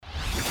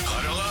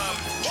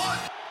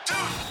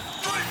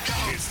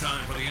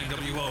time for the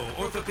NWO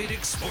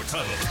Orthopedics Sports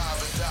Huddle.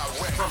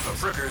 From the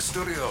Frickers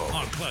Studio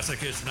on Classic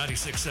Hits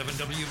 96.7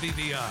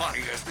 WBBI, on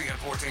ESPN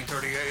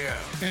 1430 AM,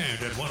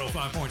 and at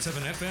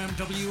 105.7 FM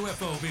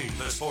WFOB.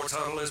 The Sports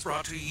Huddle is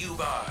brought to you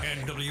by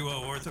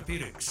NWO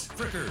Orthopedics,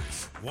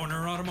 Frickers,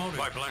 Warner Automotive,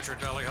 by Blanchard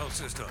Valley Health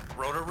System,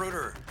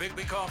 Roto-Rooter,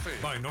 Bigby Coffee,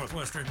 by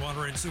Northwestern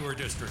Water and Sewer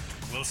District,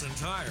 Wilson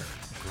Tire,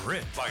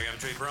 Grit, by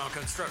MJ Brown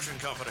Construction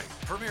Company,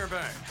 Premier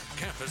Bank,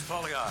 Campus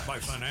Poly, by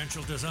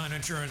Financial Design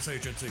Insurance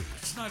Agency,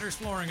 Snyder's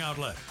Flooring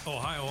Outlet,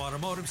 Ohio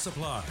Automotive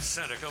Supply,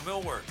 Seneca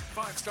Millwork,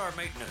 5-Star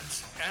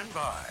Maintenance, and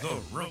by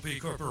the Ropey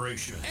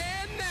Corporation.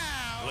 And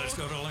now, let's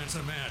go to Lance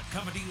and Matt,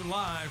 coming to you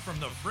live from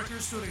the Fricker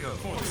Studio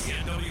for the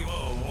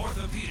NWO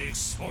Orthopedics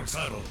Sports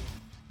Huddle.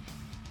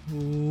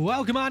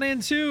 Welcome on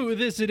into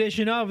this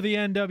edition of the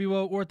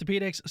NWO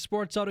Orthopedics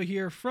Sports Huddle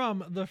here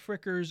from the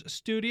Frickers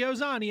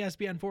Studios on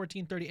ESPN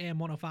 1430 AM,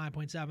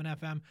 105.7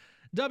 FM,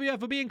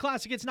 WFOB and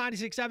Classic Hits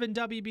 96.7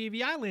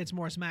 WBVI. Lance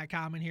Morris, Matt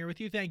Common here with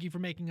you. Thank you for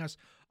making us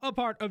a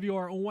part of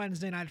your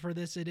Wednesday night for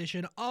this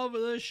edition of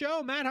the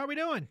show. Matt, how are we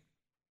doing?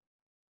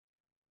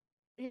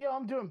 Yeah,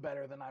 I'm doing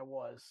better than I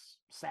was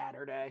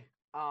Saturday.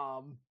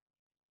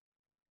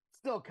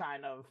 Still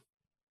kind of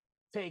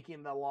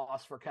taking the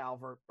loss for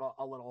Calvert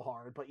a little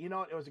hard, but you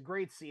know, it was a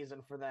great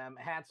season for them.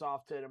 Hats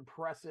off to an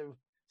impressive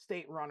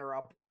state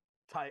runner-up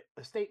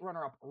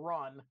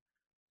run,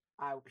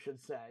 I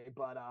should say.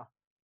 But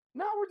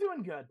no, we're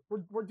doing good.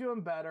 We're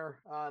doing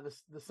better.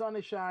 The sun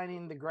is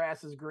shining, the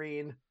grass is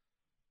green.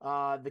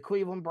 The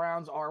Cleveland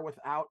Browns are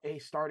without a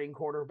starting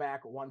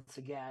quarterback once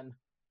again,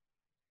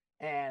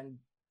 and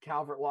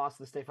Calvert lost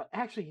the state.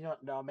 Actually, you know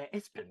what? No, man,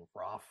 it's been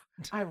rough.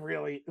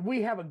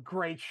 We have a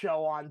great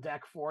show on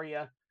deck for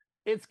you.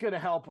 It's going to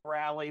help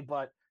rally,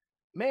 but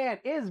man,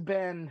 it's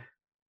been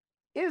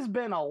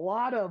a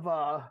lot of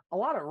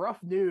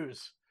rough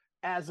news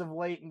as of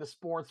late in the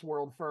sports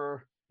world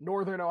for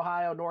Northern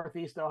Ohio,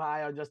 Northeast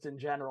Ohio, just in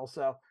general.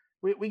 So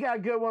we got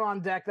a good one on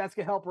deck. That's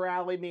going to help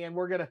rally me, and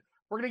we're going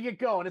to get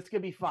going. It's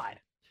going to be fine.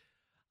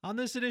 On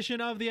this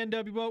edition of the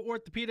NWO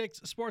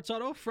Orthopedics Sports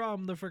Huddle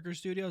from the Fricker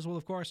Studios, we'll,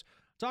 of course,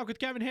 talk with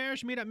Kevin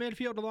Harrish, meet at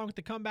midfield, along with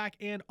the comeback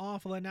and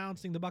awful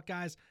announcing. The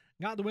Buckeyes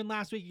got the win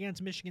last week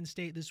against Michigan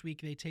State. This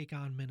week they take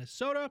on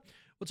Minnesota.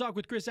 We'll talk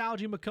with Kris,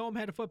 Alge, McComb,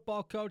 head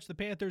football coach. The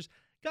Panthers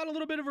got a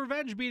little bit of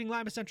revenge beating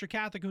Lima Central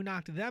Catholic, who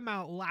knocked them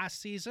out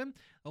last season.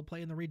 They'll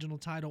play in the regional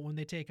title when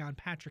they take on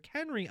Patrick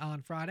Henry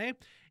on Friday.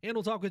 And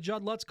we'll talk with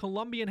Judd, Lutz,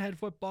 Columbian head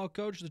football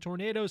coach. The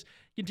Tornadoes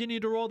continue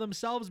to roll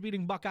themselves,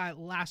 beating Buckeye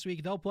last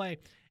week. They'll play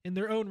in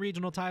their own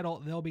regional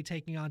title. They'll be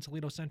taking on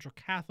Toledo Central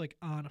Catholic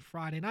on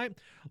Friday night.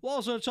 We'll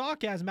also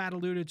talk, as Matt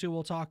alluded to,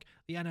 we'll talk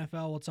the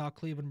NFL, we'll talk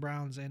Cleveland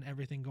Browns and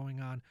everything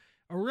going on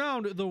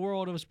around the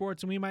world of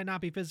sports. And we might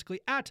not be physically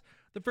at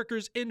the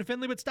Frickers in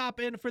Findlay, but stop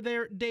in for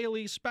their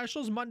daily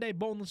specials. Monday,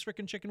 boneless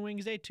frickin' chicken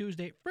wings day.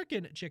 Tuesday,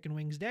 frickin' chicken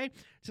wings day.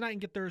 Tonight, you can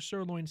get their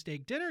sirloin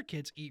steak dinner.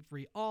 Kids eat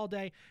free all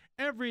day,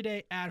 every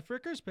day at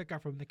Frickers. Pick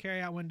up from the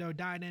carryout window,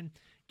 dine in,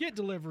 get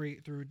delivery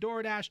through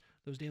DoorDash.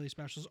 Those daily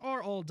specials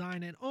are all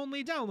dine-in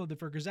only. Download the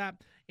Frickers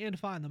app and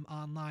find them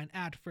online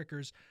at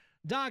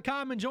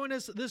frickers.com. And join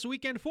us this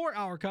weekend for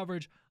our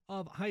coverage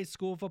of high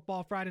school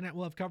football. Friday night,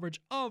 we'll have coverage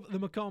of the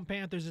McComb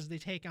Panthers as they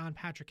take on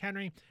Patrick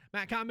Henry.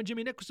 Matt Common,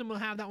 Jimmy Nicholson will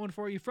have that one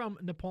for you from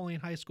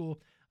Napoleon High School.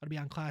 It'll be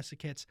on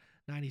Classic Hits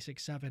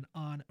 96.7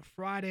 on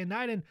Friday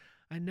night. And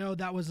I know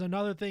that was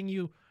another thing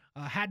you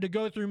had to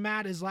go through,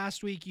 Matt, is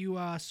last week you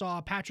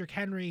saw Patrick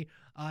Henry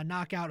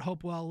knock out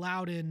Hopewell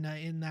Loudon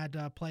in that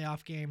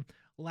playoff game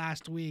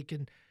last week.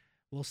 And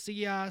we'll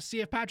see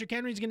if Patrick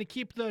Henry's going to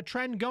keep the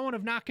trend going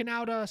of knocking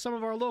out some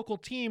of our local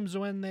teams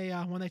when they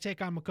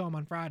take on McComb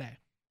on Friday.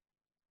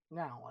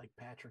 No, I don't like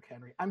Patrick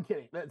Henry. I'm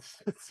kidding.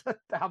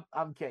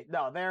 I'm kidding.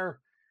 No,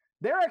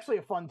 they're actually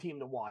a fun team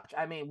to watch.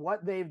 I mean,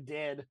 what they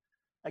did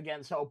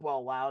against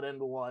Hopewell Loudon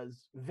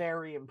was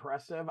very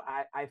impressive.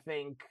 I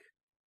think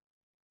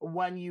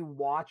when you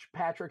watch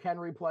Patrick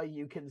Henry play,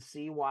 you can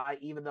see why,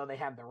 even though they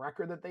have the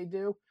record that they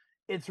do,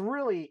 it's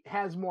really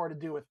has more to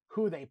do with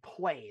who they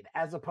played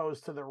as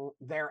opposed to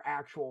their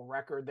actual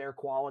record, their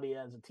quality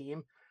as a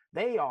team.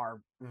 They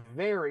are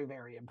very,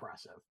 very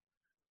impressive.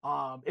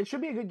 It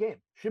should be a good game.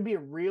 Should be a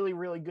really,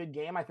 really good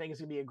game. I think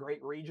it's going to be a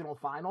great regional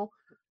final.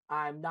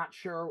 I'm not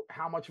sure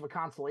how much of a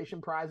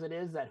consolation prize it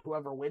is that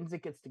whoever wins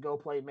it gets to go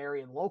play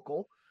Marion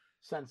Local,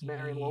 since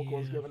Marion Local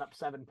has given up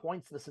 7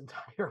 points this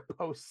entire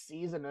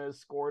postseason and has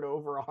scored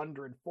over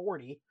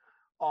 140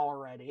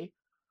 already.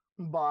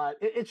 But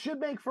it should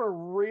make for a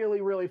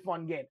really, really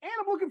fun game. And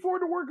I'm looking forward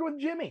to working with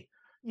Jimmy.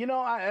 You know,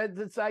 I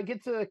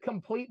get to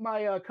complete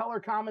my color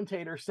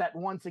commentator set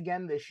once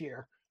again this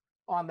year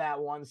on that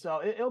one.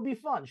 So it'll be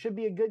fun. Should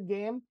be a good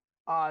game.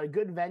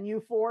 Good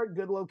venue for it.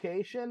 Good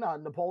location.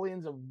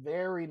 Napoleon's a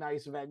very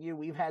nice venue.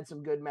 We've had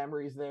some good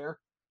memories there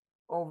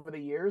over the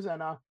years.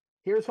 And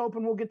here's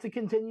hoping we'll get to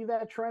continue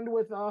that trend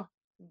with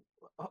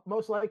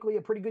most likely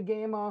a pretty good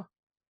game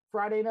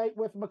Friday night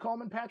with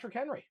McComb and Patrick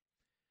Henry.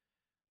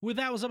 With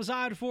that, we'll step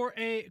aside for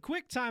a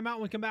quick timeout.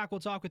 When we come back,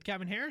 we'll talk with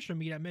Kevin Harrish from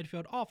Meet at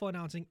Midfield, awful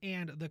announcing,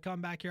 and the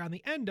comeback here on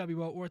the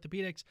NWO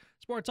Orthopedics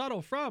Sports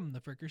Huddle from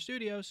the Fricker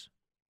Studios.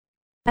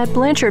 At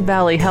Blanchard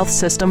Valley Health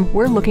System,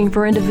 we're looking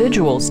for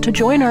individuals to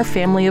join our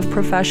family of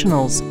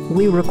professionals.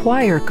 We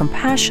require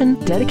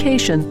compassion,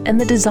 dedication, and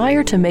the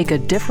desire to make a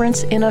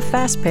difference in a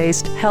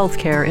fast-paced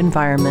healthcare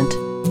environment.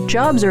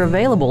 Jobs are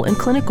available in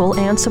clinical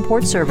and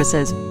support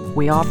services.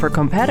 We offer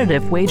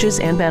competitive wages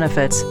and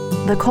benefits.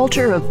 The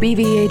culture of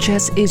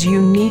BVHS is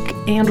unique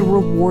and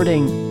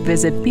rewarding.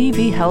 Visit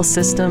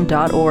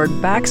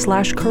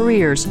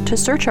bvhealthsystem.org/careers to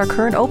search our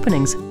current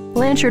openings.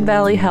 Blanchard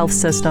Valley Health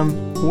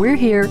System. We're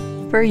here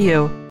for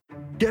you.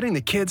 Getting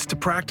the kids to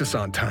practice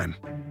on time.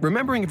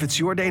 Remembering if it's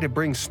your day to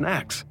bring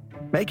snacks.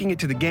 Making it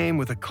to the game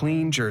with a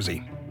clean jersey.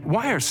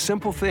 Why are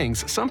simple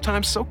things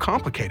sometimes so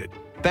complicated?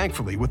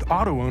 Thankfully, with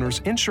auto owners,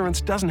 insurance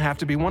doesn't have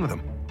to be one of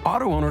them.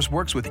 Auto Owners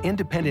works with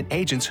independent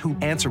agents who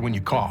answer when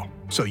you call,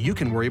 so you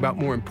can worry about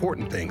more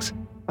important things,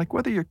 like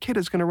whether your kid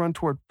is going to run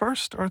toward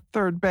first or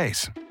third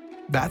base.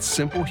 That's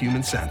simple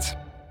human sense.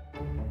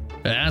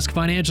 Ask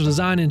Financial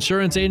Design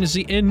Insurance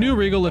Agency in New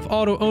Regal if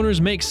auto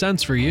owners make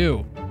sense for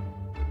you.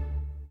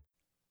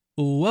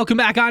 Welcome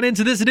back on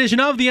into this edition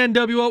of the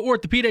NWO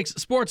Orthopedics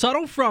Sports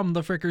Huddle from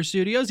the Fricker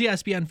Studios,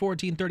 ESPN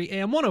 1430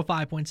 AM,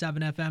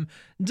 105.7 FM,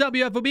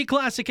 WFOB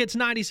Classic Hits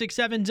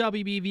 96.7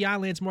 WBVI.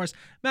 Lance Morris,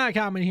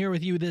 McComb here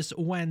with you this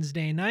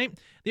Wednesday night.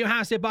 The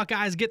Ohio State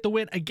Buckeyes get the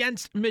win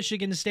against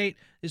Michigan State.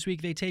 This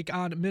week they take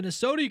on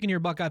Minnesota. You can hear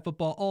Buckeye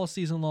football all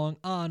season long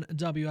on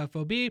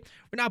WFOB.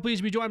 We're now pleased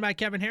to be joined by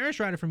Kevin Harrish,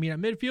 writer from Meet at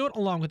Midfield,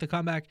 along with the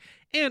comeback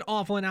and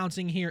awful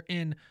announcing here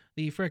in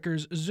the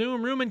Frickers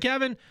Zoom room. And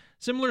Kevin,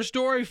 similar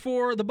story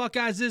for the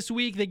Buckeyes this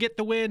week. They get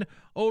the win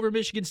over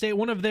Michigan State,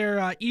 one of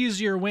their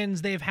easier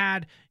wins they've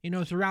had,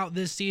 throughout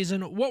this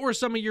season. What were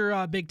some of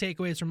your big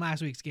takeaways from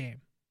last week's game?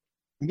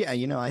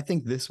 Yeah, I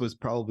think this was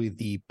probably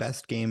the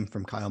best game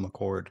from Kyle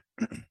McCord.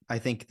 I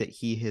think that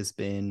he's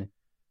been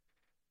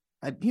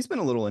a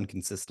little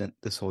inconsistent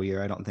this whole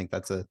year. I don't think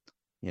that's a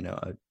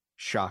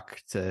shock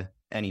to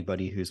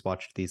anybody who's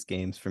watched these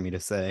games for me to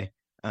say.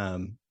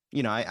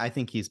 I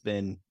think he's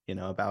been,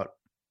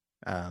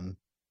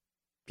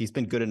 he's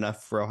been good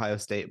enough for Ohio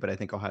State, but I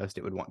think Ohio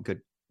State would want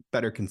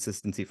better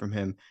consistency from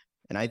him.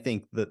 And I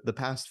think that the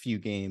past few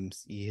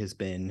games he has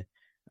been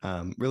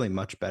really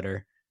much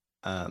better.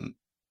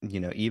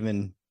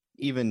 Even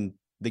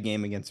the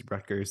game against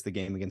Rutgers, the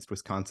game against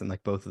Wisconsin,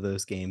 like both of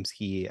those games,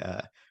 he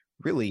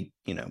really,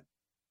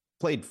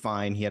 played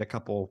fine. He had a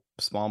couple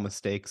small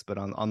mistakes, but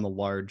on the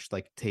large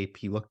tape,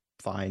 he looked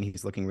fine.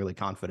 He's looking really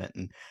confident.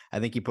 And I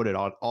think he put it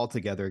all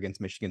together against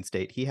Michigan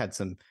State. He had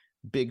some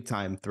big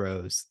time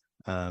throws.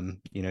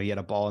 He had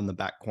a ball in the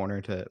back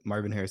corner to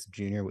Marvin Harrison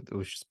Jr. It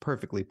was just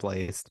perfectly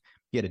placed.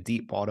 He had a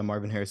deep ball to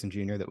Marvin Harrison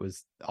Jr. that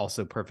was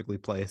also perfectly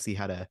placed. He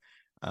had a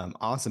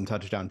awesome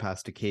touchdown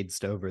pass to Cade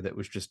Stover that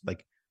was just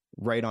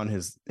right on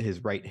his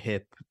right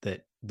hip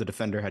that the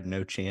defender had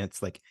no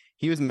chance.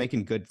 He was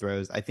making good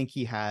throws. I think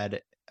he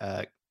had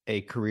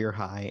a career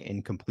high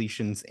in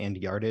completions and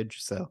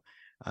yardage. So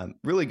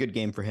really good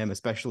game for him,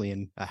 especially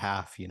in a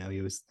half. He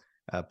was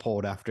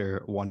pulled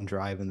after one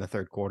drive in the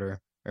third quarter,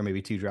 or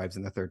maybe two drives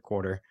in the third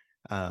quarter.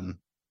 It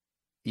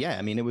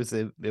was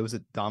a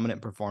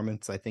dominant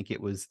performance. I think it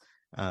was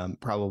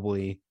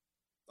probably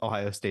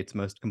Ohio State's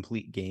most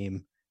complete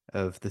game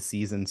of the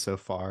season so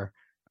far.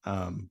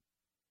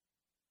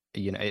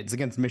 It's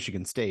against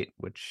Michigan State,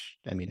 which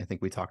I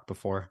think we talked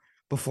before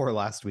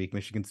last week.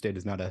 Michigan State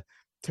is not a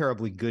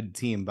terribly good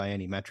team by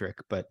any metric,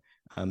 but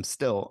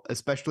still,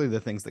 especially the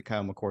things that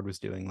Kyle McCord was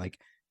doing,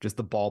 just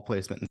the ball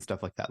placement and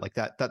stuff like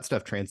that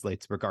stuff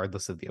translates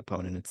regardless of the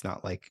opponent. It's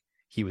not like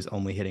he was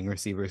only hitting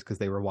receivers because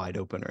they were wide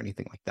open or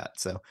anything like that.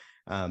 So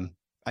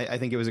I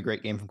think it was a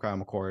great game from Kyle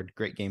McCord,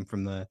 great game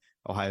from the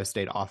Ohio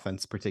State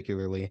offense,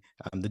 particularly.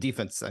 The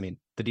defense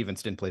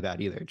didn't play bad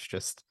either. It's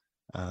just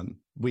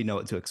we know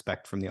what to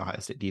expect from the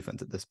Ohio State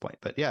defense at this point.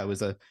 But yeah, it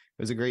was a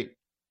great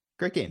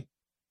game.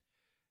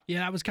 Yeah,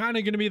 that was kind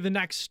of going to be the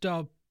next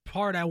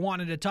part I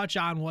wanted to touch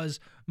on, was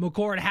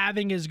McCord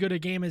having as good a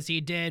game as he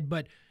did,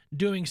 but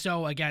doing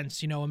so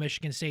against, a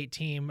Michigan State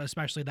team,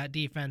 especially that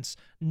defense,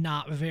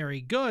 not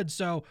very good.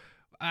 So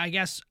I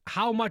guess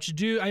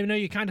I know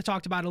you kind of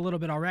talked about it a little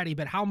bit already,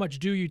 but how much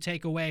do you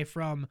take away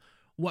from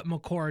what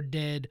McCord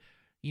did,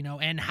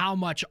 and how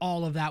much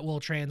all of that will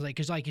translate?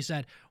 Because like you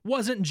said,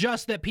 wasn't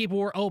just that people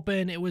were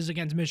open, it was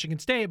against Michigan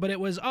State, but it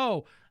was,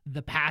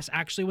 the pass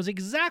actually was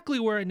exactly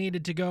where it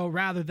needed to go,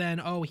 rather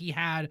than, he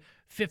had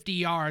 50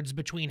 yards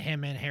between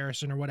him and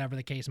Harrison or whatever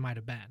the case might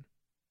have been.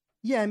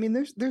 Yeah,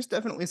 there's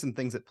definitely some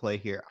things at play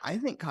here. I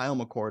think Kyle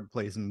McCord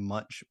plays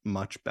much,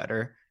 much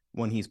better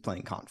when he's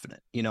playing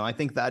confident. I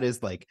think that is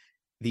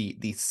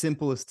the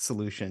simplest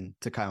solution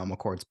to Kyle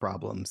McCord's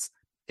problems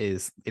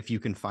is if you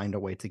can find a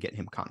way to get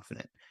him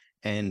confident.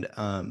 And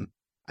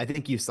I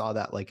think you saw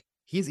that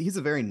he's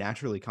a very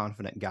naturally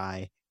confident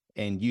guy.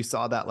 And you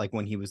saw that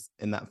when he was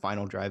in that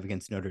final drive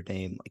against Notre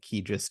Dame,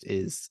 he just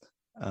is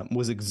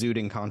was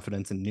exuding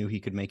confidence and knew he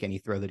could make any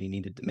throw that he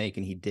needed to make.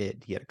 And he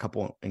did. He had a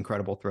couple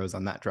incredible throws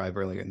on that drive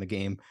earlier in the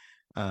game.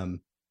 And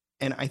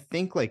I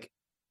think like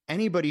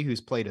anybody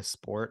who's played a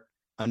sport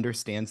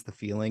understands the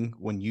feeling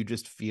when you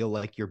just feel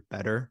like you're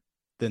better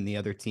than the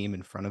other team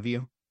in front of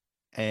you.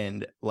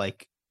 And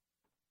like,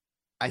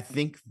 I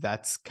think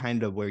that's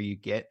kind of where you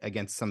get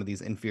against some of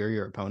these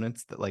inferior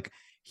opponents, that like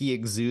he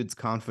exudes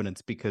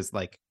confidence because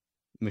like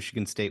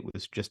Michigan State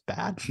was just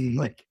bad.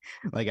 like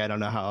I don't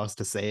know how else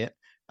to say it.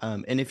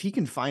 And if he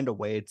can find a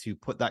way to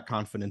put that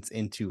confidence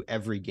into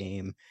every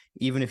game,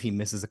 even if he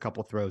misses a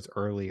couple throws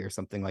early or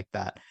something like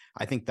that,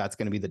 I think that's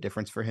going to be the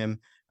difference for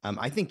him.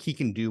 I think he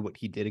can do what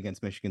he did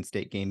against Michigan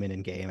State game in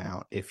and game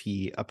out. If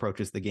he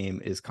approaches the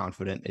game as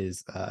confident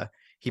as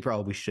he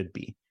probably should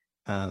be.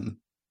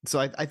 So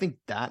I think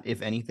that,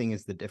 if anything,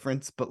 is the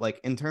difference. But like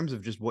in terms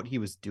of just what he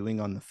was doing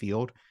on the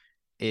field,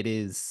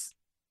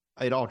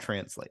 it all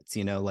translates,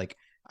 you know. Like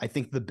I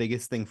think the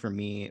biggest thing for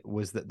me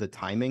was that the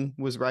timing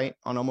was right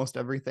on almost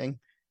everything.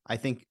 I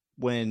think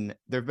when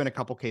there've been a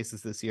couple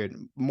cases this year,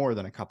 more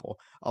than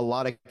a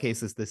lot of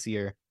cases this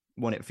year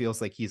when it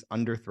feels like he's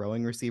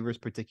underthrowing receivers,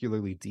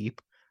 particularly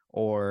deep,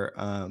 or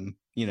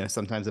you know,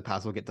 sometimes a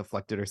pass will get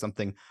deflected or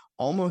something.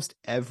 Almost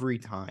every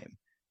time,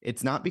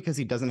 it's not because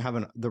he doesn't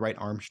have the right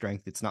arm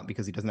strength. It's not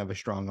because he doesn't have a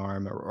strong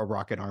arm or a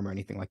rocket arm or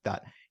anything like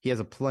that. He has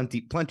a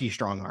plenty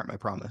strong arm, I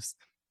promise.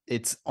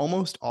 It's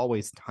almost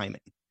always timing.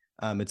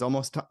 It's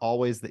almost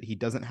always that he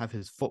doesn't have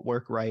his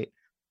footwork right,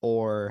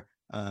 or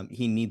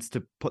he needs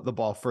to put the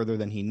ball further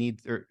than he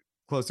needs, or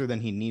closer than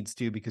he needs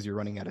to, because you're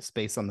running out of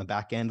space on the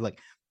back end. Like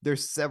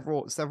there's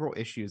several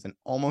issues, and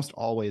almost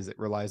always it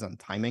relies on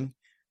timing.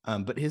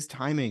 But his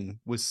timing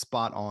was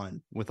spot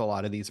on with a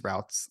lot of these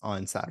routes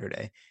on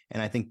Saturday.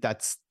 And I think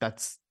that's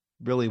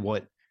really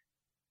what,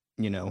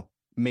 you know,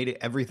 made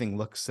everything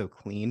look so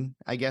clean,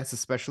 I guess,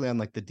 especially on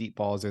like the deep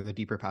balls or the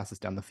deeper passes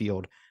down the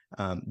field.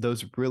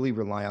 Those really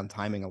rely on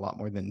timing a lot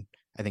more than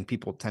I think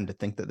people tend to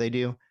think that they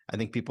do. I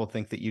think people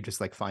think that you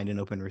just like find an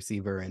open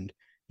receiver and,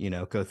 you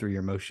know, go through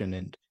your motion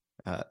and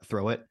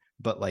throw it.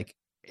 But like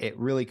it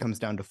really comes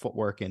down to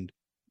footwork and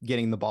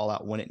getting the ball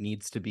out when it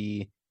needs to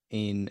be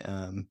in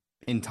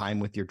time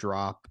with your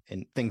drop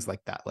and things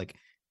like that. Like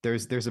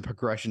there's a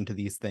progression to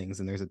these things,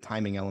 and there's a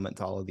timing element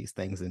to all of these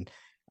things. And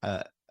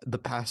the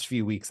past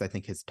few weeks, I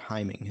think his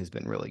timing has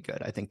been really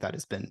good. I think that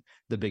has been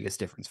the biggest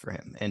difference for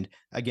him. And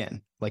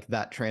again, like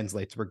that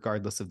translates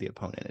regardless of the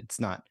opponent. It's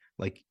not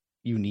like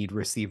you need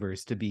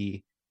receivers to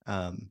be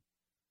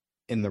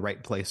in the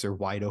right place or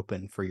wide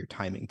open for your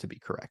timing to be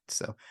correct.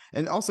 So,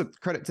 and also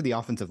credit to the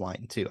offensive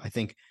line too. I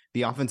think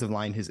the offensive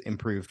line has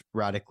improved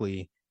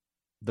radically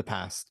the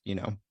past, you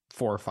know,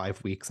 4 or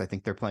 5 weeks. I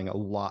think they're playing a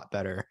lot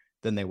better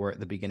than they were at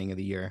the beginning of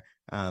the year.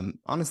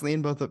 Honestly,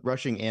 in both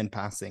rushing and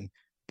passing.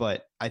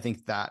 But I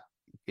think that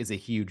is a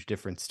huge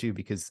difference too,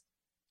 because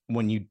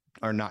when you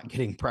are not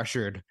getting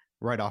pressured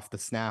right off the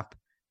snap,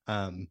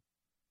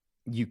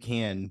 you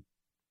can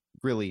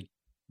really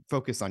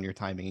focus on your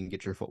timing and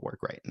get your footwork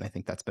right. And I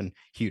think that's been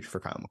huge for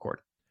Kyle McCord.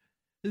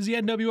 This is the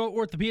NWO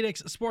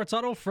Orthopedics Sports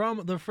Huddle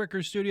from the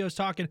Fricker Studios,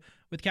 talking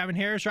with Kevin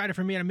Harrish, writer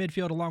for me at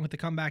midfield, along with the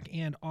comeback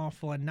and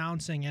awful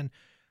announcing. And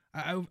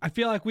I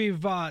feel like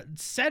we've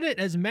said it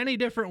as many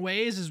different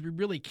ways as we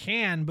really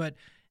can, but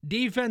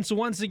defense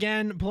once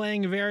again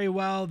playing very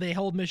well. They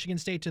hold Michigan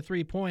State to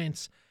 3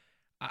 points.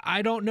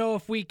 I don't know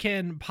if we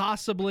can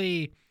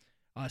possibly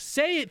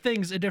say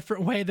things a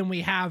different way than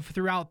we have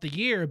throughout the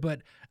year,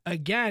 but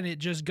again, it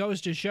just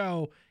goes to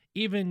show,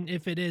 even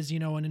if it is, you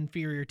know, an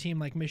inferior team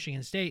like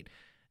Michigan State,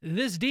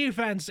 this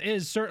defense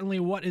is certainly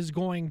what is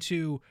going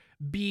to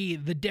be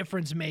the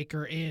difference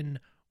maker in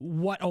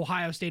what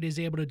Ohio State is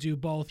able to do,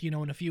 both, you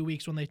know, in a few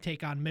weeks when they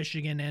take on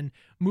Michigan and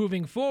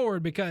moving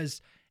forward.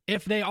 Because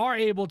if they are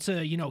able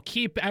to, you know,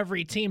 keep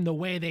every team the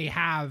way they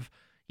have,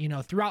 you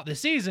know, throughout the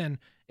season,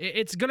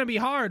 it's going to be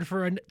hard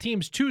for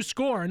teams to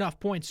score enough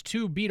points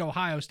to beat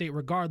Ohio State,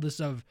 regardless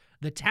of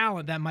the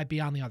talent that might be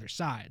on the other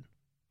side.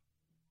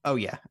 Oh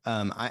yeah.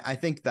 I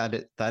think that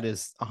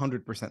is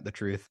 100% the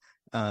truth.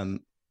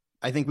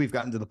 I think we've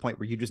gotten to the point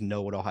where you just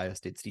know what Ohio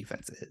State's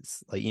defense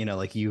is. Like, you know,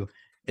 like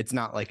it's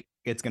not like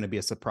it's going to be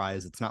a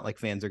surprise. It's not like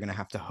fans are going to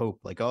have to hope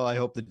like, oh, I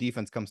hope the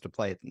defense comes to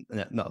play.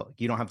 No,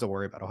 you don't have to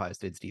worry about Ohio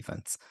State's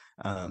defense.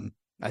 I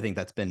think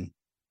that's been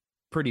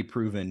pretty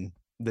proven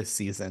this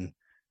season.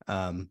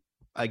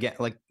 Again,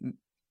 like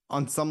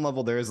on some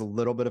level, there is a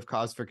little bit of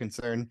cause for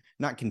concern,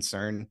 not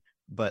concern,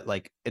 but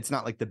like, it's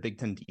not like the Big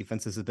Ten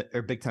defenses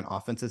or Big Ten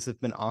offenses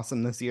have been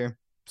awesome this year.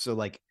 So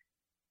like,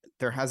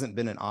 there hasn't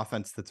been an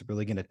offense that's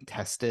really going to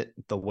test it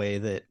the way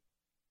that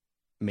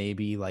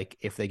maybe like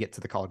if they get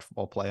to the college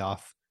football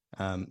playoff,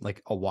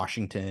 like a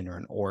Washington or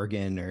an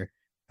Oregon or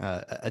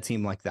a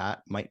team like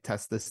that might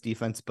test this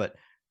defense. But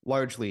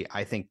largely,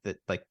 I think that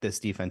like this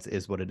defense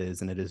is what it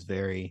is, and it is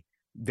very,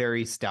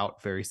 very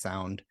stout, very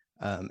sound.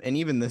 And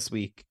even this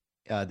week,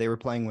 they were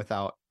playing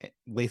without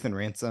Lathan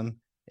Ransom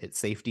at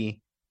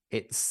safety.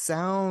 It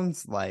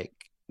sounds like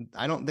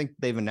I don't think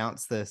they've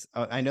announced this.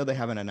 I know they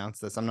haven't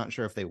announced this. I'm not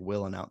sure if they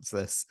will announce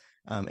this.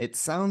 It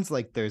sounds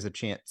like there's a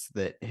chance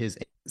that his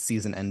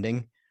season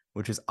ending,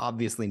 which is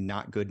obviously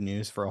not good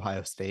news for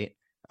Ohio State.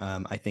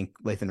 I think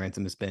Lathan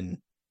Ransom has been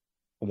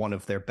one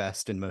of their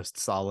best and most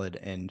solid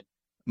and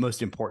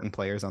most important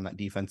players on that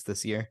defense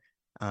this year.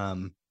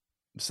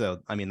 So,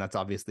 I mean, that's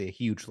obviously a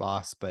huge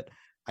loss, but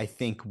I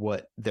think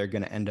what they're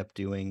going to end up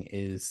doing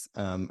is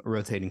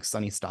rotating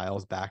Sonny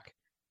Styles back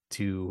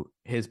to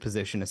his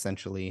position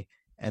essentially,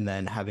 and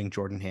then having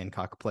Jordan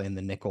Hancock play in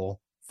the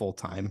nickel full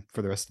time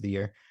for the rest of the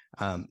year.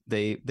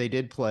 They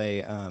did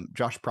play.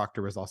 Josh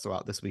Proctor was also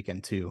out this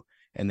weekend too,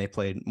 and they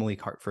played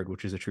Malik Hartford,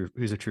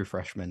 who's a true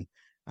freshman,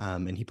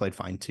 and he played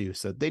fine too.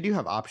 So they do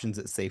have options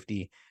at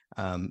safety.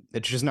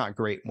 It's just not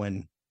great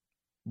when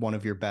one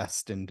of your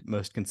best and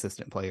most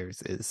consistent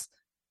players is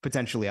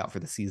potentially out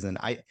for the season.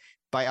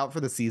 By out for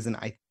the season,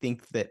 I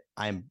think that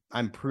I'm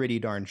pretty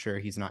darn sure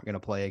he's not going to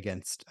play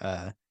against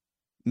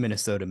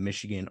Minnesota,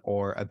 Michigan,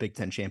 or a Big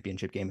Ten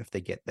championship game if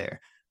they get there.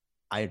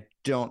 I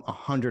don't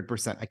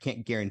 100%. I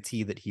can't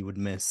guarantee that he would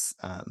miss,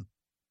 a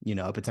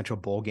potential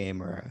bowl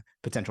game or a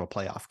potential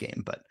playoff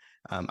game, but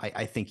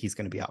I think he's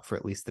going to be out for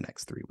at least the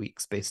next 3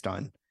 weeks based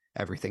on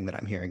everything that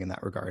I'm hearing in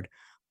that regard.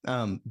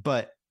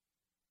 But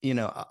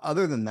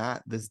other than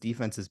that, this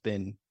defense has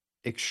been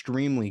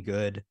extremely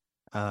good.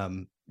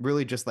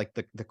 Really just like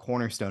the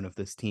cornerstone of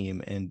this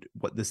team and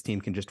what this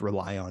team can just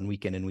rely on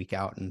week in and week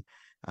out. And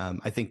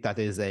I think that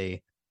is a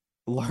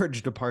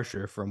large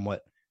departure from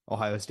what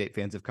Ohio State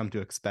fans have come to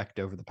expect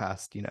over the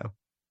past,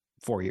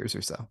 4 years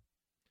or so.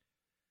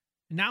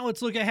 Now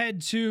let's look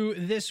ahead to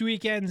this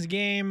weekend's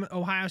game.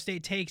 Ohio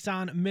State takes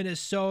on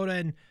Minnesota,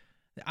 and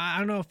I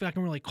don't know if I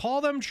can really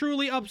call them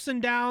truly ups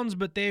and downs,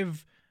 but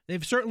they've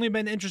certainly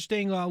been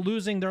interesting,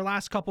 losing their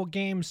last couple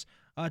games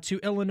to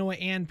Illinois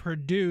and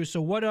Purdue.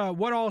 So what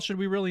all should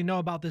we really know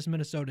about this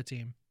Minnesota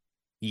team?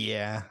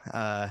 Yeah,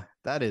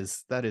 that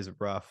is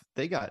rough.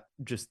 They got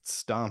just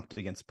stomped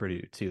against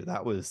Purdue too.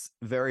 That was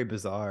very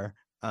bizarre.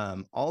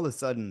 All of a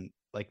sudden,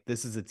 like,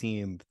 this is a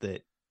team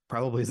that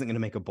probably isn't going to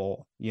make a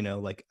bowl.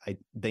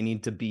 They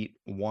need to beat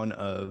one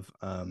of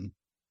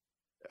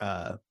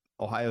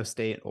Ohio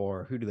State,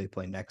 or who do they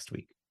play next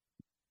week?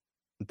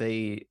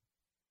 They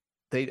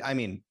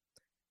need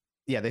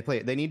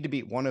to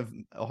beat one of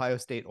Ohio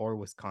State or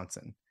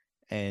Wisconsin.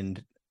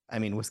 And I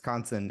mean,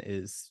 Wisconsin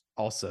is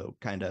also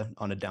kind of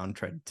on a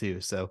downtrend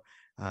too. So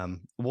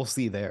we'll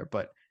see there.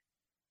 But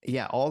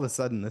yeah, all of a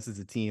sudden, this is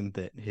a team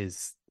that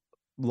has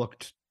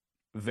looked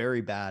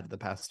very bad the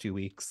past 2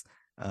 weeks.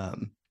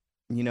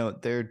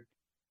 They're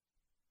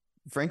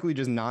frankly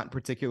just not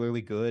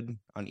particularly good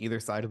on either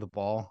side of the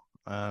ball.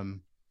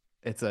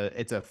 It's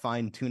a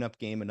fine tune-up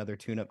game, another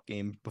tune-up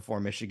game before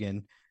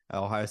Michigan.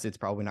 Ohio State's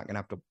probably not going to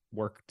have to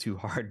work too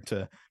hard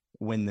to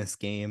win this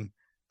game.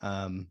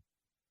 They've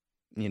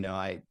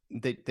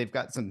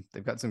got some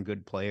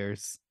good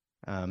players.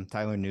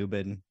 Tyler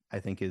Nubin, I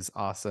think, is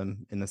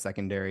awesome in the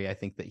secondary. I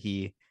think that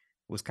he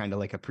was kind of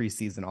like a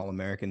preseason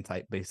All-American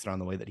type based on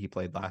the way that he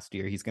played last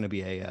year. He's going to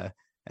be an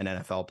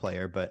NFL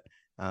player, but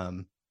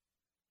outside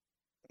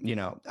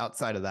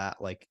of that,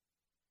 like,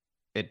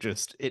 it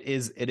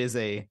is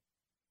a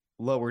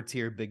lower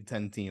tier Big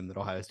Ten team that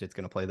Ohio State's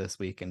going to play this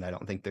week. And I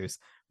don't think there's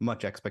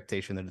much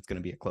expectation that it's going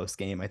to be a close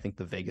game. I think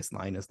the Vegas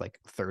line is like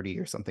 30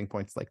 or something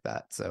points like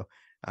that. So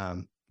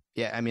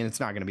it's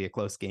not going to be a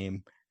close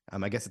game.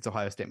 I guess it's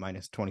Ohio State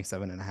minus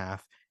 27.5.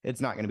 It's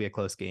not going to be a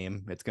close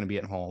game. It's going to be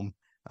at home.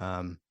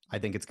 I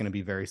think it's going to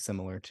be very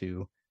similar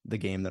to the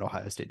game that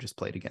Ohio State just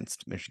played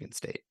against Michigan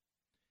State.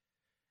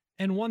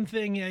 And one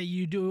thing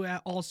you do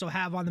also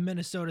have on the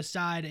Minnesota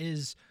side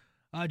is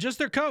just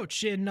their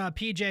coach in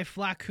PJ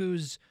Fleck,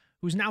 who's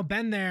now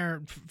been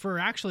there for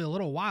actually a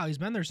little while. He's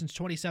been there since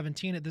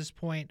 2017 at this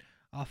point,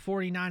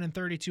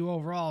 49-32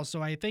 overall.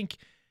 So I think you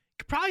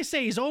could probably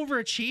say he's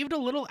overachieved a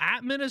little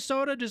at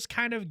Minnesota, just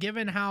kind of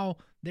given how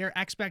their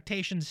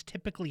expectations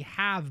typically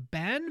have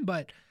been.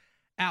 But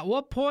at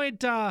what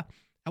point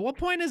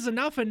is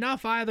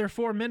enough either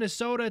for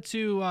Minnesota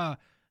to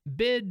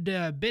bid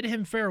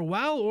him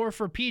farewell, or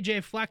for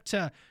PJ Fleck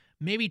to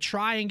maybe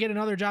try and get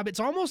another job? It's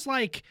almost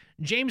like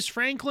James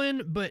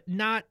Franklin, but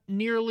not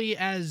nearly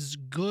as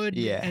good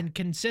and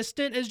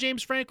consistent as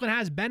James Franklin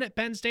has been at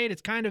Penn State.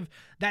 It's kind of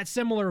that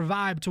similar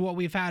vibe to what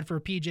we've had for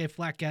PJ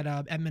Fleck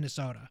at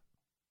Minnesota.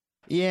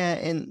 Yeah,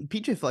 and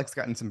PJ Fleck's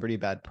gotten some pretty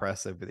bad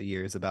press over the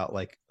years about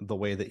like the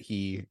way that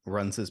he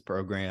runs his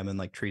program and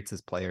like treats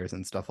his players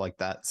and stuff like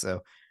that.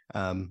 So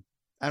I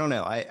don't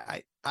know.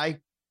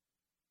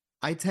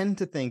 I tend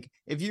to think,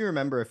 if you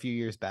remember a few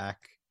years back,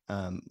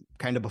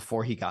 kind of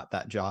before he got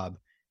that job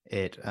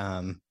at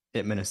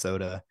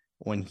Minnesota,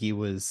 when he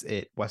was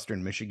at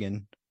Western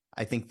Michigan,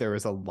 I think there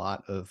was a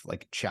lot of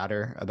like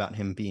chatter about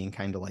him being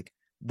kind of like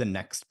the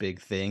next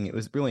big thing. It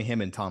was really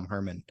him and Tom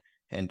Herman,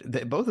 and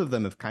both of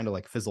them have kind of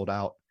like fizzled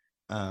out.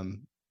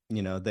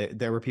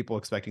 There were people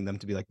expecting them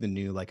to be like the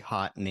new like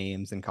hot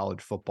names in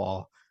college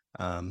football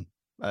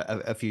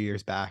a few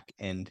years back,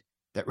 and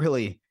that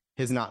really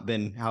has not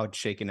been how it's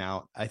shaken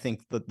out. I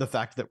think the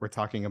fact that we're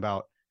talking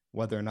about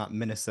whether or not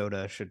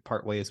Minnesota should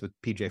part ways with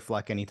PJ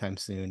Fleck anytime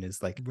soon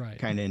is like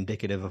kind of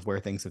indicative of where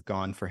things have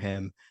gone for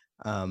him.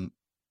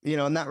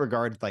 In that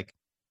regard, like,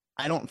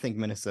 I don't think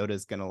Minnesota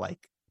is going to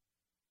like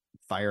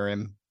fire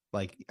him.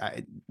 Like,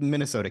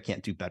 Minnesota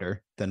can't do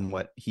better than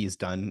what he's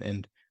done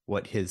and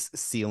what his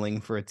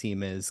ceiling for a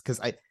team is. Cause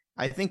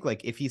I think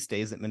like if he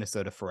stays at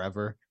Minnesota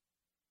forever,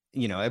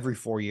 every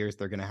 4 years,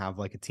 they're going to have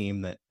like a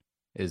team that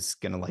is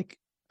going to like,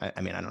 I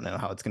don't know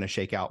how it's going to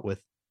shake out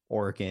with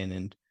Oregon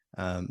and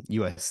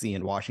USC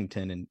and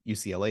Washington and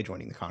UCLA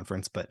joining the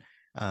conference, but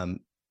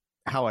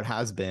how it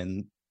has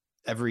been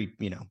every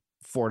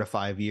 4 to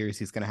 5 years,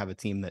 he's going to have a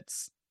team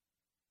that's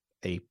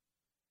a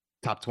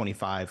top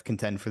 25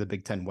 contend for the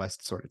Big Ten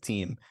West sort of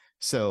team.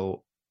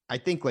 So I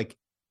think like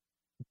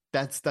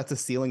that's a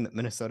ceiling that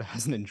Minnesota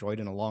hasn't enjoyed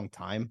in a long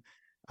time.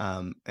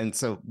 And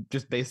so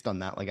just based on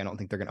that, like, I don't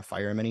think they're going to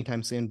fire him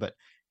anytime soon, but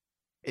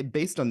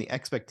based on the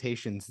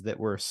expectations that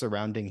were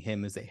surrounding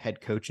him as a head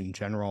coach in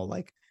general,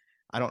 like,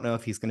 I don't know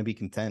if he's going to be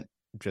content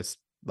just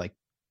like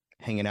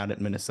hanging out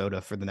at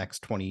Minnesota for the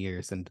next 20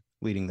 years and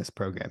leading this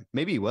program.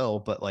 Maybe he will,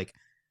 but like,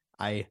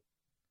 I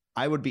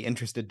would be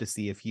interested to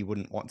see if he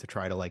wouldn't want to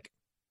try to like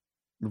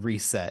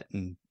reset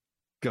and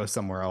go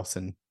somewhere else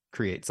and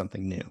create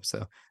something new.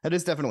 So that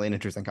is definitely an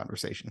interesting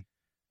conversation.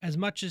 As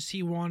much as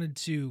he wanted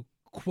to,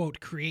 quote,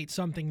 create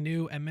something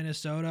new at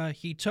Minnesota,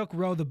 he took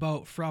row the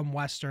boat from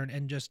Western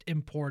and just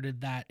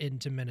imported that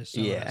into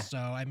Minnesota. Yeah. So,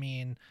 I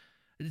mean,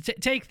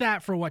 take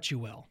that for what you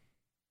will.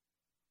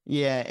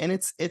 Yeah. And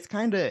it's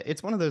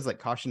one of those like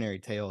cautionary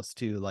tales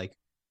too. Like,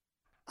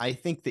 I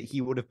think that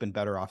he would have been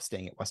better off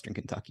staying at Western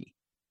Kentucky.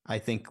 I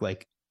think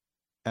like,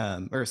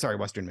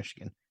 Western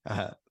Michigan.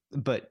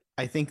 But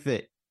I think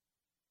that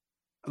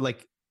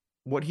like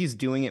what he's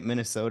doing at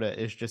Minnesota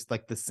is just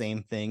like the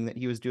same thing that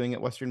he was doing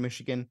at Western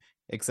Michigan,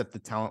 except the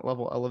talent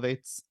level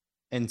elevates.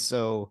 And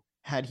so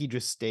had he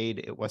just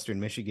stayed at Western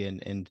Michigan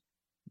and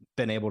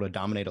been able to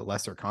dominate a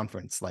lesser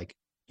conference, like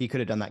he could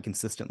have done that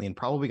consistently and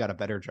probably got a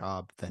better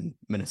job than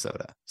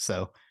Minnesota.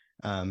 So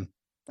I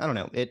don't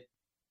know.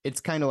 It's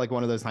kind of like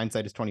one of those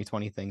hindsight is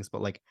 2020 things,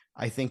 but like,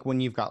 I think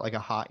when you've got like a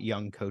hot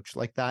young coach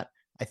like that,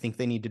 I think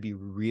they need to be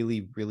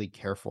really, really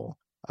careful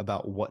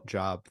about what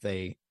job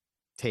they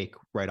take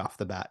right off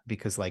the bat,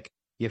 because like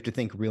you have to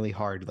think really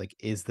hard, like,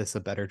 is this a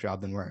better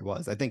job than where I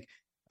was? I think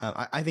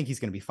he's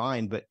going to be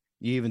fine, but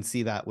you even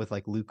see that with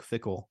like Luke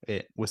Fickell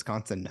at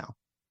Wisconsin now.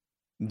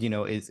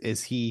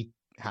 Is he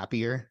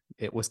happier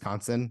at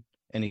Wisconsin,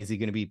 and is he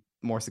going to be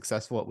more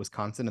successful at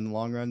Wisconsin in the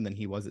long run than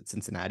he was at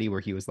Cincinnati,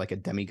 where he was like a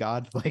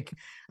demigod? Like,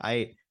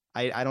 I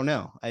don't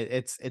know.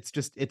 It's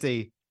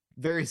a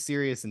very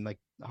serious and like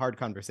hard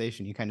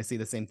conversation. You kind of see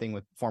the same thing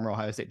with former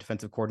Ohio State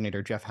defensive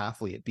coordinator Jeff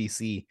Hafley at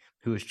BC,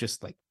 who is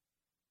just like,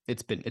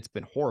 it's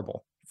been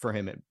horrible for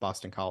him at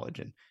Boston College.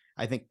 And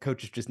I think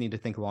coaches just need to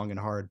think long and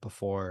hard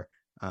before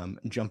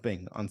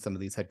jumping on some of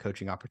these head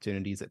coaching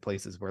opportunities at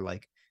places where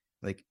like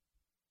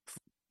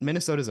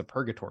Minnesota's a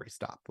purgatory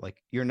stop.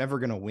 Like, you're never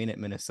going to win at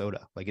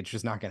Minnesota. Like, it's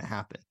just not going to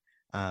happen.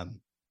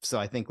 So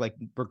I think like,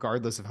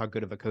 regardless of how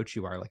good of a coach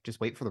you are, like, just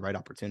wait for the right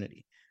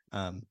opportunity.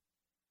 And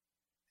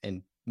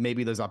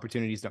maybe those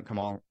opportunities don't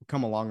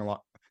come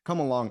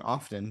along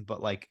often,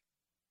 but like,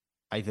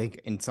 I think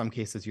in some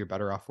cases you're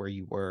better off where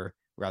you were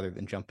rather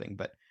than jumping.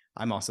 But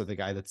I'm also the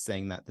guy that's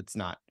saying that's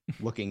not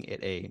looking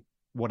at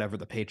whatever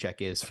the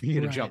paycheck is for you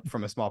to jump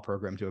from a small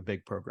program to a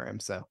big program.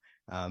 So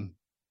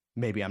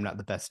maybe I'm not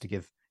the best to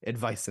give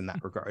advice in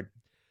that regard.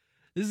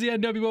 This is the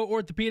NWO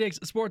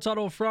Orthopedics Sports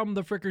Huddle from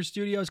the Fricker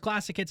Studios.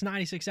 Classic Hits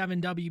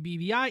 96.7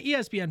 WBVI,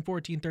 ESPN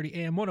 1430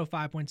 AM,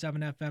 105.7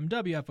 FM,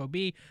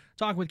 WFOB.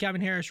 Talking with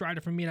Kevin Harrish,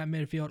 writer from Meet at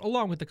Midfield,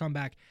 along with the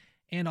comeback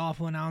and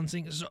awful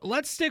announcing. So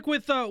let's stick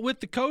with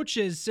the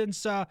coaches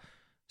since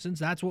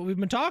that's what we've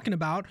been talking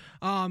about.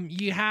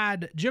 You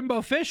had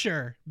Jimbo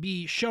Fisher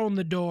be shown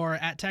the door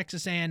at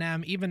Texas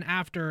A&M even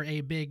after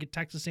a big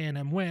Texas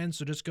A&M win.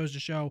 So just goes to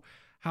show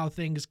how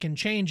things can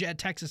change at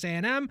Texas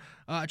A&M.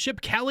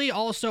 Chip Kelly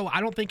also,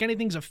 I don't think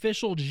anything's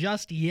official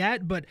just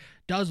yet, but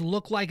does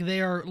look like they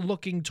are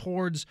looking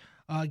towards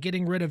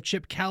getting rid of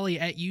Chip Kelly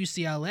at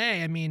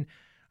UCLA. I mean,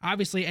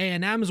 obviously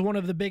A&M is one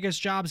of the biggest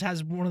jobs,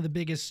 has one of the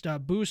biggest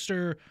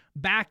booster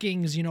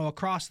backings,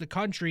 across the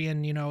country.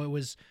 And, it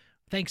was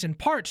thanks in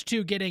part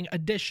to getting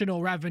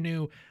additional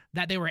revenue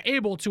that they were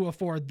able to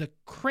afford the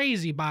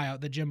crazy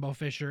buyout that Jimbo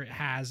Fisher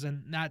has.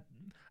 And that,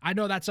 I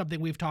know that's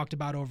something we've talked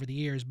about over the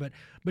years, but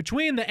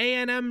between the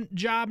A&M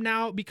job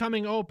now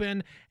becoming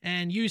open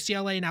and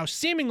UCLA now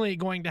seemingly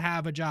going to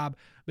have a job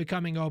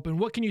becoming open,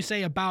 what can you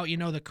say about,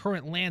 the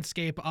current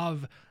landscape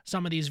of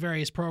some of these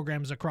various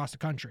programs across the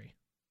country?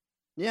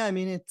 Yeah, I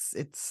mean,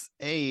 it's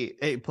a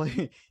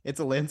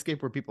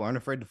landscape where people aren't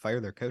afraid to fire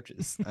their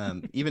coaches.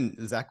 Even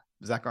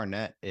Zach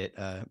Arnett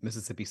at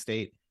Mississippi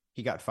State,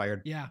 he got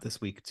fired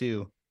this week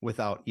too,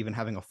 without even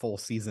having a full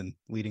season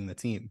leading the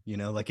team.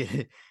 Like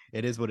it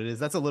is what it is.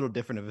 That's a little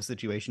different of a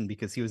situation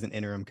because he was an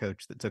interim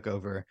coach that took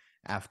over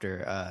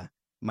after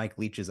Mike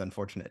Leach's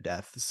unfortunate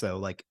death. So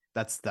like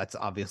that's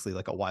obviously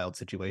like a wild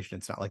situation.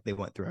 It's not like they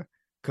went through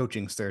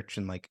coaching search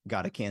and like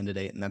got a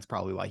candidate, and that's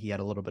probably why he had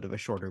a little bit of a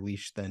shorter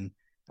leash than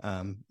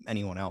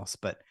anyone else.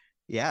 But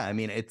yeah, I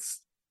mean,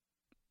 it's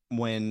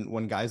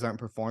when guys aren't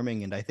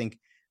performing, and I think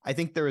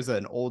there was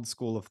an old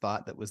school of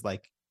thought that was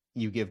like,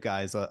 you give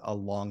guys a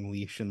long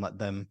leash and let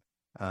them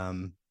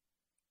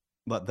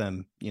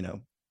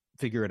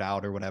figure it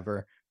out or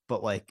whatever.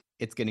 But like,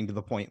 it's getting to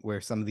the point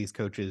where some of these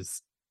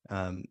coaches,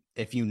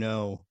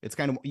 it's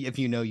kind of if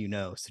you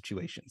know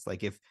situations.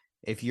 Like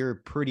if you're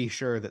pretty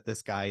sure that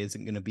this guy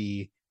isn't going to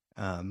be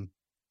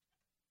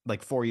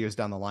like 4 years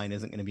down the line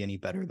isn't going to be any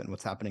better than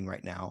what's happening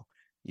right now,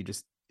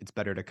 it's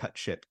better to cut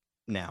ship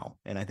now.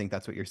 And I think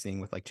that's what you're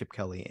seeing with like Chip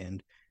Kelly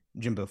and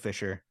Jimbo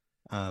Fisher.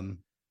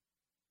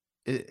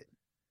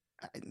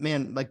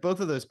 Man, like both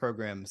of those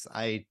programs,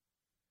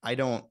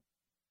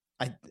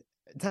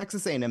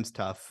 Texas A&M's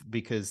tough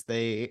because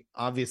they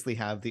obviously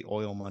have the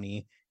oil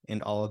money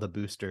and all of the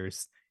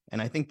boosters.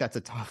 And I think that's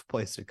a tough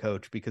place to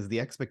coach because the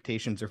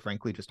expectations are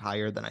frankly just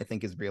higher than I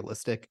think is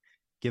realistic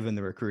given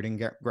the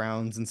recruiting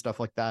grounds and stuff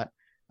like that.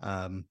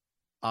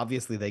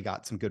 Obviously they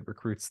got some good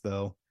recruits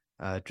though,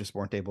 just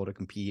weren't able to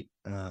compete.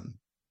 I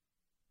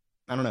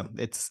don't know.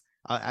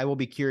 I will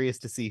be curious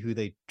to see who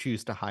they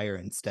choose to hire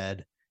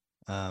instead.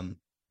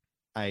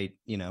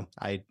 I've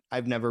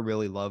never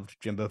really loved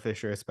Jimbo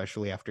Fisher,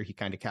 especially after he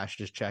kind of cashed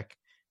his check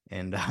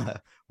and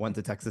went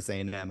to Texas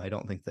A&M.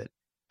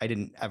 I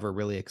didn't ever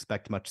really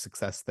expect much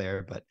success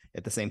there, but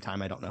at the same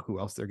time, I don't know who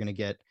else they're going to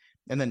get.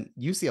 And then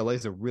UCLA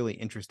is a really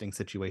interesting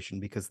situation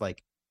because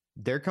like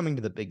they're coming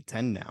to the Big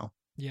Ten now.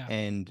 Yeah.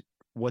 And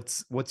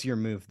what's your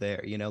move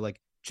there?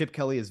 Like Chip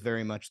Kelly is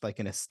very much like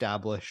an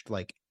established,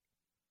 like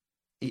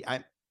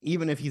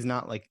even if he's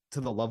not like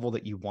to the level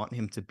that you want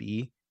him to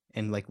be,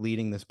 and like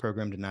leading this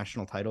program to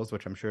national titles,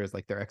 which I'm sure is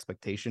like their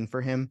expectation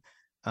for him.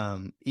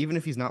 Even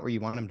if he's not where you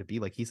want him to be,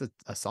 like he's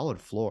a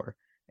solid floor.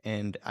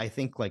 And I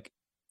think like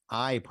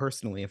I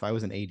personally, if I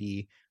was an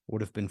AD,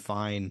 would have been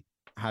fine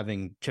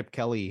having Chip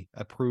Kelly,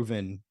 a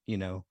proven,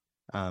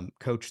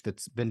 coach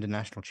that's been to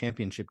national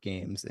championship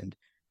games and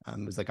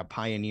was like a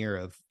pioneer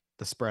of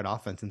the spread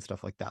offense and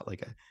stuff like that,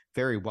 like a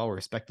very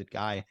well-respected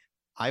guy.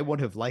 I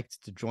would have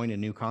liked to join a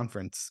new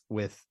conference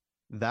with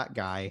that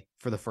guy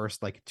for the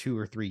first like 2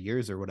 or 3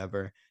 years or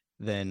whatever,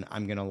 then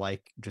I'm gonna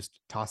like just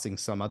tossing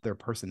some other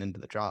person into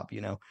the job. I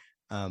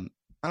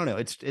don't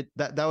know.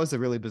 That was a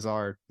really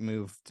bizarre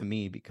move to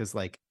me because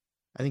like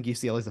I think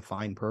UCLA is a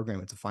fine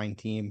program. It's a fine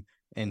team,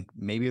 and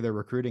maybe their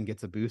recruiting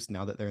gets a boost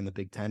now that they're in the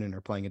Big Ten and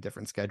are playing a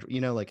different schedule.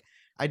 Like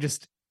I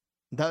just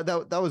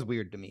that was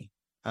weird to me.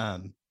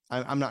 I'm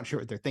not sure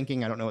what they're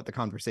thinking. I don't know what the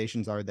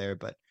conversations are there,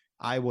 but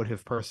I would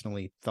have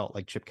personally felt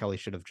like Chip Kelly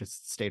should have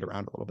just stayed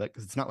around a little bit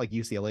because it's not like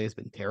UCLA has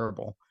been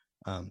terrible.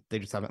 They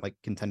just haven't like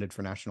contended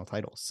for national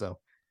titles. So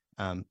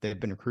they've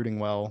been recruiting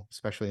well,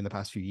 especially in the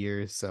past few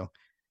years. So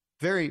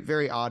very,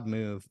 very odd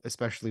move,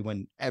 especially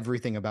when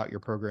everything about your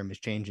program is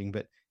changing.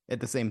 But at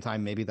the same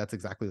time, maybe that's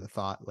exactly the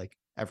thought, like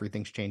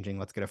everything's changing.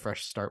 Let's get a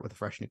fresh start with a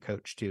fresh new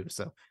coach too.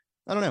 So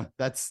I don't know.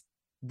 That's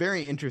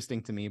very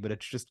interesting to me, but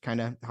it's just kind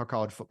of how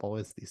college football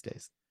is these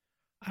days.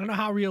 I don't know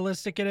how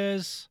realistic it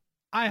is.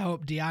 I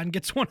hope Deion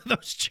gets one of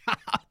those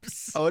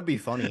jobs. Oh, it'd be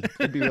funny.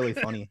 It'd be really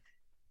funny.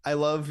 I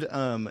loved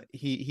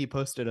he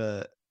posted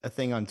a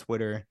thing on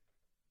Twitter,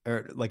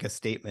 or like a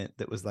statement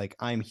that was like,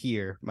 I'm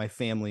here, my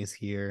family's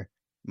here,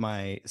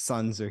 my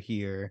sons are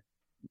here,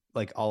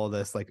 like all of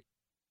this like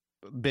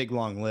big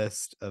long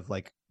list of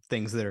like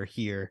things that are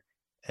here.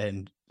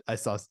 And I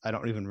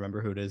don't even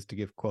remember who it is to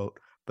give quote,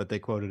 but they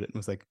quoted it and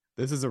was like,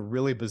 this is a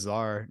really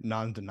bizarre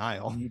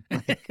non-denial.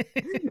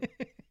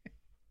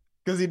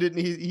 Because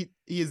he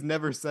has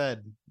never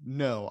said,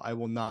 no, I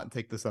will not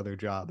take this other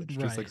job. It's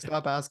just like,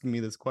 stop asking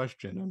me this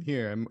question. I'm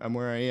here. I'm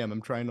where I am.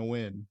 I'm trying to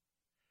win.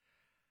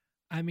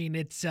 I mean,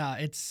 it's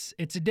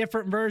a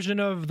different version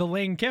of the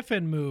Lane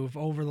Kiffin move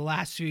over the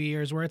last few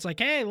years where it's like,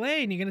 hey,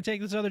 Lane, you going to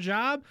take this other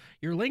job?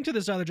 You're linked to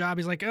this other job.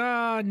 He's like,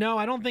 no,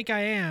 I don't think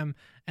I am.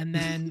 And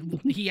then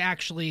he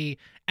actually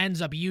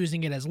ends up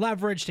using it as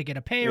leverage to get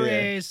a pay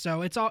raise.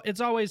 So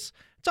it's always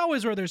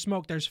where there's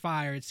smoke, there's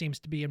fire. It seems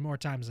to be in more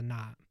times than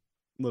not.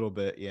 Little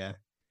bit, yeah.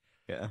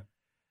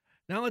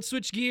 Now let's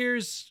switch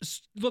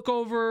gears. Look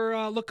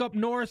up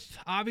north.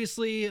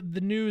 Obviously,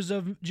 the news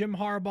of Jim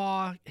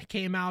Harbaugh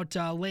came out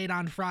late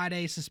on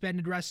Friday,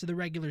 suspended rest of the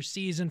regular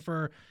season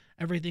for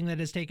everything that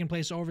has taken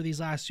place over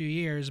these last few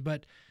years.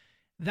 But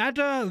that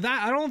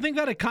I don't think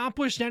that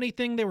accomplished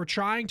anything they were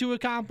trying to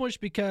accomplish,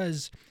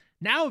 because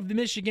now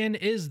Michigan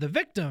is the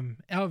victim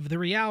of the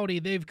reality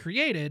they've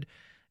created.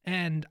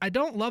 And I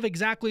don't love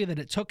exactly that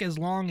it took as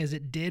long as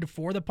it did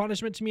for the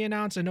punishment to be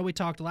announced. I know we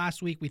talked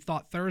last week. We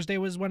thought Thursday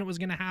was when it was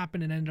going to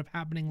happen and ended up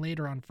happening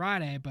later on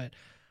Friday. But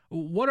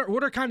what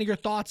are kind of your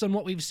thoughts on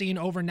what we've seen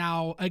over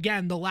now,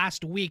 again, the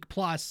last week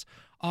plus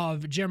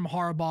of Jim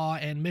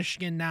Harbaugh and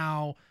Michigan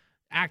now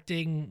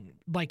acting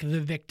like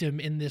the victim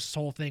in this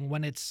whole thing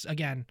when it's,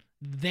 again,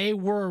 they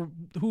were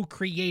who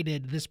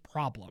created this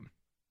problem?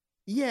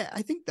 Yeah,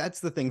 I think that's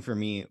the thing for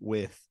me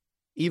with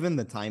even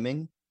the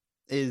timing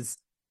is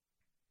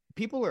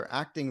people are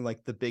acting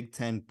like the Big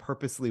Ten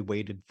purposely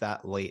waited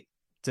that late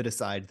to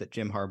decide that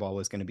Jim Harbaugh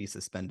was going to be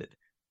suspended.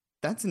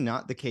 That's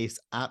not the case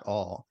at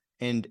all.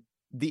 And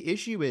the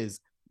issue is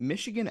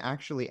Michigan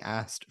actually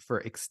asked for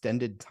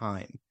extended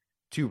time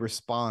to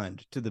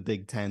respond to the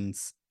Big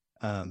Ten's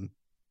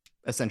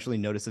essentially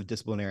notice of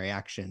disciplinary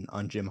action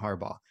on Jim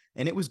Harbaugh.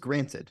 And it was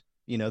granted.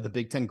 The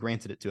Big Ten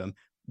granted it to him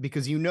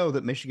because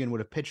that Michigan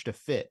would have pitched a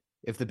fit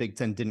if the Big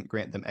Ten didn't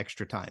grant them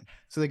extra time.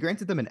 So they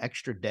granted them an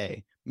extra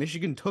day.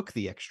 Michigan took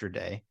the extra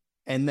day.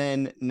 And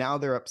then now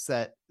they're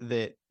upset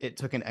that it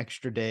took an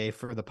extra day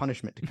for the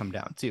punishment to come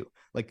down too.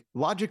 Like,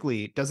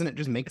 logically, doesn't it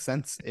just make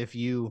sense if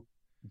you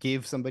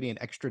gave somebody an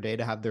extra day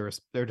to have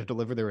to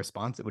deliver their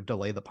response, it would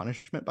delay the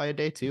punishment by a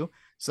day too?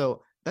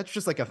 So that's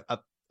just like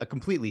a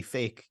completely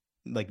fake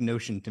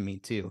notion to me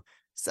too.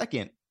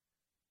 Second,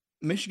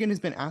 Michigan has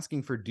been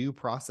asking for due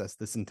process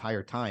this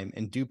entire time,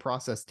 and due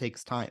process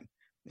takes time.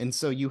 And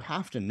so you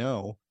have to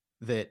know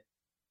that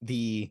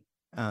the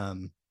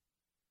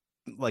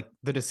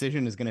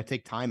decision is going to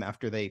take time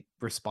after they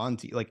respond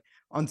to you. Like,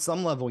 on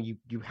some level,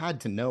 you had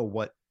to know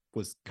what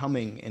was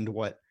coming and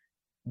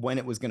when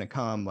it was going to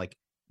come, like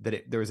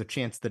that there was a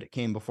chance that it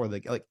came before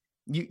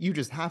you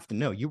just have to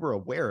know. You were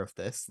aware of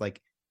this.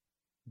 Like,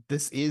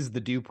 this is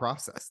the due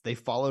process. They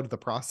followed the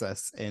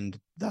process, and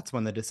that's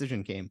when the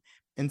decision came.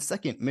 And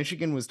second,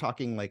 Michigan was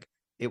talking like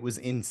it was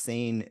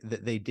insane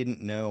that they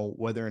didn't know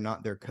whether or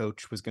not their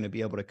coach was going to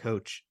be able to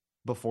coach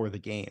before the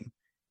game.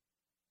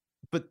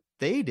 But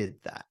they did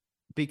that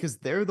because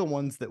they're the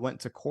ones that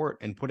went to court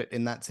and put it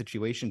in that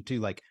situation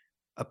to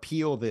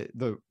appeal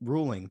the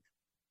ruling.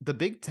 The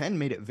Big Ten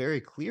made it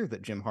very clear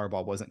that Jim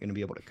Harbaugh wasn't going to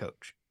be able to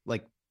coach,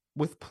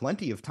 with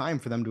plenty of time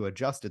for them to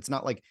adjust. It's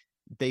not like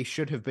they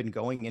should have been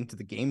going into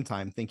the game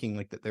time thinking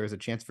that there was a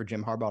chance for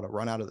Jim Harbaugh to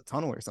run out of the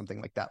tunnel or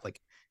something like that.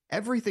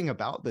 Everything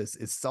about this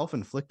is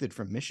self-inflicted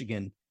from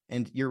Michigan.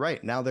 And you're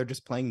right. Now they're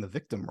just playing the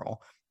victim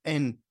role.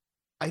 And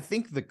I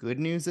think the good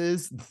news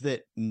is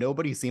that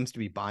nobody seems to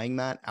be buying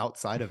that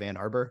outside of Ann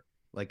Arbor.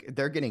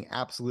 They're getting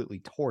absolutely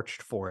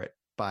torched for it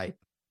by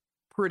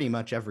pretty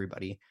much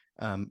everybody.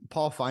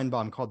 Paul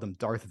Feinbaum called them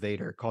Darth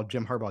Vader, called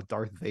Jim Harbaugh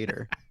Darth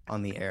Vader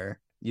on the air.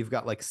 You've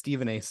got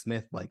Stephen A.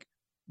 Smith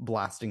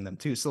blasting them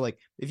too. So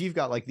if you've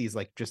got these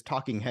just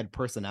talking head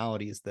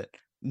personalities that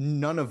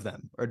none of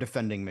them are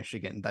defending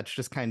Michigan, that's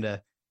just kind of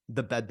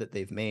the bed that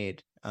they've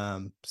made.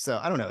 So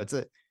I don't know. It's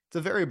a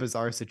very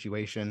bizarre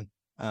situation.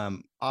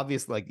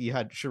 Obviously, you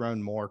had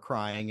Sharon Moore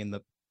crying in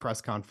the press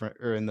conference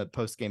or in the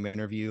post-game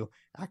interview,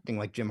 acting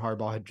like Jim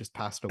Harbaugh had just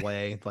passed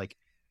away.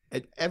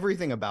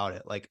 Everything about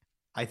it.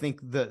 I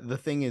think the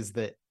thing is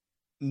that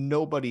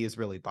nobody is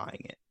really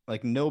buying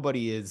it.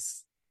 Nobody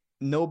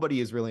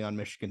is really on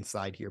Michigan's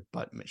side here,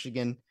 but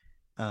Michigan.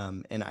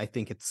 And I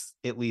think it's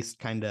at least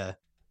kind of,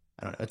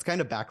 I don't know, it's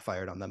kind of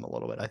backfired on them a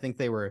little bit. I think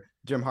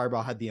Jim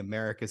Harbaugh had the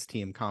America's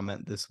team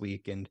comment this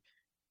week. And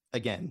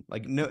again,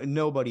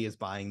 nobody is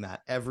buying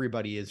that.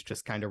 Everybody is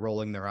just kind of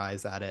rolling their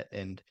eyes at it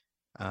and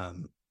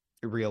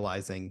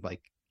realizing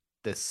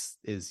this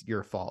is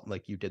your fault.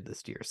 You did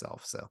this to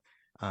yourself. So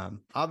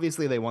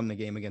obviously they won the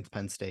game against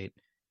Penn State.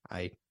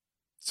 I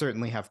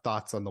certainly have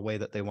thoughts on the way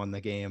that they won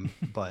the game,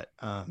 but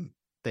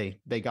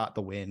they got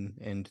the win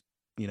and,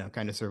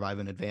 kind of survive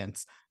in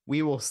advance.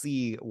 We will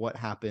see what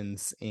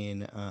happens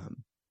in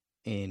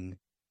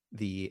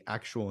the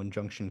actual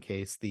injunction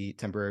case, the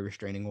temporary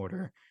restraining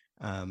order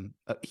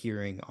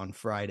hearing on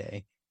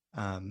Friday.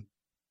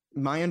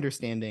 My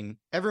understanding,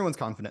 everyone's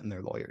confident in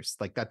their lawyers.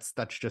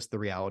 That's just the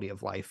reality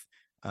of life.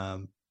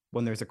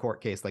 When there's a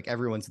court case,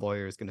 everyone's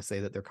lawyer is going to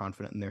say that they're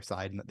confident in their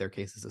side and that their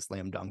case is a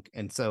slam dunk.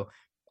 And so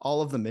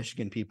all of the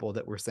Michigan people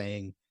that were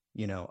saying,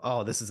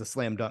 oh, this is a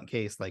slam dunk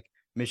case,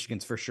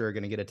 Michigan's for sure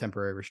going to get a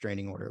temporary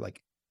restraining order.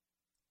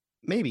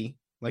 Maybe,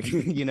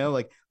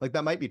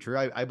 that might be true.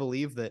 I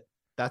believe that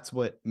that's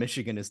what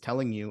Michigan is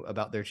telling you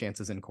about their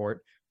chances in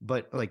court.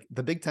 But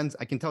the Big Ten's,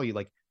 I can tell you,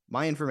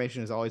 my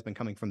information has always been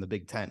coming from the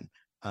Big Ten,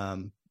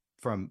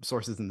 from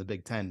sources in the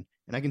Big Ten.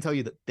 And I can tell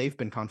you that they've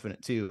been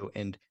confident too.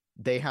 And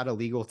they had a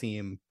legal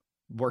team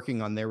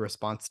working on their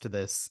response to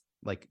this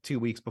 2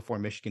 weeks before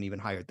Michigan even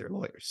hired their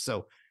lawyers.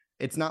 So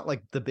it's not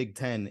like the Big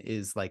Ten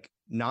is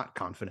not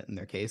confident in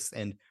their case.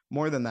 And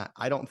more than that,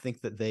 I don't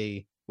think that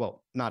they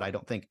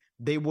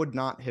would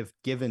not have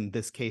given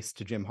this case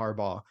to Jim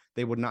Harbaugh.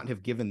 They would not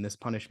have given this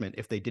punishment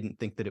if they didn't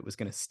think that it was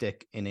going to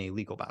stick in a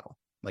legal battle.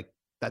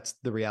 That's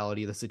the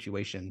reality of the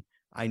situation.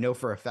 I know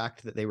for a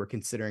fact that they were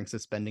considering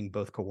suspending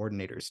both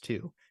coordinators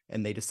too.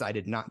 And they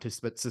decided not to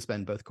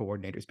suspend both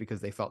coordinators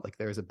because they felt like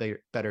there was a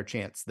better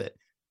chance that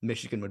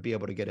Michigan would be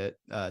able to get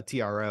a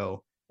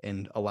TRO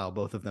and allow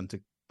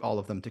all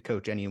of them to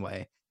coach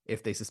anyway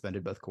if they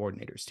suspended both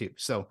coordinators too.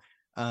 So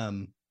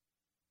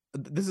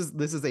this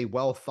is a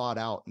well thought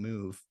out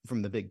move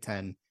from the Big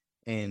Ten,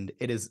 and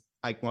it is,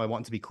 I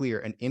want to be clear,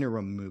 an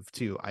interim move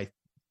too. I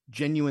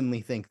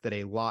genuinely think that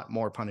a lot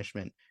more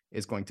punishment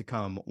is going to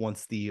come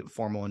once the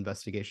formal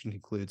investigation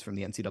concludes from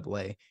the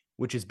NCAA,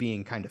 which is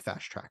being kind of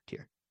fast tracked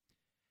here.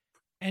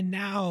 And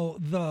now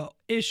the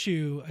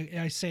issue,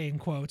 I say in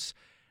quotes,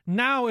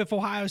 Now, if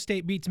Ohio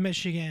State beats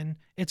Michigan,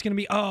 it's going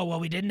to be, oh, well,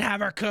 we didn't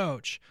have our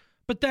coach.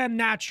 But then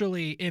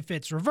naturally, if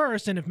it's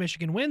reversed and if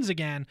Michigan wins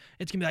again,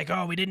 it's going to be like,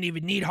 oh, we didn't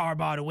even need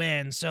Harbaugh to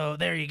win. So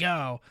there you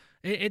go.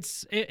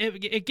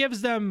 It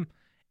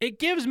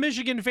gives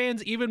Michigan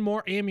fans even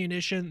more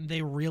ammunition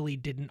they really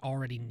didn't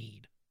already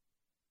need.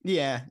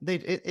 Yeah,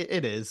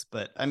 it is.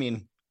 But I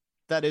mean,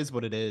 that is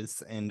what it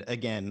is. And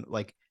again,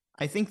 like,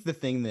 I think the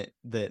thing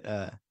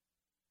that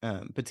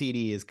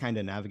Petiti is kind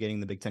of navigating,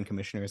 the Big Ten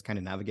commissioner is kind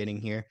of navigating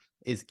here,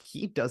 is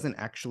he doesn't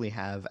actually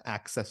have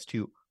access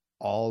to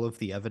all of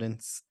the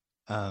evidence,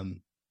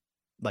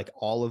 like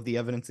all of the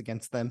evidence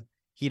against them.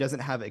 He doesn't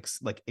have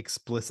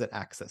explicit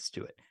access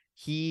to it.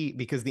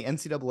 Because the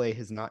NCAA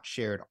has not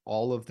shared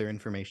all of their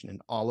information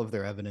and all of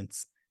their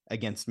evidence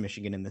against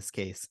Michigan in this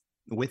case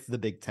with the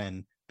Big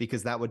Ten,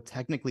 because that would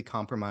technically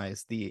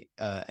compromise the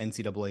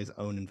NCAA's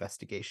own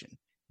investigation.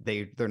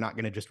 They're not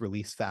going to just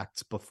release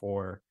facts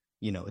before,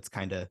 it's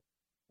kind of,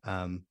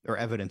 or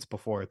evidence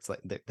before it's like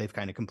they've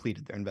kind of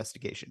completed their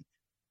investigation.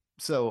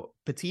 So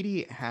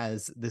Petiti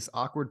has this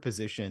awkward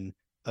position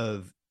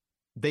of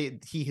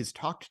he has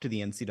talked to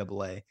the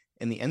NCAA,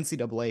 and the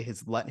NCAA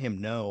has let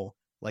him know,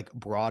 like,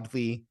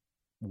 broadly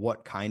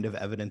what kind of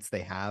evidence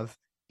they have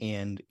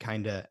and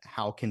kind of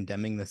how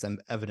condemning this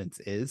evidence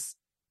is,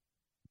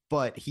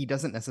 but he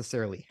doesn't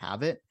necessarily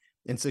have it.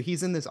 And so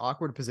he's in this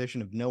awkward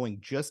position of knowing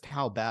just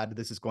how bad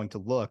this is going to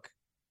look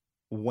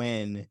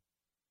when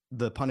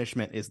the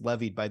punishment is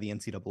levied by the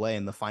NCAA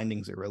and the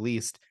findings are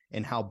released,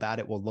 and how bad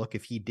it will look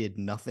if he did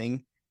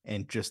nothing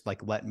and just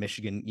like let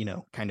Michigan,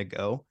 kind of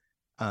go.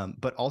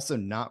 But also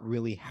not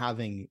really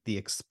having the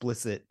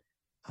explicit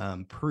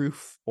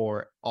proof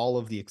or all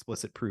of the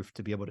explicit proof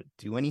to be able to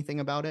do anything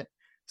about it.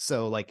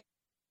 So like,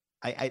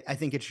 I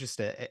think it's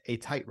just a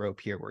tightrope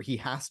here where he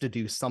has to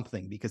do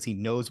something because he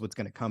knows what's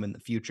going to come in the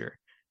future.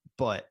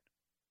 But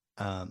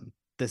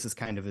this is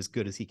kind of as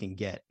good as he can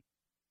get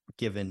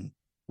given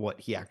what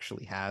he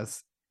actually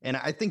has. And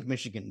I think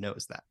Michigan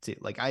knows that too.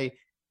 Like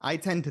I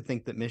tend to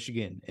think that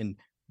Michigan, and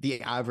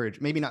the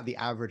average, maybe not the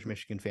average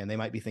Michigan fan,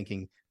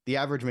 the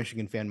average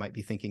Michigan fan might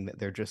be thinking that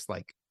they're just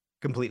like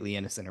completely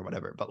innocent or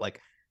whatever. But like,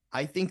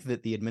 I think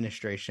that the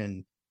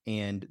administration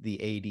and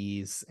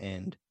the ADs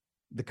and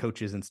the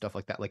coaches and stuff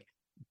like that, like,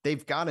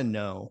 they've got to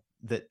know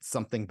that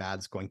something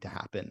bad's going to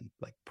happen,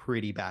 like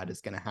pretty bad is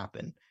going to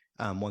happen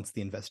once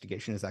the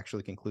investigation is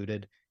actually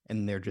concluded,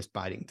 and they're just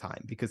biding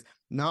time, because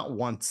not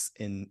once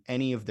in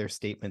any of their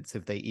statements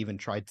have they even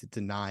tried to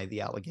deny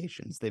the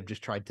allegations. They've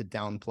just tried to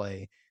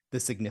downplay the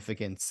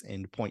significance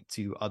and point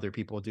to other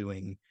people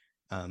doing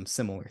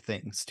similar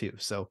things too.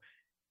 So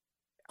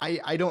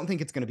I don't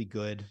think it's going to be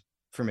good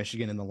for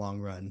Michigan in the long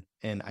run.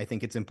 And I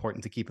think it's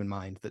important to keep in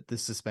mind that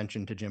this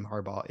suspension to Jim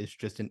Harbaugh is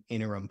just an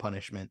interim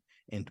punishment,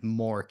 and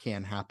more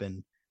can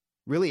happen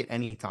really at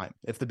any time.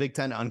 If the Big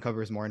Ten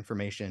uncovers more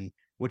information,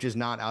 which is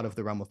not out of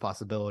the realm of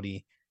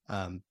possibility,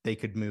 they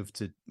could move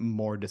to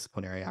more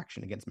disciplinary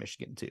action against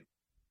Michigan too.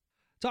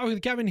 Talking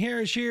with Kevin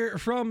Harrish here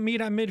from Meet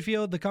on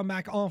Midfield, the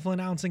Comeback Awful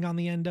announcing on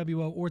the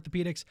NWO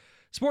Orthopedics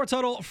Sports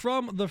Huddle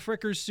from the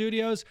Frickers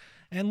Studios.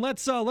 And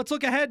let's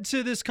look ahead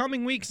to this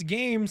coming week's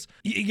games.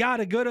 You got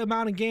a good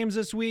amount of games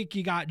this week.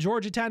 You got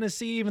Georgia,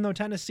 Tennessee, even though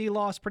Tennessee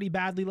lost pretty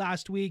badly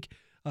last week.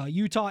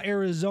 Utah,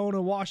 Arizona,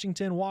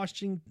 Washington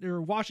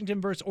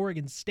versus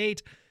Oregon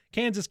State,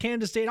 Kansas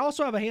State.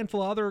 Also have a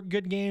handful of other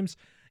good games.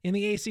 In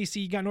the ACC,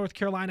 you got North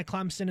Carolina,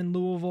 Clemson, and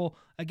Louisville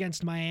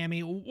against Miami.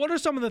 What are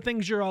some of the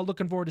things you're all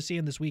looking forward to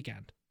seeing this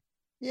weekend?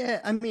 Yeah,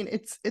 I mean,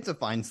 it's a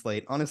fine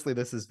slate. Honestly,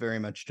 this is very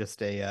much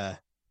just a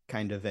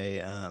kind of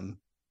a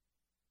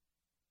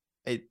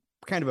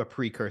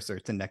precursor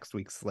to next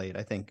week's slate.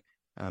 I think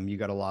you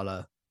got a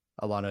lot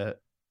of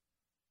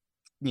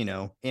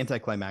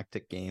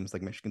anticlimactic games,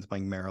 like Michigan's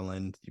playing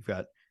Maryland. You've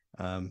got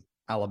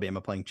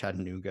Alabama playing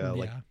Chattanooga,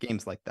 like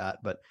games like that.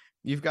 But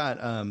you've got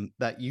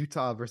that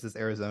Utah versus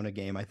Arizona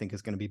game, I think,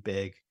 is going to be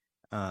big.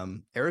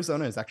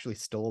 Arizona is actually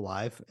still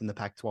alive in the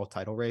Pac-12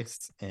 title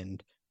race,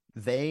 and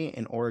they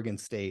and Oregon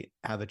State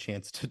have a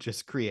chance to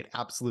just create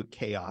absolute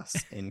chaos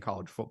in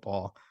college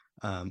football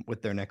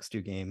with their next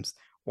two games.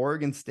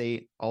 Oregon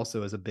State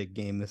also is a big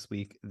game this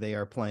week. They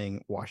are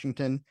playing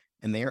Washington,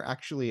 and they are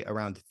actually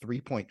around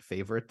 3-point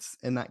favorites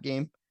in that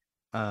game.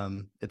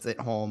 It's at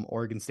home.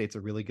 Oregon State's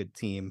a really good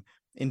team.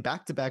 In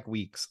back-to-back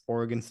weeks,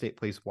 Oregon State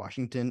plays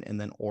Washington and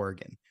then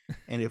Oregon.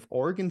 And if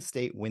Oregon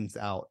State wins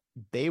out,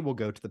 they will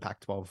go to the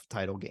Pac-12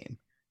 title game,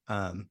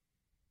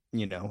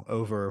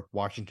 over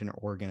Washington or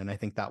Oregon. And I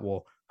think that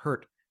will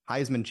hurt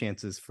Heisman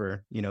chances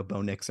for,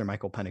 Bo Nix or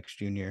Michael Penix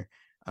Jr.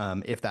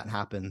 If that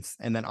happens.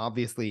 And then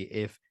obviously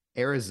if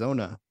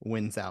Arizona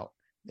wins out,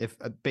 if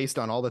based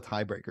on all the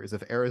tiebreakers,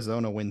 if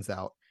Arizona wins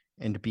out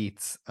and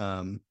beats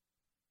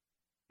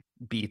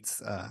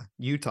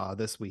Utah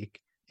this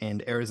week,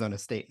 and Arizona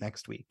State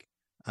next week.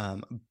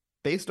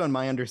 Based on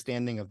my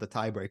understanding of the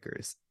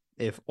tiebreakers,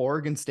 if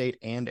Oregon State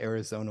and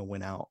Arizona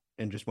win out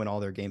and just win all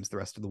their games the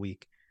rest of the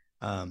week,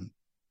 I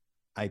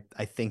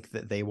think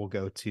that they will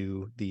go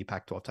to the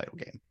Pac-12 title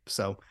game.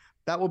 So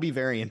that will be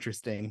very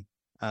interesting.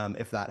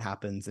 if that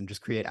happens, and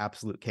just create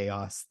absolute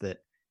chaos that,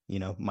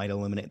 might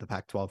eliminate the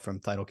Pac-12 from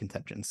title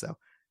contention. So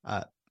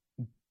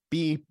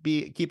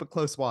keep a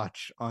close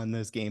watch on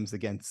those games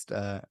against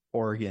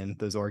Oregon,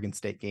 those Oregon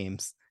State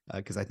games,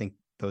 because I think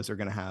those are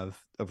going to have,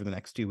 over the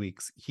next 2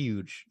 weeks,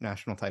 huge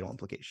national title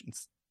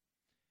implications.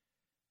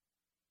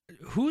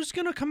 Who's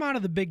going to come out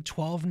of the Big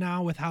 12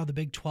 now with how the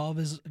Big 12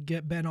 has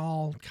been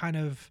all kind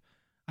of,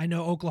 I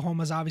know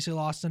Oklahoma's obviously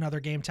lost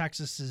another game.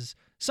 Texas has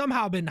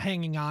somehow been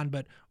hanging on,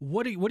 but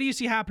what do you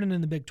see happening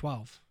in the Big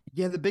 12?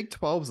 Yeah, the Big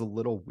 12 is a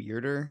little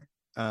weirder.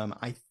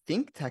 I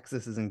think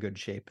Texas is in good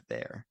shape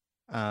there.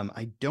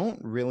 I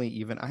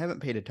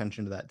haven't paid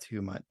attention to that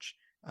too much.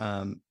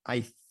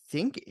 I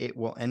think it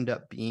will end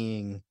up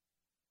being,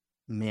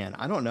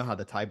 I don't know how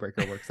the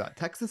tiebreaker works out.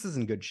 Texas is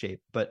in good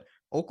shape, but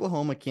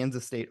Oklahoma,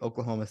 Kansas State,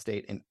 Oklahoma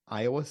State, and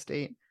Iowa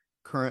State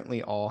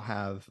currently all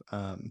have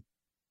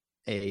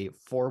a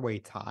 4-way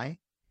tie.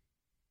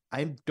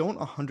 I don't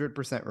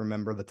 100%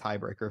 remember the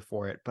tiebreaker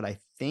for it, but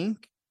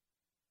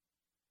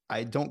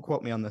don't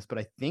quote me on this, but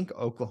I think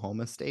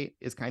Oklahoma State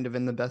is kind of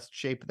in the best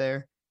shape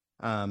there.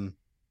 Or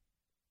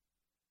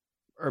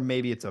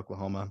maybe it's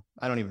Oklahoma.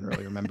 I don't even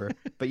really remember.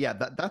 But yeah,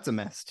 that's a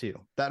mess too.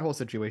 That whole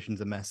situation's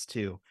a mess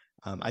too.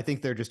 I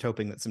think they're just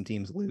hoping that some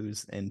teams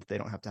lose and they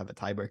don't have to have a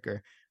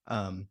tiebreaker.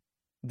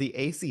 The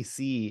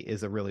ACC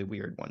is a really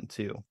weird one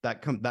too.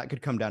 That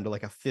could come down to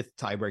like a 5th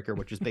tiebreaker,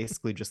 which is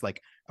basically just like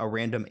a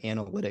random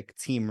analytic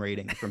team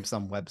rating from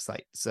some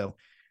website. So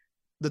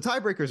the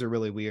tiebreakers are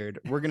really weird.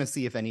 We're going to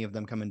see if any of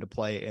them come into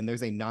play, and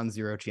there's a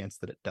non-zero chance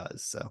that it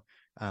does. So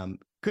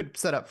could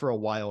set up for a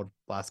wild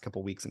last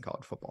couple weeks in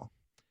college football.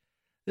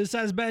 This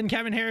has been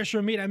Kevin Harrish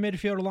from Meet at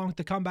Midfield, along with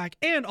the comeback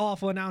and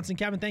awful announcing.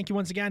 Kevin, thank you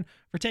once again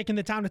for taking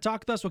the time to talk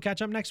with us. We'll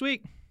catch up next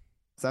week.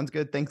 Sounds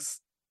good.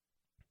 Thanks.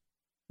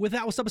 With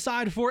that, we'll step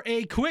aside for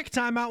a quick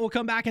timeout. We'll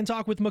come back and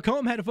talk with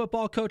McComb head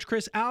football coach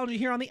Kris Alge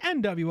here on the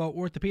NWO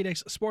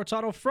Orthopedics Sports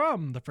Huddle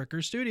from the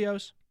Fricker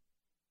Studios.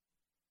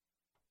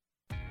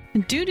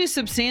 Due to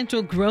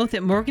substantial growth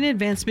at Morgan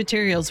Advanced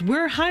Materials,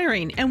 we're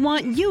hiring and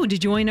want you to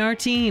join our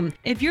team.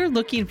 If you're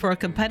looking for a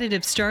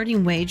competitive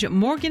starting wage,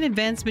 Morgan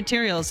Advanced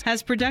Materials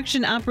has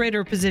production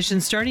operator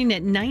positions starting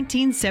at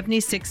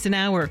 $19.76 an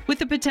hour with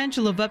the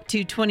potential of up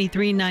to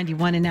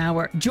 $23.91 an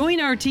hour. Join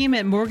our team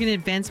at Morgan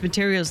Advanced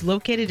Materials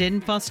located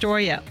in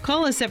Fostoria.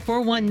 Call us at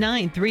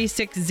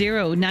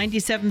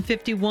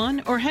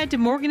 419-360-9751 or head to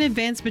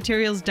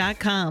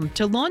morganadvancedmaterials.com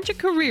to launch a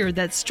career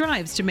that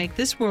strives to make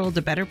this world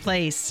a better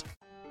place.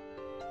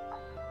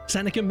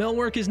 Seneca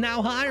Millwork is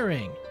now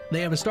hiring. They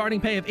have a starting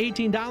pay of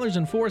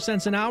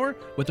 $18.04 an hour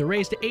with a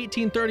raise to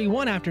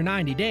 $18.31 after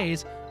 90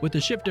 days with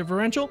a shift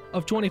differential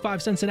of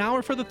 25 cents an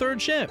hour for the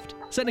third shift.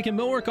 Seneca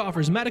Millwork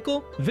offers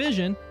medical,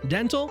 vision,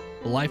 dental,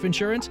 life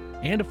insurance,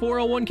 and a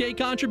 401k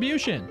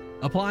contribution.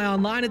 Apply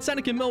online at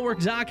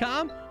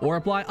SenecaMillwork.com or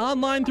apply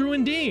online through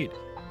Indeed.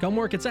 Come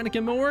work at Seneca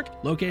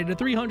Millwork, located at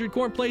 300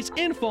 Court Place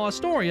in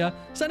Fostoria.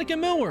 Seneca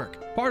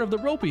Millwork, part of the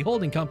Ropey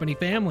Holding Company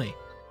family.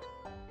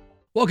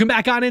 Welcome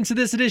back on into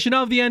this edition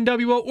of the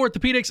NWO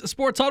Orthopedics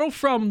Sports Huddle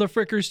from the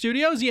Fricker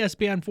Studios,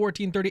 ESPN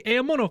 1430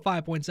 AM,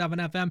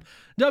 105.7 FM,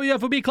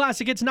 WFOB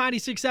Classic, it's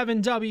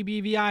 96.7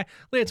 WBVI.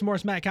 Lance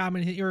Morris, Matt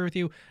Common here with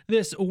you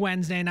this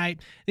Wednesday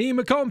night. The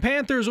McComb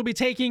Panthers will be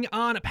taking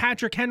on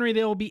Patrick Henry.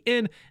 They will be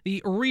in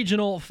the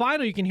regional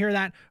final. You can hear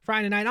that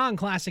Friday night on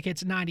Classic,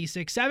 it's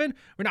 96.7.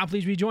 We're now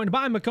pleased to be joined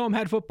by McComb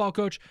head football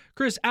coach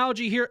Kris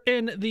Alge here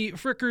in the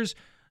Frickers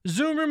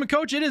Zoom room.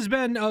 Coach, it has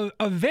been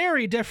a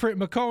very different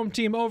McComb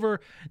team over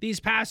these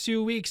past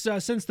few weeks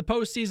since the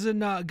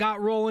postseason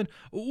got rolling.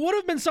 What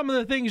have been some of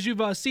the things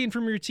you've seen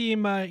from your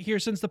team here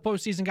since the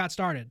postseason got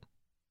started?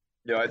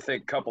 I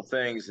think a couple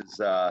things is,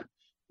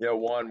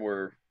 one,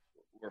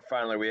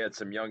 we had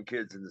some young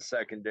kids in the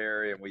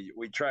secondary, and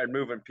we tried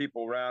moving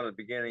people around at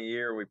the beginning of the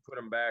year. We put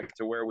them back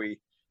to where we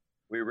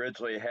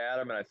originally had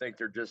them, and I think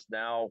they're just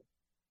now –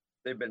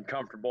 they've been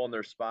comfortable in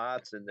their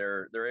spots, and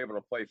they're able to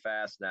play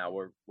fast now,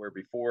 where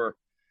before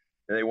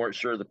they weren't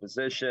sure of the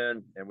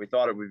position, and we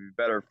thought it would be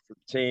better for the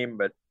team,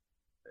 but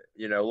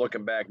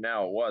looking back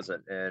now, it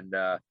wasn't. And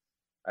I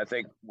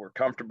think we're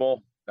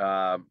comfortable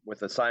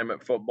with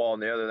assignment football,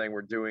 and the other thing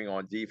we're doing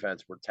on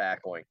defense, we're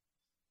tackling,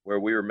 where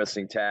we were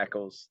missing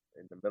tackles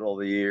in the middle of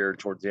the year,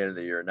 towards the end of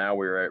the year. Now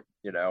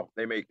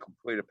they may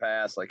complete a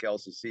pass like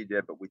LCC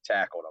did, but we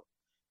tackled them,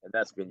 and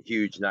that's been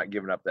huge, not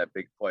giving up that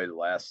big play the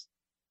last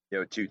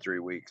 2-3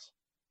 weeks.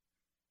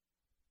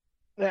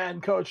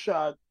 And Coach,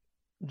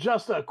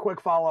 just a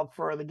quick follow-up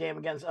for the game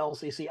against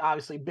LCC.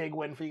 Obviously, big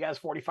win for you guys,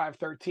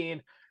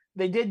 45-13.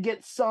 They did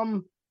get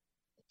some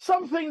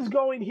things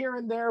going here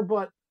and there,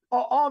 but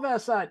all that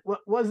aside,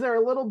 was there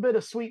a little bit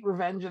of sweet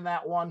revenge in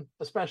that one,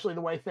 especially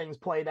the way things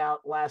played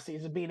out last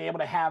season, being able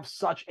to have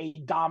such a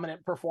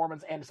dominant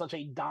performance and such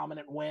a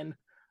dominant win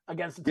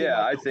against the team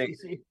like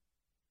LCC?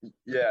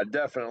 Yeah,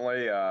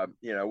 definitely.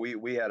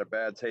 We had a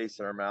bad taste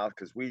in our mouth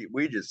because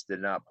we just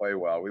did not play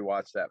well. We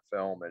watched that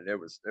film, and it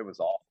was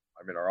awful.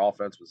 I mean, our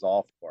offense was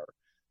awful.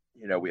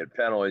 We had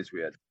penalties,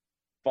 we had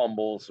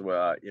fumbles.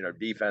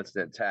 Defense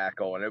didn't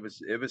tackle, and it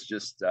was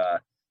just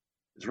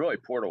is really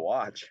poor to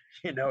watch,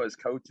 as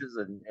coaches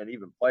and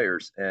even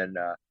players. And,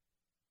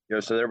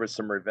 so there was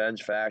some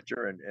revenge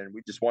factor, and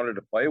we just wanted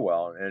to play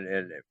well.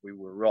 And we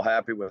were real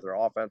happy with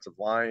our offensive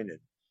line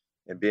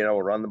and being able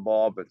to run the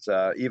ball, but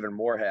even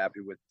more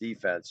happy with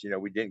defense.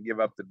 We didn't give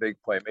up the big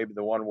play, maybe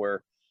the one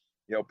where,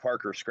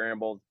 Parker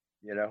scrambled,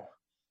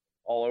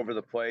 all over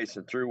the place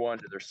and threw one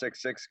to their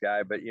 6'6"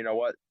 guy. But you know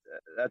what?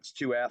 That's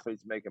two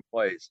athletes making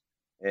plays.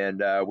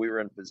 And we were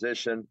in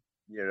position,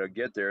 to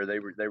get there. They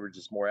were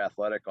just more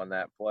athletic on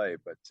that play.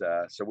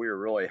 But so we were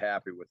really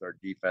happy with our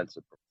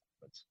defensive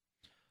performance.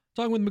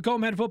 Talking with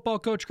McComb head football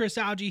coach Kris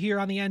Alge here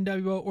on the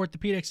NWO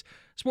Orthopedics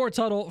Sports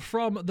Huddle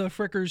from the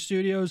Frickers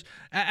Studios.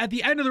 At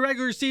the end of the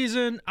regular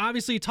season,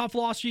 obviously tough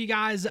loss for you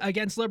guys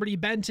against Liberty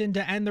Benton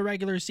to end the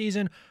regular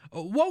season.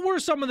 What were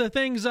some of the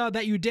things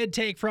that you did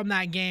take from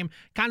that game,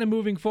 kind of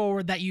moving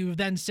forward, that you've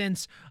then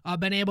since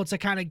been able to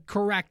kind of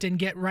correct and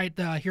get right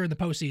here in the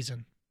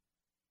postseason?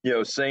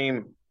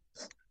 Same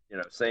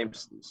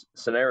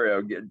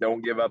scenario.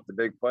 Don't give up the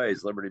big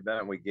plays. Liberty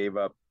Benton, we gave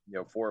up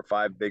 4 or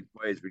 5 big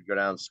plays. We'd go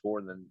down and score,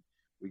 and then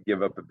we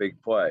give up a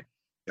big play.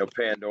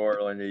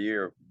 Pandora in the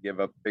year, give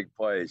up big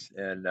plays.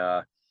 And,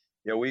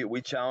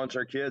 we challenge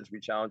our kids. We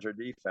challenge our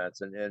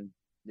defense. And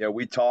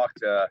we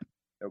talked,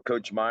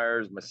 Coach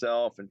Myers,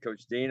 myself, and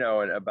Coach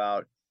Dino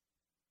about,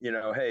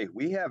 hey,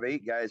 we have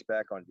 8 guys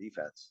back on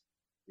defense.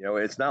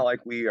 It's not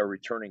like we are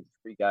returning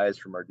 3 guys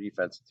from our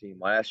defensive team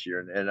last year.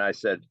 And I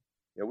said,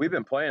 we've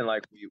been playing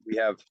like we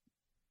have,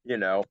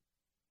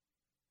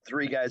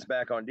 3 guys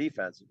back on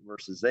defense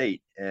versus 8.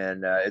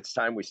 And it's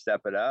time we step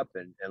it up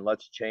and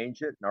let's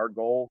change it. And our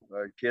goal,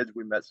 kids,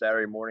 we met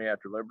Saturday morning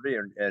after Liberty,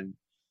 and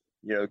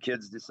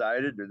kids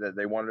decided that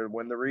they wanted to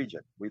win the region.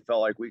 We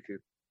felt like we could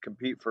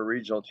compete for a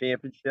regional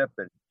championship.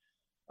 And,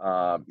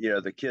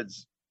 the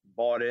kids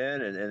bought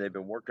in, and they've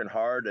been working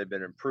hard. They've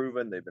been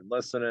improving. They've been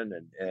listening.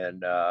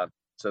 And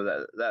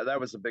so that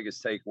was the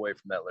biggest takeaway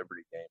from that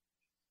Liberty game.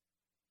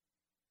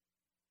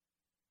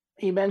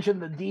 You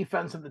mentioned the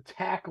defense and the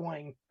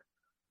tackling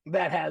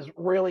that has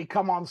really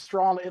come on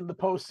strong in the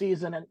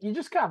postseason. And you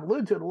just kind of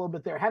alluded to it a little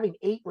bit there, having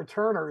 8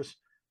 returners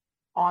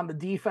on the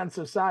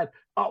defensive side.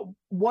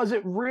 Was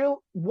it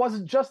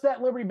just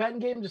that Liberty Benton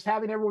game, just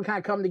having everyone kind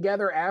of come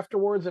together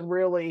afterwards and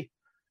really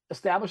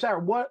establish that?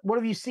 Or what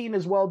have you seen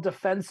as well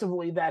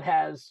defensively that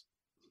has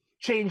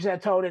changed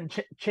that tone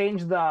and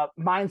changed the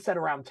mindset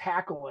around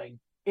tackling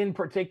in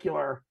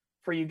particular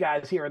for you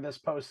guys here in this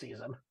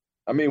postseason?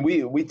 I mean,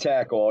 we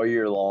tackle all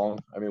year long.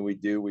 I mean, we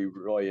do. We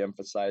really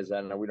emphasize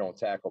that. And we don't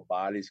tackle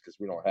bodies because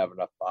we don't have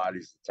enough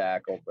bodies to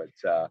tackle.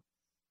 But,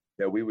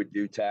 we would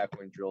do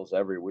tackling drills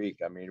every week.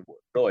 I mean,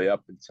 really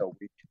up until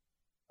week,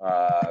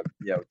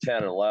 10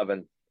 and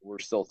 11, we're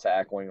still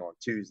tackling on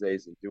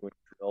Tuesdays and doing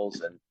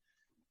drills. And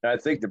I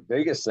think the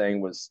biggest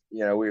thing was,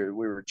 we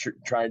were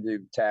trying to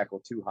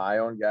tackle too high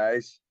on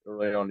guys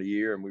early on the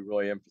year. And we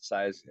really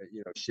emphasized,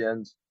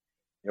 shins.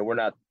 We're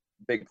not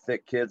big,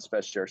 thick kids,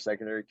 especially our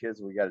secondary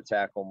kids. We got to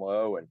tackle them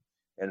low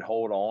and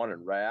hold on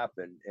and wrap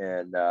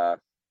and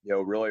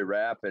really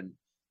wrap, and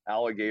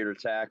alligator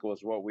tackle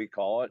is what we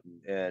call it.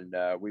 And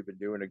we've been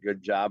doing a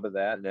good job of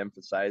that and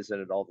emphasizing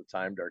it all the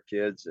time to our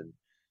kids,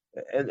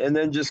 and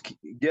then just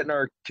getting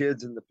our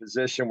kids in the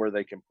position where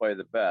they can play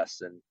the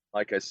best. And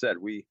like I said,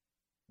 we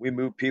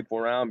moved people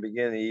around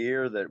beginning of the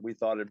year that we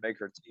thought it'd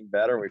make our team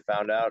better. And we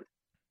found out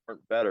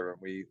weren't better.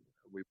 And we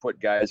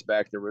put guys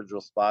back in the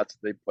original spots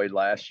they played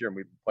last year, and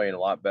we've been playing a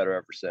lot better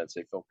ever since.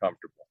 They feel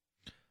comfortable.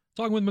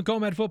 Talking with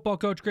McComb head football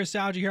coach Kris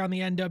Alge here on the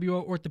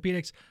NWO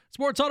Orthopedics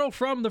Sports Huddle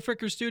from the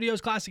Frickers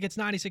Studios. Classic Hits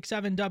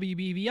 96.7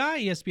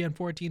 WBVI, ESPN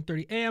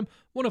 1430 AM,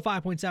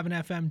 105.7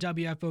 FM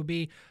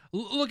WFOB.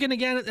 Looking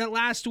again at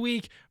last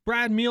week,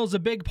 Brad Meals a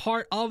big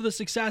part of the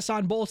success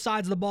on both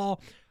sides of the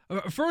ball.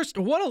 First,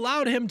 what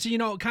allowed him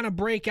to, kind of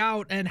break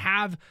out and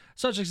have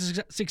such a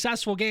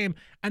successful game?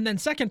 And then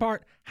second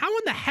part, how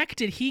in the heck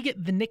did he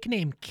get the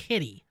nickname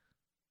Kitty?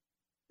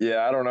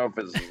 Yeah, I don't know if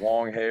it's his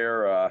long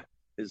hair,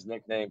 his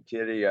nickname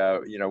Kitty.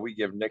 We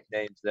give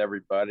nicknames to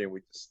everybody, and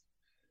we just,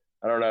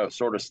 I don't know,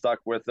 sort of stuck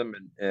with him.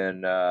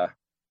 And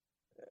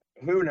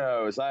who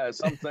knows?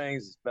 Some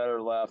things is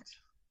better left,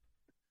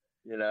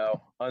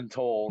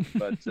 untold.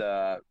 But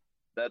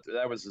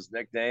that was his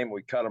nickname.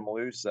 We cut him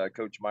loose.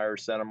 Coach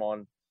Myers sent him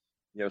on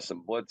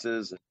some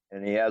blitzes,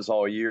 and he has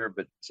all year.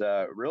 But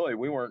really,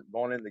 we weren't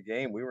going in the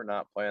game. We were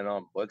not planning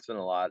on blitzing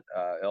a lot,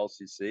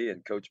 LCC,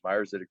 and Coach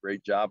Myers did a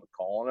great job of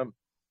calling him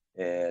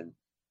and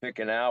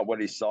picking out what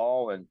he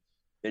saw. And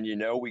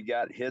we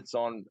got hits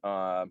on,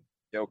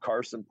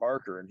 Carson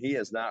Parker, and he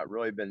has not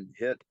really been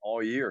hit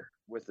all year,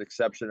 with the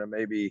exception of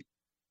maybe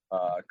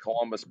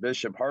Columbus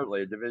Bishop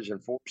Hartley, a Division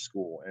IV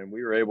school. And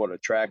we were able to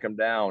track him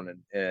down.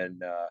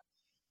 And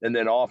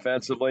then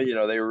offensively,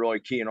 they were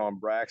really keen on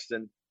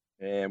Braxton.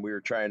 And we were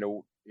trying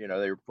to, they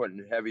were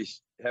putting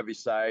heavy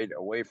side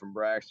away from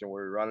Braxton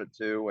where we run it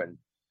to. And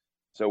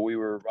so we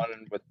were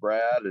running with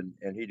Brad,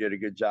 and he did a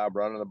good job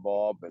running the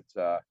ball, but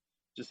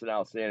just an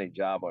outstanding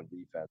job on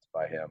defense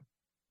by him.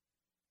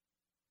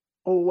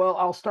 Oh, well,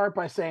 I'll start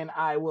by saying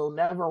I will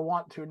never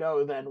want to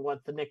know then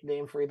what the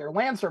nickname for either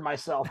Lance or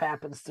myself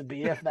happens to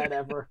be, if that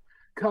ever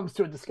comes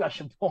to a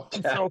discussion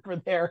point over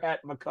there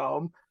at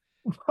McComb.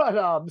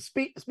 But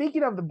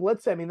speaking of the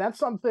blitz, I mean, that's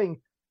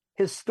something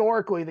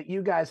historically that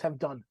you guys have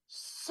done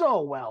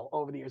so well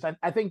over the years.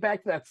 I think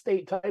back to that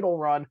state title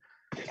run,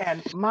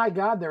 and my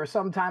God, there are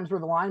some times where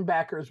the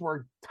linebackers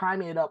were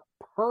timing it up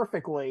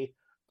perfectly,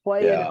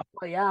 play in and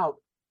play out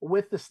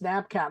with the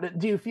snap count.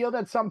 Do you feel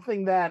that's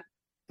something that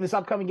this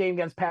upcoming game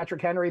against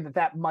Patrick Henry,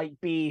 that might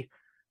be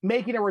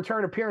making a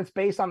return appearance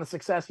based on the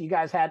success you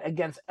guys had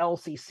against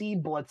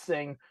LCC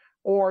blitzing?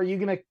 Or are you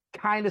going to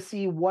kind of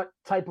see what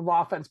type of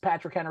offense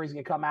Patrick Henry's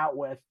going to come out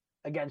with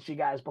against you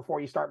guys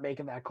before you start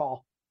making that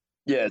call?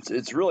 Yeah,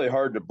 it's really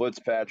hard to blitz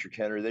Patrick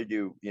Henry. They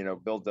do,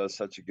 Bill does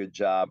such a good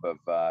job of,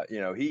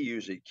 he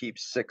usually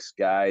keeps 6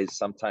 guys,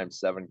 sometimes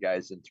 7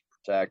 guys in to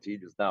protect. He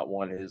does not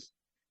want his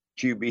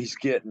QBs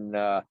getting,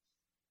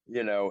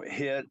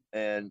 hit,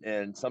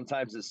 and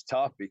sometimes it's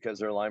tough because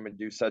their linemen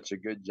do such a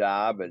good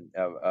job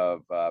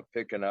of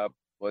picking up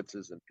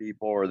blitzes and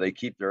people, or they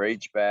keep their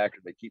H back,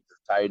 or they keep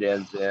their tight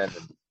ends in,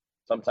 and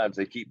sometimes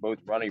they keep both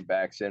running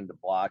backs in to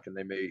block, and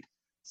they may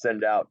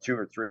send out 2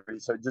 or 3.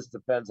 So it just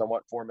depends on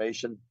what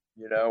formation,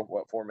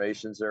 what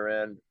formations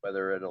they're in,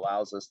 whether it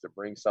allows us to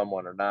bring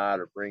someone or not,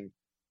 or bring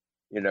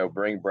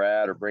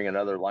Brad or bring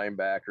another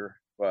linebacker.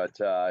 But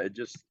it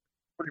just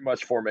pretty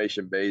much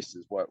formation based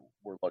is what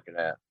we're looking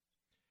at.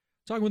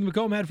 Talking with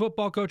McComb head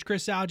football coach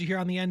Kris here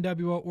on the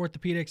NWO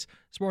Orthopedics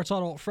Sports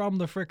Huddle from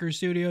the Fricker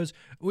Studios.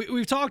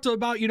 We've talked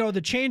about,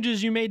 the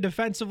changes you made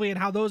defensively and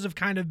how those have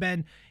kind of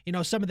been,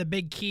 some of the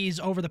big keys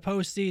over the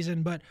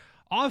postseason. But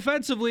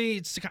offensively,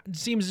 it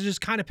seems to just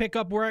kind of pick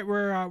up right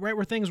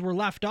where things were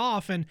left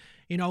off, and,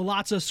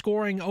 lots of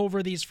scoring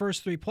over these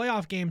first 3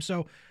 playoff games.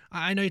 So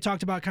I know you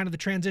talked about kind of the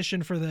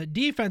transition for the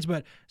defense,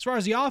 but as far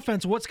as the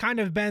offense, what's kind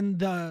of been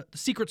the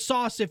secret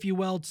sauce, if you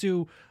will,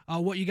 to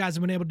what you guys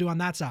have been able to do on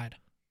that side?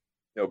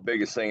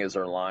 Biggest thing is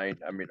our line.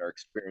 I mean, our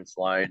experienced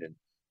line. And,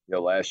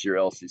 last year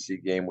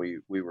LCC game, we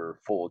were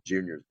full of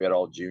juniors. We had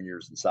all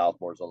juniors and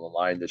sophomores on the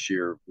line. This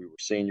year we were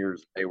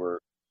seniors. They were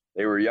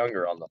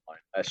younger on the line.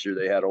 Last year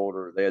they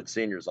had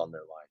seniors on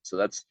their line. So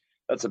that's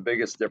the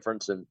biggest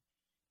difference. And,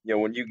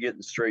 when you get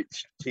in straight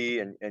T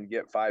and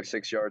get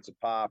 5-6 yards a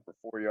pop, or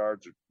 4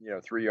 yards,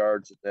 or, 3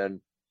 yards, and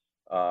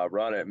then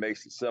run it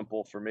makes it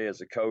simple for me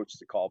as a coach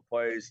to call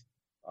plays.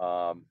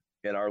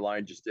 And our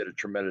line just did a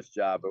tremendous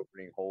job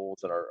opening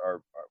holes, and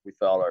we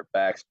felt our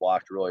backs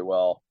blocked really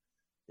well.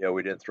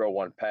 We didn't throw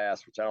one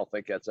pass, which I don't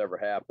think that's ever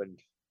happened,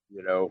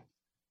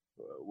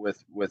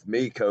 with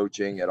me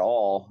coaching at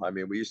all. I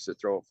mean, we used to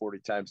throw it 40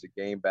 times a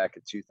game back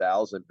in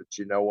 2000, but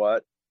you know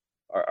what?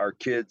 Our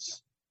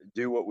kids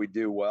do what we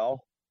do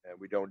well, and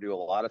we don't do a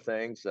lot of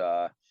things.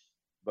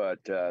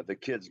 But the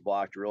kids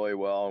blocked really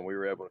well, and we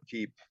were able to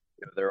keep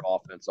their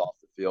offense off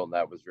the field, and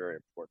that was very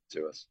important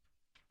to us.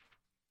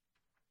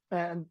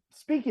 And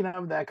speaking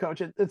of that,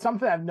 Coach, it's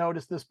something I've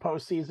noticed this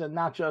postseason,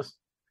 not just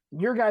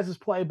your guys'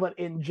 play, but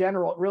in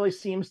general, it really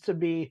seems to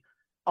be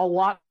a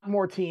lot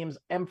more teams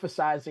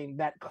emphasizing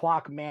that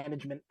clock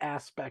management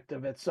aspect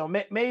of it. So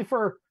maybe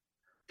for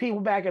people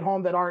back at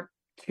home that aren't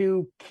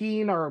too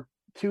keen or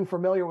too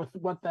familiar with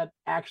what that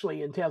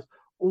actually entails,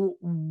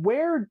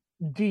 where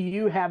do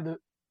you have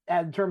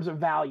in terms of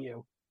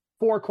value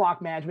for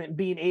clock management,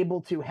 being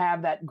able to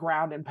have that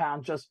ground and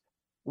pound, just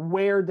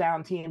wear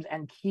down teams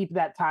and keep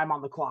that time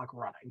on the clock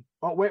running?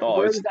 Well,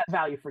 where is that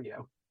value for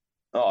you?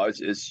 Oh,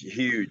 it's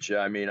huge.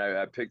 I mean,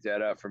 I picked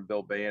that up from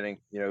Bill Banning,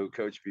 who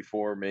coached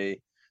before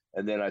me.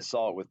 And then I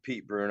saw it with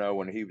Pete Bruno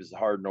when he was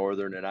Hard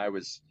Northern. And I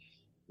was,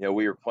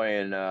 we were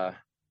playing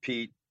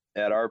Pete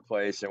at our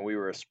place, and we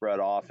were a spread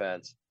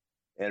offense.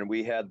 And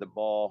we had the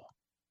ball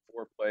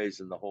 4 plays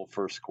in the whole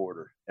first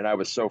quarter. And I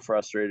was so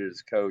frustrated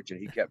as coach, and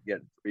he kept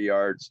getting 3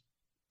 yards,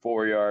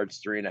 4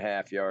 yards,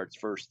 3.5 yards,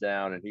 first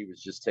down, and he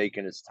was just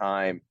taking his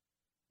time.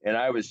 And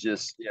I was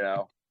just,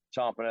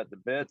 chomping at the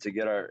bit to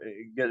get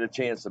a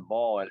chance at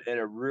ball. And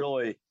it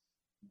really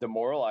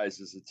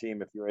demoralizes the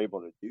team if you're able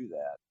to do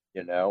that,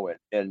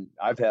 and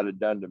I've had it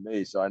done to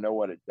me, so I know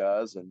what it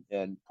does.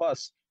 And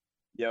plus,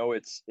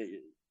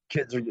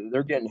 kids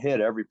they're getting hit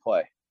every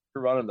play.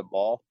 You're running the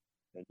ball,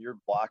 and you're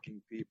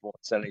blocking people,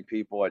 sending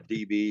people at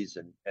DBs,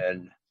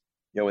 and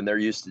when they're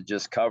used to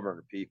just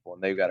covering people,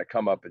 and they've got to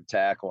come up and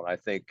tackle. And I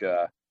think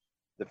the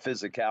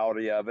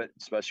physicality of it,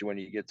 especially when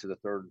you get to the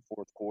third and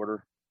fourth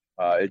quarter,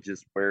 it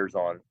just wears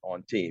on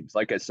teams.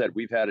 Like I said,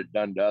 we've had it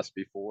done to us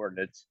before, and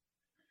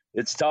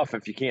it's tough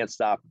if you can't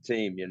stop a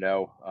team,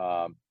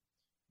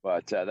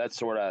 but that's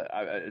sort of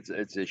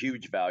it's a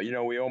huge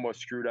value. We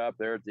almost screwed up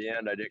there at the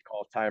end. I didn't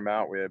call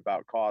timeout. We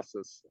about cost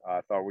us.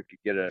 I thought we could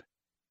get a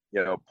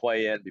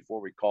play in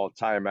before we called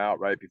timeout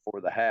right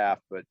before the half,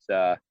 but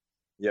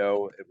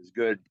it was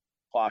good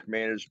clock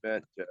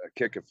management to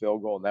kick a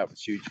field goal, and that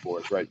was huge for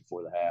us right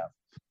before the half.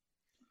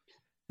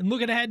 And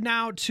looking ahead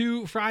now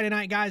to Friday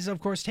night, guys, of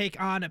course,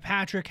 take on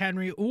Patrick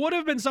Henry. What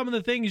have been some of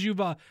the things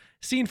you've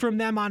seen from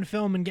them on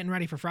film and getting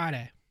ready for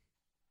Friday?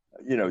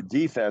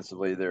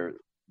 Defensively, they're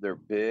they're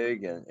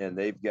big, and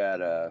they've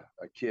got a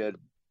kid.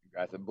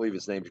 I believe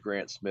his name's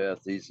Grant Smith.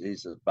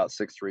 He's about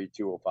 6'3",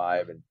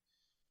 205, and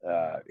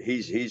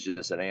he's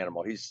just an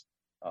animal. He's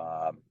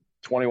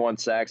 21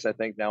 sacks, I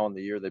think, now in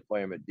the year. They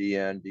play him at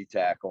DN, D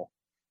tackle.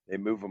 They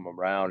move him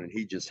around, and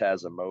he just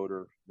has a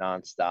motor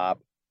nonstop.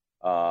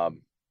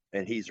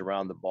 And he's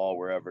around the ball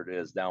wherever it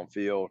is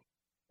downfield.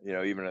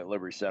 Even at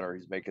Liberty Center,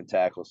 he's making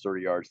tackles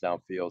 30 yards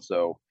downfield.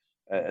 So,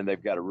 and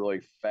they've got a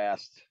really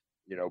fast,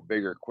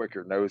 bigger,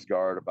 quicker nose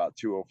guard, about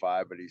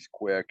 205, but he's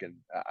quick. And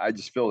I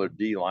just feel their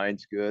D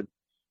line's good.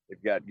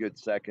 They've got good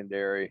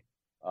secondary.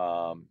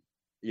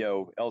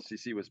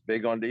 LCC was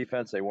big on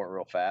defense. They weren't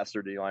real fast.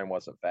 Their D line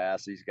wasn't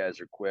fast. These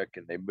guys are quick,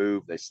 and they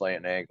move, they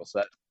slant angles.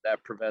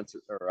 That prevents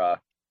it, or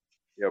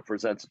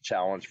presents a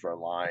challenge for a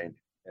line.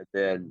 And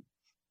then,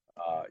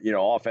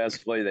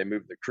 offensively, they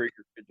moved the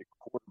Krieger kid to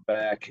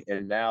quarterback,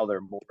 and now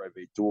they're more of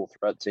a dual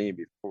threat team.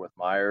 Before with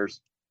Myers,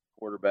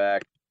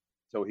 quarterback,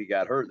 so he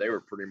got hurt, they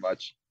were pretty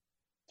much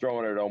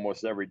throwing it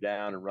almost every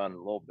down and running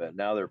a little bit.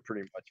 Now they're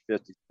pretty much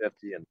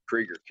 50-50, and the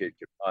Krieger kid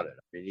can run it.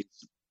 I mean,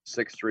 he's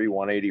 6'3",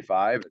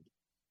 185,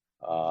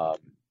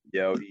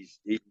 and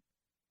he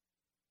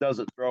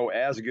doesn't throw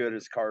as good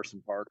as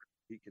Carson Parker.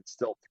 He can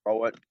still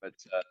throw it, but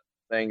the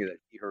thing that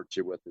he hurts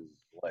you with is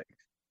his legs.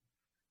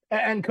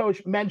 And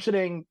Coach,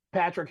 mentioning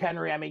Patrick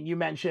Henry, I mean, you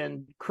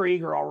mentioned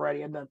Krieger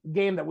already in the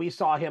game that we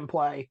saw him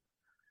play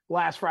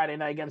last Friday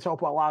night against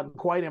Hopewell Loudon.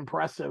 Quite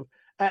impressive.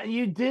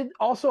 You did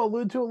also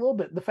allude to a little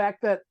bit the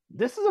fact that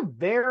this is a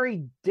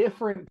very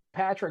different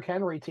Patrick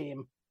Henry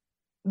team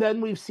than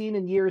we've seen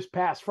in years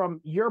past.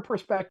 From your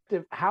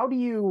perspective, how do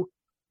you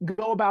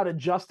go about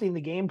adjusting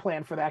the game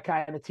plan for that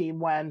kind of team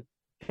when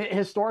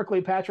historically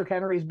Patrick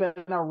Henry's been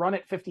a run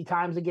it 50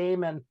 times a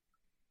game and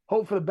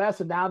hope for the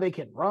best, and now they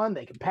can run,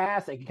 they can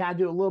pass, they can kind of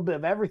do a little bit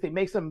of everything.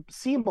 Makes them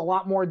seem a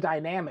lot more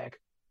dynamic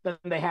than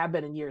they have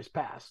been in years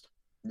past.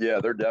 Yeah,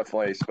 they're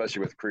definitely,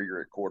 especially with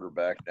Krieger at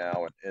quarterback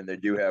now, and they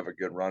do have a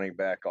good running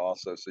back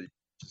also, so you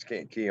just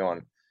can't key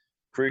on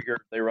Krieger.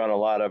 They run a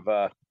lot of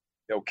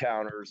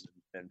counters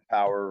and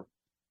power,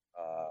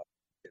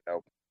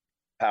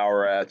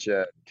 power at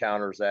you,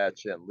 counters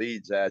at you, and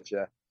leads at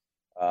you.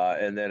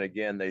 And then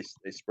again, they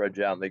spread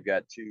you out, and they've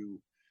got two.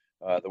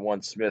 The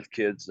one Smith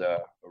kid's a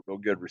real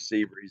good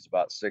receiver. He's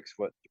about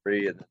 6'3",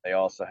 and then they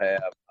also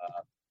have,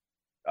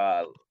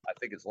 I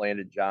think it's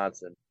Landon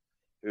Johnson,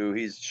 who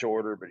he's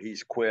shorter, but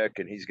he's quick,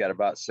 and he's got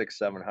about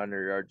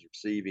 600-700 yards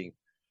receiving.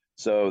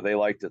 So they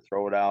like to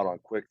throw it out on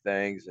quick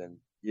things, and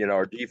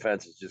our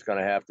defense is just going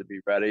to have to be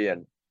ready,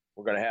 and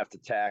we're going to have to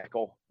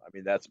tackle. I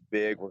mean, that's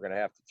big. We're going to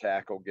have to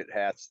tackle, get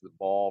hats to the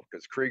ball,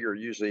 because Krieger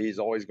he's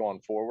always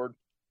going forward.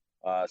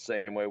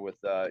 Same way with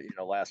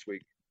last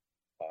week.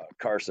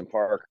 Carson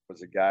Park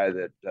was a guy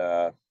that,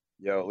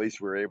 at least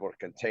we were able to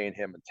contain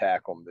him and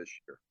tackle him this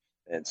year.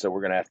 And so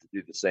we're going to have to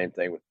do the same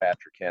thing with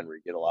Patrick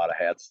Henry, get a lot of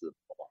hats to the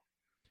ball.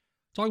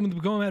 Talking with the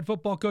McComb head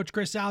football coach,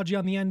 Kris Alge,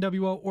 on the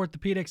NWO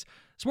Orthopedics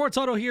Sports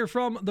Huddle here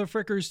from the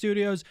Fricker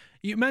Studios.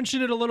 You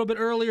mentioned it a little bit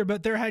earlier,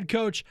 but their head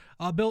coach,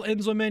 Bill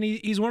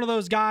Inselman, he's one of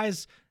those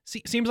guys,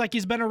 seems like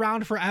he's been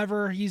around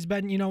forever. He's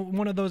been,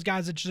 one of those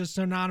guys that's just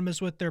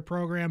synonymous with their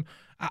program.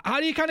 How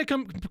do you kind of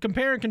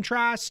compare and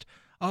contrast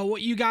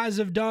what you guys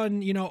have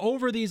done,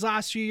 over these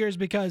last few years,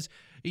 because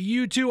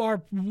you two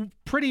are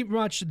pretty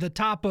much the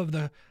top of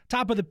the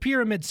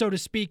pyramid, so to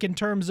speak, in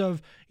terms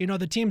of,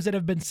 the teams that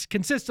have been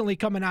consistently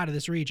coming out of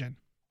this region.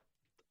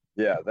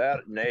 Yeah,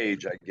 that and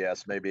age, I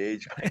guess. Maybe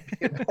age might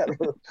be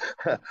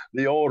better,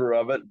 the older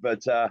of it.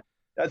 But I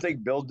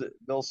think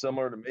Bill's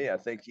similar to me. I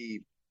think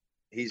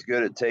he's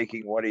good at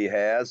taking what he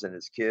has and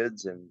his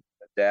kids and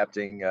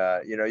adapting.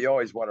 You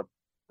always want to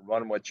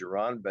run what you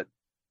run, but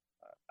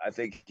I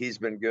think he's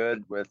been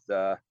good with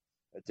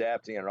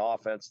adapting an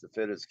offense to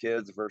fit his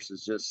kids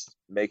versus just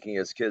making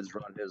his kids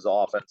run his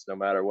offense no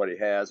matter what he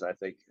has. And I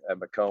think at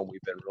McComb,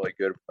 we've been really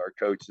good with our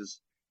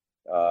coaches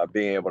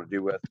being able to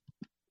do with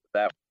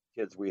that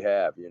kids we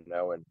have,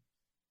 And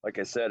like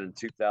I said, in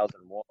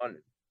 2001,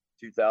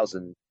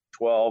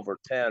 2012 or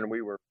 10,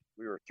 we were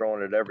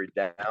throwing it every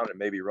down and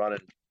maybe running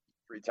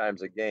 3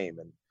 times a game.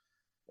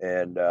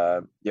 And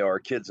our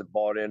kids have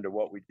bought into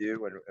what we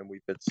do, and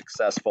we've been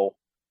successful.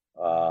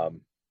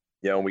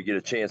 And we get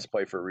a chance to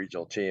play for a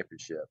regional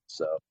championship.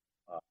 So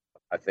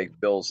I think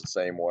Bill's the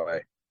same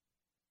way.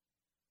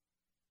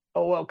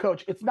 Oh, well,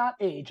 Coach, it's not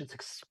age, it's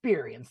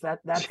experience.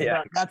 That's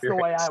the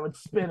way I would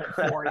spin it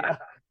for you.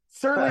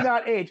 Certainly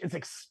not age, it's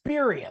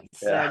experience.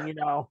 Yeah. And,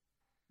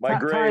 my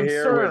gray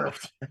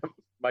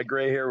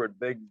hair would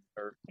beg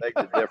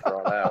to differ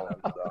on that one.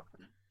 So.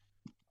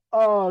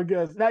 Oh,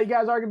 good. Now you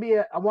guys are going to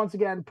be, once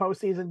again,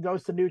 postseason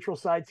goes to neutral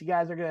sites. You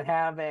guys are going to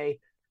have a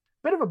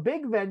bit of a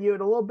big venue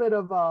and a little bit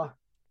of a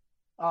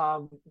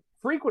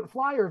frequent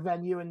flyer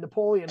venue in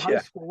Napoleon High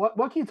School.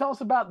 What can you tell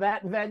us about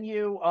that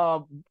venue?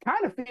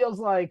 Kind of feels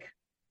like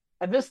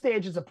at this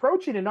stage it's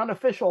approaching an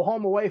unofficial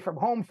home away from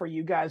home for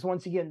you guys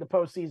once you get into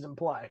postseason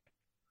play.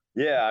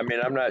 Yeah, I mean,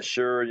 I'm not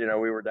sure.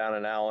 We were down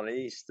in Allen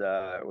East.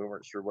 We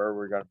weren't sure where we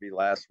were going to be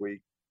last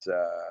week.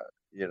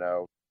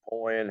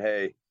 Napoleon,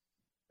 hey,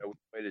 we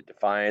played at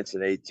Defiance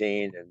in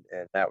 18,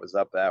 and that was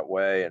up that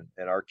way.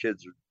 And our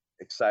kids are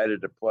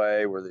excited to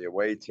play. We're the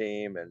away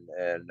team,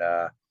 and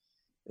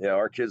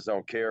our kids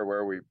don't care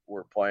where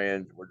we're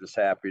playing. We're just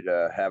happy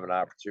to have an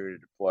opportunity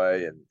to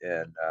play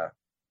and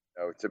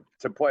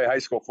to play high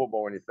school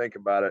football. When you think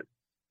about it,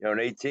 in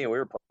 18 we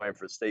were playing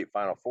for the state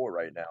Final Four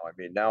right now. I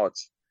mean, now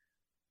it's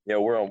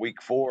we're on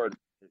week 4.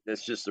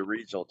 It's just a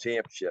regional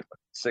championship,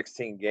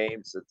 16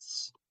 games.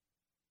 It's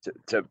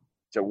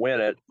to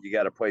win it, you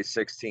got to play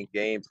 16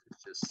 games.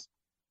 It's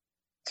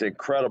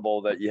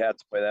incredible that you have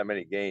to play that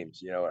many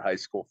games, at high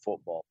school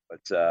football. But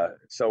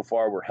so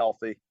far we're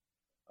healthy.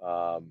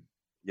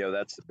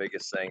 That's the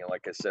biggest thing. And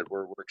like I said,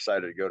 we're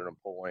excited to go to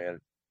Napoleon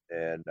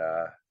and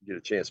get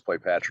a chance to play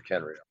Patrick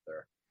Henry up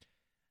there.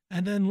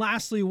 And then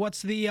lastly,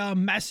 what's the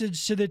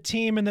message to the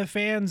team and the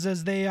fans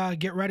as they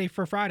get ready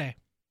for Friday?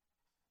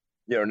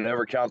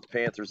 Never count the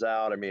Panthers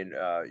out. I mean,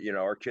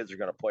 our kids are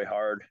going to play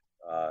hard.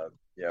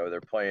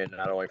 They're playing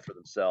not only for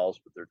themselves,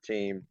 but their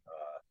team.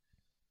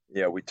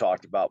 We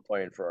talked about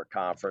playing for our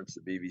conference,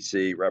 the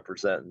BBC,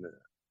 representing the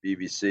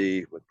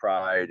BBC with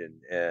pride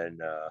and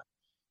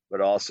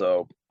but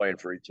also playing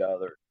for each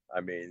other.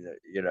 I mean,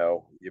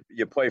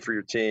 you play for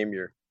your team,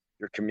 your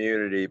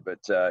community, but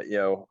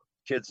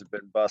kids have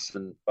been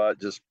busting butt,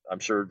 I'm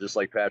sure just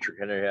like Patrick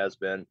Henry has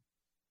been,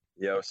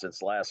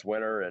 since last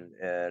winter,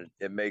 and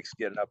it makes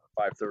getting up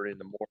at 5:30 in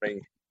the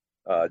morning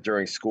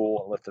during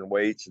school and lifting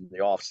weights in the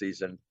off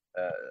season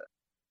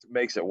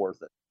makes it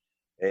worth it.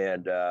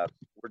 And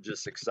we're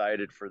just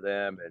excited for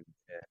them, and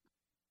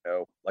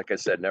like I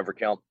said, never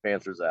count the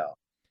Panthers out.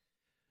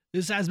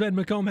 This has been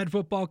McComb head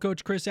football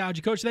coach Kris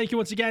Alge. Coach, thank you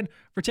once again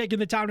for taking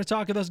the time to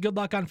talk with us. Good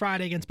luck on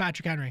Friday against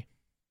Patrick Henry.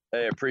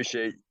 Hey,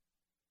 appreciate it.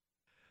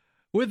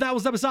 With that, we'll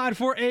step aside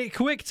for a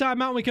quick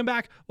timeout. When we come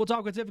back, we'll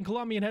talk with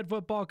Columbian head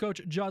football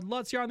coach Judd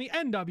Lutz here on the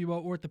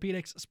NWO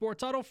Orthopedics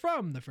Sports Huddle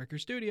from the Fricker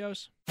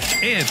Studios.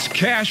 It's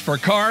cash for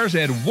cars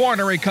at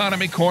Warner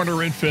Economy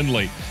Corner in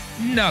Findlay.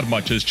 Not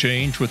much has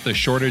changed with the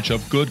shortage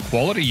of good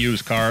quality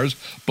used cars,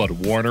 but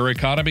Warner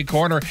Economy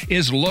Corner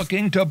is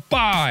looking to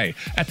buy.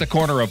 At the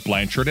corner of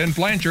Blanchard and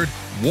Blanchard,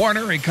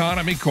 Warner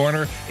Economy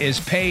Corner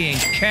is paying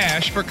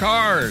cash for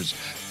cars.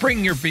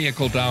 Bring your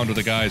vehicle down to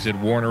the guys at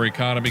Warner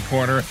Economy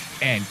Corner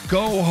and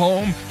go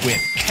home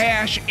with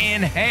cash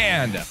in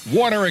hand.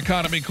 Warner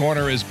Economy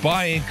Corner is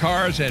buying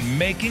cars and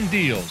making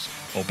deals.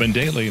 Open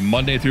daily,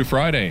 Monday through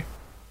Friday.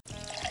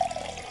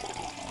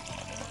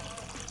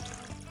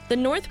 The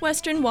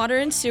Northwestern Water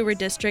and Sewer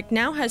District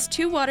now has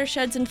 2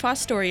 watersheds in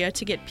Fostoria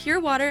to get pure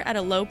water at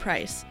a low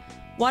price.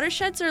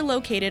 Watersheds are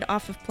located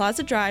off of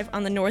Plaza Drive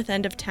on the north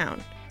end of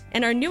town,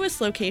 and our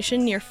newest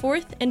location near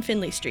 4th and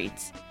Findlay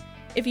Streets.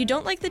 If you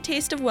don't like the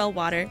taste of well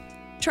water,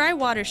 try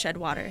Watershed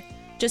Water.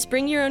 Just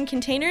bring your own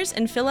containers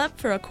and fill up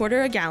for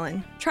 $0.25 a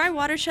gallon. Try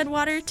Watershed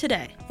Water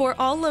today. For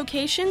all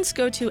locations,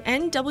 go to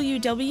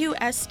nwwsd.org.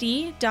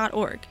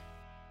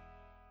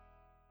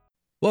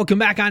 Welcome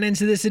back on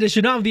into this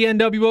edition of the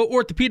NWO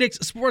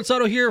Orthopedics Sports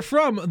Huddle here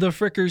from the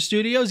Fricker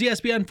Studios.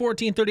 ESPN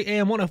 1430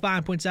 AM,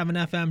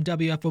 105.7 FM,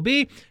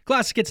 WFOB.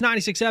 Classic Hits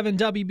 96.7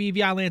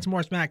 WBVI. Lance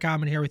Morris, Matt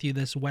Common here with you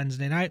this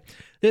Wednesday night.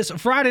 This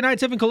Friday night,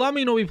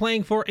 Columbian will be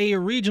playing for a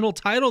regional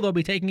title. They'll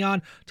be taking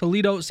on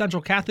Toledo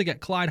Central Catholic at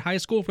Clyde High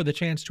School for the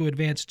chance to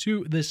advance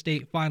to the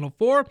state Final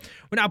Four.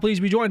 We're now pleased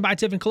to be joined by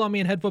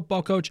Columbian head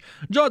football coach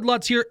Judd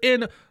Lutz here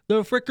in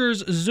the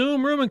Frickers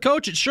Zoom room. And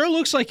Coach, it sure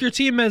looks like your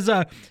team has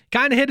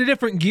kind of hit a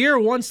different gear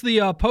once the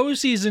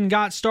postseason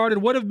got started.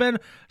 What have been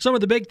some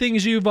of the big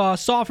things you've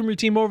saw from your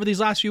team over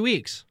these last few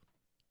weeks?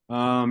 We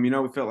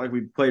felt like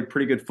we played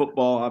pretty good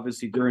football,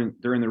 obviously, during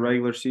the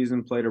regular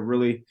season, played a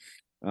really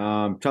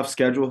tough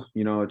schedule,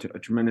 a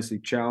tremendously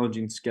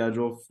challenging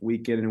schedule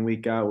week in and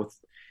week out with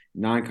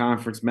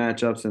non-conference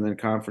matchups and then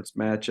conference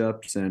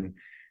matchups. And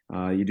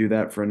you do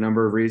that for a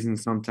number of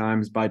reasons,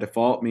 sometimes by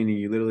default, meaning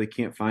you literally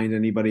can't find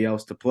anybody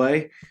else to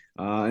play.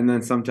 And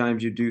then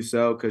sometimes you do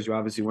so because you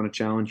obviously want to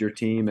challenge your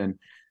team and,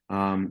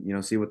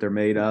 see what they're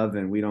made of.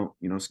 And we don't,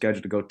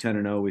 schedule to go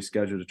 10-0. We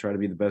schedule to try to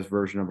be the best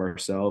version of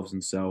ourselves.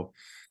 And so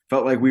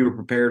felt like we were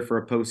prepared for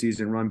a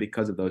postseason run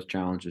because of those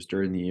challenges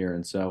during the year.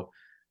 And so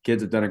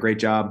kids have done a great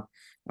job,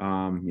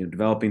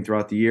 developing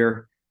throughout the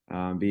year,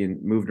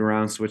 being moved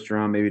around, switched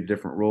around, maybe to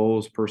different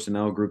roles,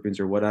 personnel groupings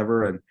or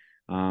whatever. And,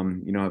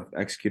 have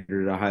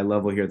executed at a high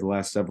level here the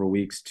last several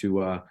weeks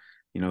to,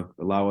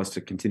 allow us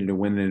to continue to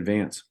win in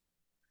advance.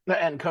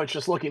 And Coach,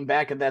 just looking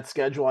back at that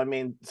schedule, I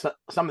mean,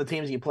 some of the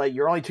teams you played,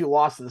 your only 2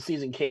 losses of the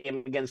season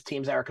came against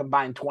teams that are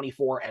combined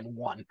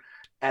 24-1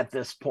 at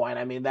this point.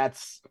 I mean,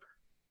 there's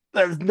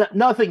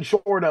nothing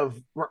short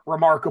of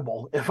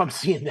remarkable, if I'm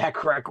seeing that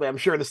correctly. I'm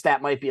sure the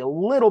stat might be a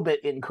little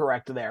bit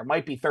incorrect there. It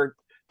might be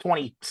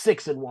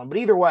 26-1, but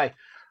either way,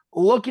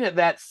 looking at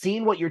that,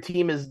 seeing what your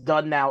team has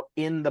done now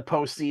in the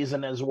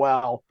postseason as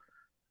well.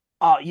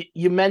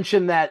 You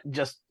mentioned that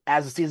just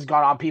as the season's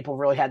gone on, people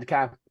really had to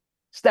kind of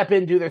step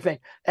in, do their thing.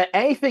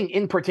 Anything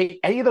in particular,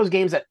 any of those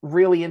games that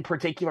really in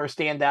particular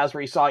stand out where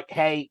you saw like,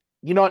 hey,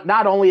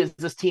 not only is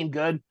this team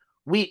good,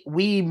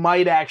 we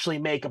might actually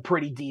make a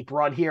pretty deep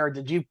run here.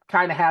 Did you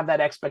kind of have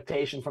that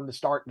expectation from the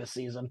start of the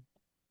season?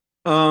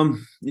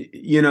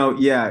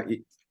 Yeah,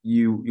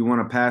 you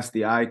want to pass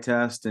the eye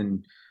test,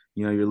 and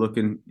you're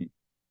looking,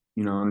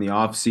 in the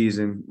off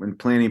season when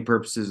planning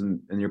purposes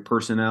and your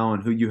personnel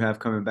and who you have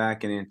coming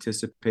back and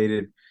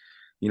anticipated,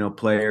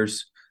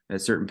 players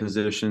at certain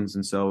positions.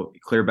 And so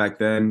clear back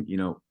then,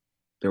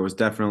 there was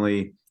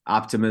definitely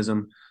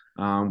optimism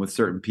with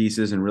certain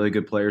pieces and really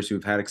good players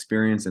who've had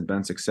experience and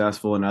been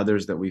successful, and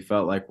others that we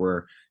felt like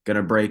were going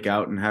to break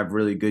out and have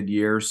really good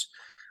years.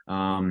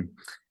 And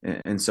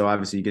so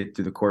obviously you get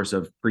through the course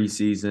of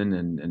preseason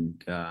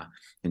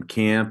and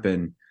camp,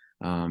 and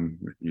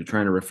you're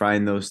trying to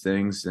refine those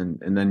things,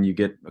 and then you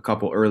get a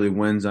couple early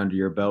wins under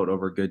your belt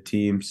over good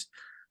teams.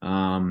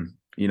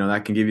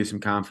 That can give you some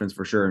confidence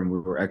for sure. And we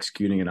were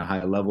executing at a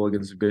high level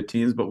against some good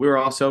teams, but we were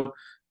also,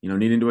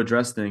 needing to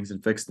address things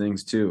and fix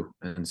things too.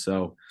 And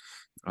so,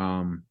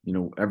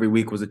 every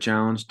week was a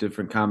challenge,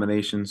 different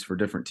combinations for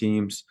different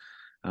teams.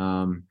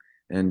 I'd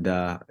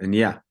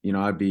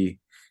be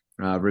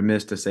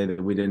remiss to say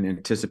that we didn't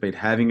anticipate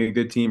having a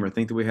good team or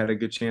think that we had a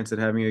good chance at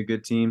having a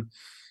good team.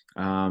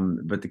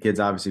 But the kids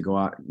obviously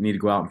need to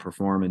go out and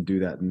perform and do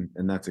that.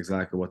 And that's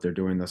exactly what they're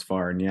doing thus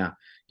far. And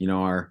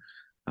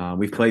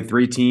we've played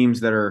 3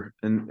 teams that are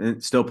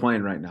and still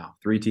playing right now,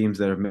 3 teams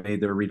that have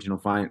made their regional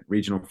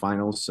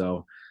finals.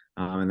 So,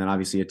 and then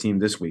obviously a team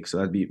this week.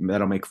 So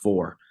that'll make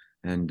 4.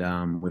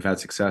 And we've had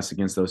success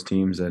against those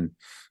teams and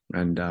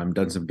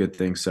done some good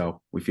things.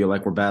 So we feel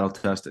like we're battle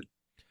tested.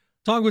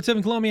 Talking with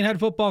Columbian head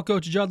football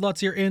coach Judd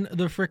Lutz here in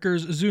the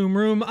Frickers Zoom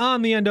room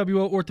on the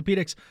NWO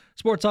Orthopedics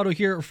Sports Huddle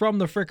here from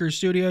the Frickers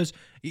Studios.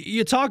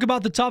 You talk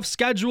about the tough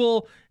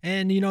schedule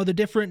and, the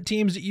different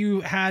teams that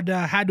you had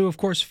to, of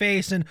course,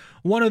 face. And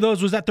one of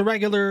those was at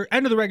the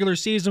end of the regular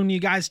season when you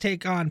guys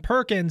take on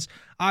Perkins.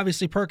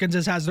 Obviously, Perkins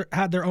has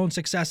had their own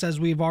success, as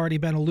we've already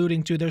been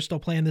alluding to. They're still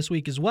playing this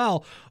week as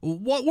well.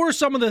 What were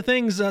some of the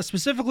things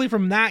specifically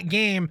from that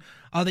game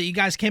that you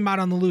guys came out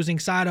on the losing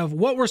side of?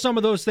 What were some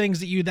of those things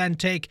that you then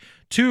take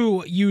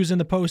to use in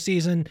the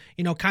postseason,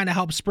 kind of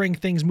help spring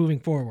things moving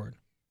forward?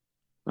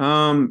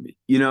 Kind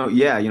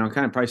of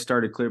probably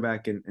started clear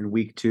back in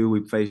week 2.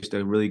 We faced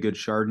a really good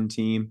Chardon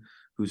team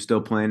who's still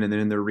playing, and then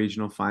in their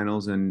regional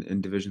finals and in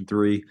Division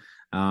 3.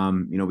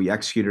 We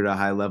executed a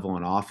high level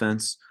on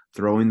offense,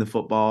 throwing the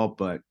football,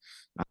 but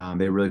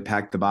they really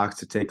packed the box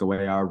to take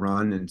away our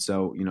run. And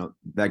so,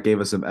 that gave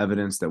us some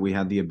evidence that we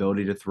had the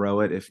ability to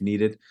throw it if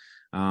needed.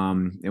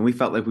 And we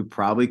felt like we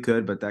probably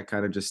could, but that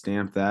kind of just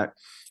stamped that.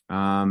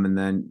 And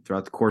then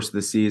throughout the course of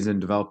the season,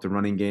 developed a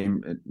running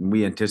game.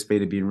 We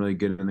anticipated being really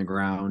good on the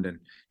ground, and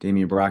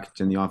Damian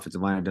Brockington, the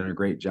offensive line, had done a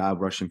great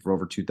job rushing for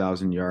over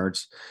 2,000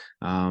 yards.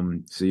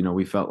 So,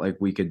 we felt like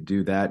we could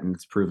do that, and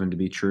it's proven to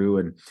be true.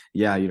 And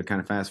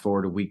kind of fast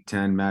forward to week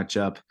 10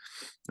 matchup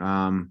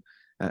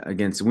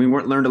we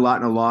learned a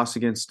lot in a loss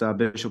against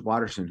Bishop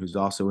Watterson, who's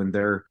also in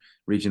their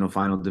regional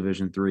final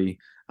Division 3.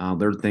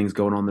 There are things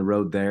going on the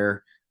road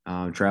there,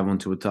 traveling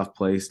to a tough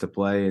place to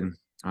play. And,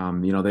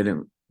 they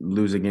didn't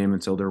lose a game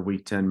until their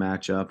week 10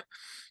 matchup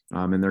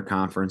in their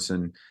conference.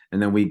 And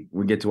then we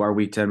get to our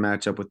week 10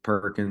 matchup with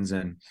Perkins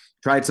and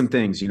tried some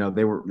things.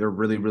 They're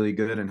really, really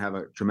good and have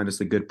a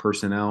tremendously good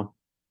personnel.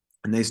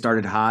 And they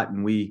started hot,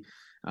 and we,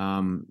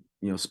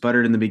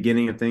 sputtered in the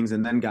beginning of things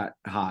and then got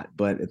hot.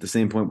 But at the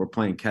same point, we're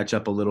playing catch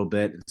up a little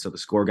bit. And so the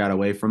score got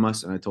away from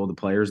us. And I told the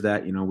players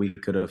that, we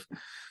could have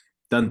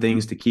done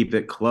things to keep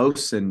it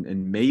close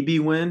and maybe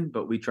win,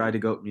 but we try to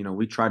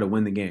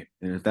win the game.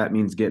 And if that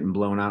means getting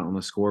blown out on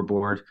the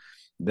scoreboard,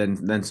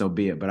 then so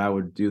be it. But I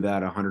would do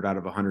that 100 out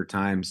of 100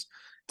 times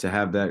to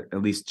have that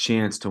at least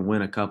chance to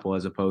win a couple,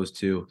 as opposed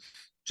to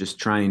just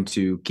trying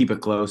to keep it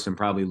close and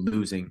probably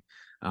losing,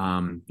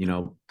 by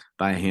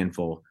a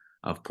handful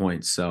of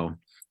points. So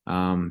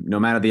no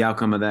matter the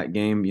outcome of that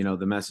game,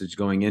 the message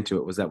going into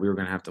it was that we were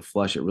going to have to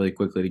flush it really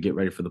quickly to get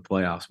ready for the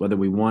playoffs, whether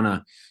we won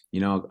a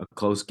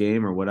close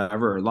game or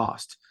whatever, or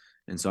lost.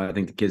 And so I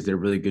think the kids did a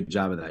really good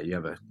job of that. You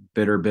have a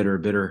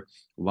bitter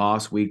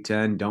loss week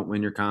 10, don't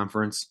win your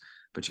conference,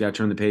 but you got to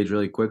turn the page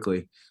really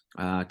quickly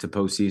to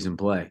postseason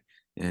play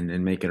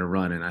and make it a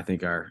run. And I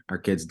think our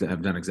kids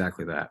have done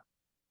exactly that.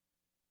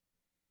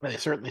 They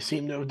certainly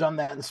seem to have done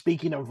that. And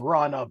speaking of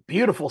run, a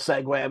beautiful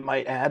segue, I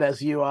might add, as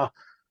you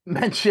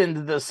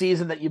mentioned the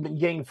season that you've been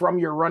getting from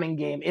your running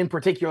game, in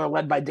particular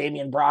led by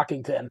Damian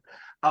Brockington.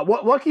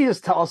 What can you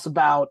just tell us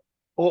about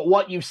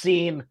what you've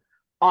seen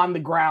on the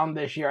ground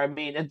this year? I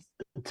mean,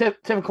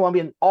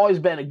 Columbian always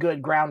been a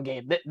good ground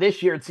game.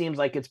 This year, it seems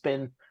like it's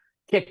been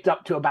kicked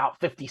up to about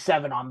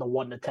 57 on the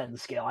 1 to 10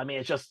 scale. I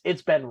mean,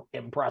 it's been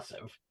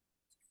impressive.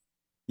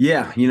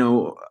 Yeah.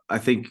 I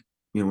think,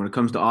 when it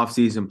comes to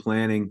off-season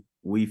planning,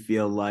 we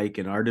feel like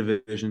in our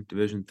Division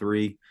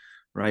 3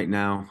 right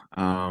now,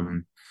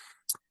 and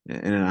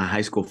in a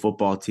high school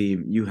football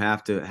team, you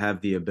have to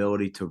have the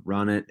ability to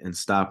run it and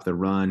stop the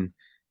run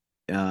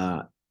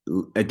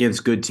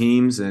against good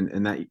teams.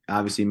 And that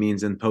obviously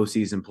means in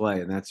postseason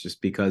play. And that's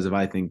just because of,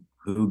 I think,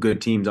 who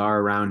good teams are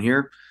around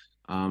here.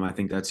 I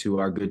think that's who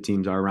our good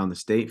teams are around the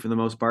state for the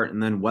most part.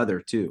 And then weather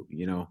too.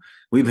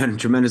 We've been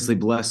tremendously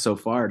blessed so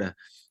far to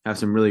have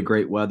some really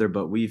great weather,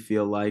 but we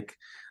feel like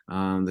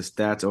the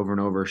stats over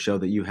and over show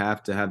that you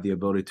have to have the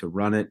ability to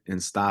run it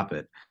and stop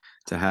it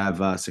to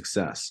have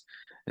success.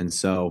 And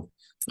so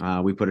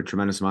we put a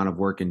tremendous amount of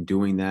work in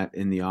doing that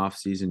in the off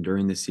season,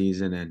 during the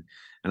season. And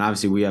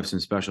obviously we have some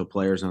special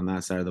players on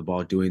that side of the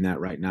ball doing that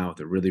right now with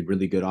a really,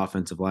 really good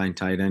offensive line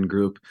tight end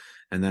group.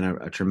 And then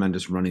a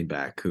tremendous running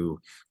back who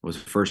was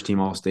first team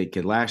All-State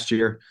kid last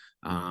year.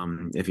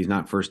 If he's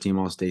not first team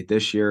All-State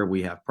this year,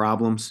 we have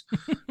problems.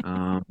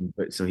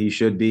 But so he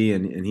should be,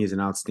 and he's an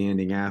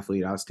outstanding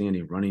athlete,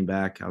 outstanding running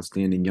back,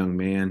 outstanding young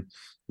man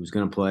who's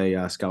going to play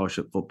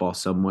scholarship football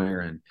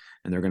somewhere, and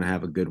they're going to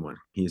have a good one.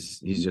 He's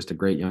just a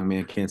great young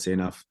man. Can't say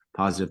enough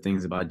positive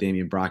things about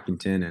Damian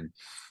Brockington,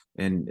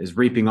 and is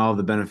reaping all of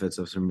the benefits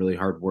of some really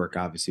hard work,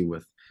 obviously,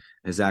 with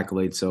his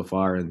accolades so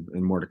far and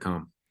more to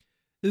come.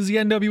 This is the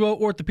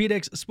NWO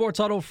Orthopedics Sports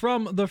Huddle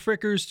from the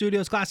Frickers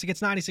Studios. Classic,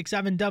 it's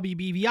 96.7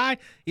 WBVI,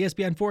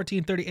 ESPN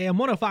 1430 AM,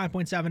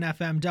 105.7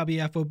 FM,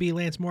 WFOB.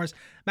 Lance Morris,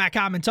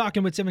 McComb,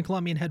 talking with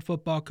Columbian head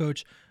football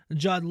coach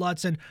Judd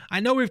Lutz. And I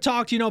know we've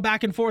talked,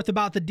 back and forth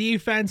about the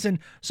defense and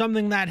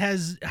something that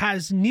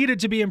has needed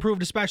to be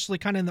improved, especially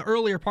kind of in the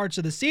earlier parts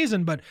of the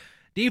season, but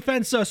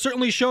defense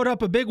certainly showed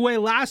up a big way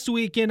last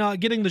week in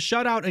getting the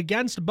shutout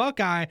against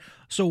Buckeye.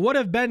 So what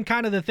have been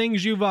kind of the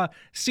things you've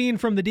seen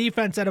from the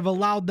defense that have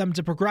allowed them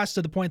to progress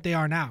to the point they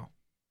are now?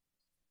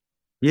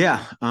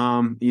 Yeah,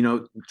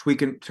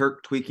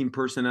 tweaking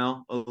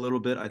personnel a little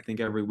bit. I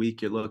think every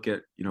week you look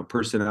at,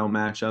 personnel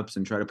matchups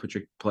and try to put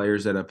your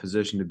players at a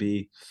position to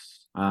be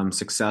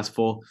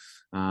successful.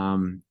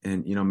 And,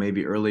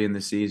 maybe early in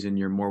the season,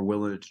 you're more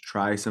willing to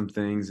try some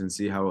things and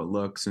see how it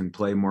looks and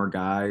play more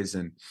guys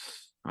and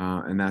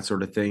that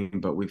sort of thing.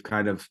 But we've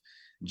kind of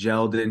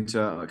gelled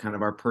into kind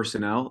of our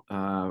personnel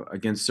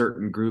against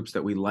certain groups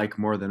that we like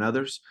more than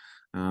others.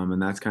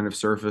 And that's kind of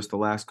surfaced the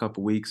last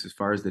couple of weeks as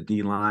far as the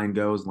D-line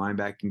goes,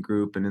 linebacking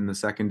group, and in the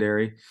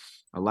secondary.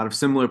 A lot of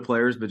similar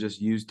players, but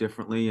just used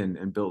differently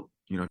and built,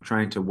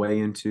 trying to weigh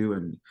into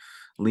and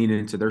lean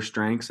into their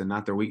strengths and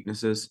not their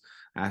weaknesses,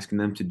 asking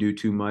them to do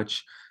too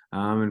much.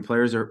 And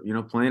players are,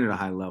 playing at a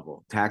high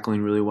level,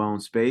 tackling really well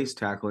in space,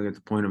 tackling at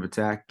the point of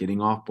attack,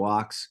 getting off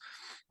blocks,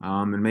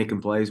 and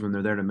making plays when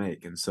they're there to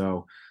make. And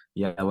so,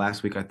 yeah,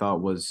 last week I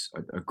thought was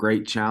a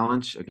great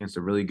challenge against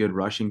a really good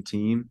rushing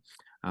team.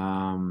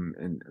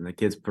 And the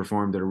kids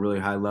performed at a really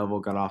high level,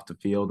 got off the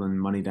field and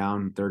money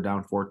down, third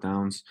down, fourth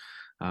downs,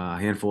 a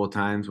handful of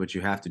times, which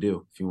you have to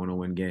do if you want to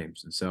win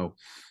games. And so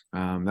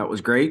that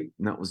was great.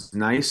 And that was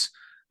nice.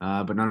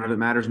 But none of it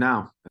matters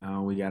now.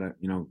 We got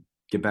to,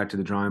 get back to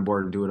the drawing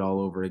board and do it all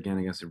over again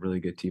against a really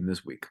good team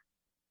this week.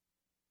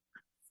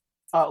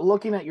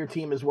 Looking at your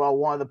team as well,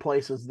 one of the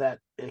places that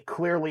it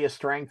clearly is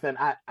strength, and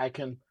I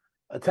can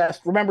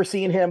attest, remember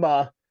seeing him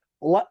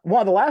one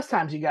of the last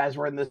times you guys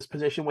were in this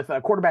position with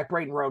quarterback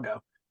Braden Rogo,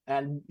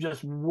 and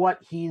just what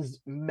he's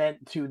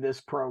meant to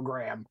this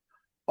program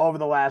over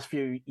the last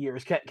few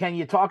years. Can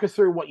you talk us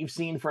through what you've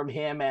seen from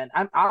him? And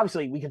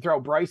obviously we can throw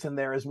Bryce in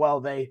there as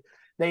well. They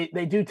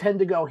do tend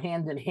to go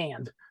hand in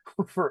hand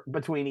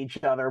between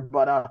each other,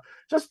 but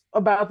just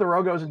about the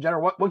Rogos in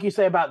general, what can you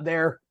say about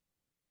their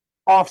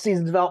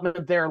off-season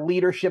development, their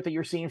leadership that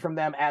you're seeing from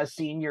them as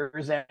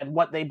seniors, and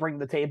what they bring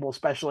to the table,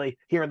 especially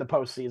here in the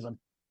postseason?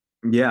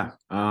 Yeah.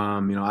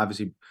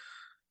 Obviously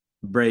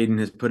Braden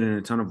has put in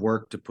a ton of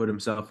work to put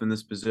himself in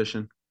this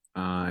position.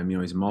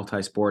 He's a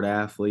multi-sport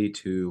athlete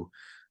who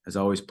has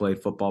always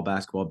played football,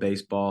 basketball,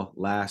 baseball.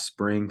 Last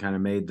spring kind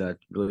of made the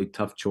really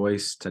tough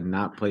choice to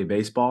not play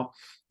baseball,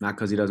 not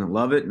because he doesn't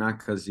love it, not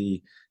because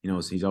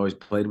he's always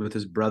played with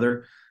his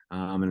brother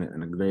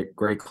and a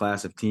great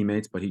class of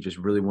teammates, but he just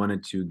really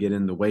wanted to get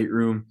in the weight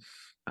room,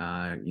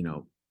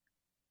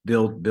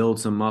 build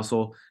some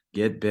muscle,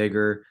 get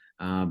bigger,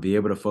 be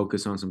able to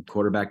focus on some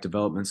quarterback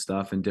development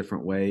stuff in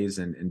different ways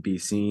and be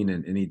seen.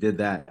 And he did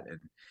that. And,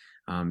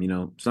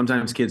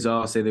 sometimes kids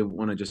all say they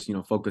want to just,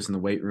 focus in the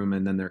weight room,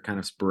 and then they're kind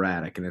of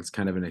sporadic, and it's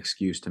kind of an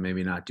excuse to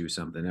maybe not do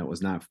something. That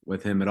was not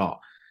with him at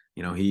all.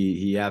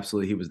 He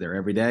was there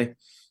every day.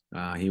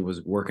 He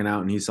was working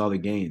out, and he saw the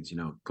gains,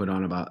 put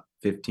on about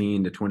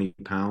 15 to 20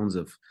 pounds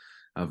of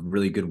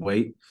really good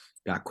weight,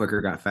 got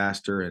quicker, got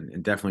faster,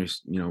 and definitely,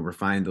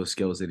 refined those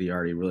skills that he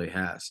already really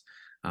has.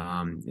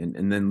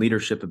 And then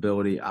leadership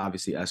ability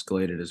obviously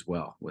escalated as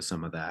well with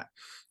some of that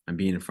and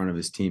being in front of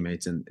his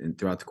teammates and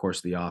throughout the course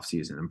of the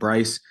offseason. And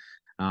Bryce,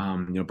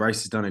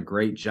 Bryce has done a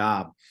great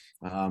job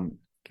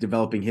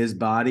developing his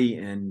body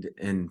and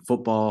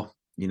football,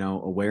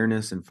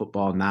 awareness and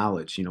football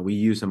knowledge. We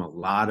use him a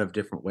lot of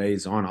different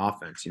ways on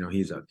offense.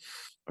 He's a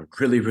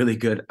really, really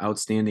good,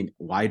 outstanding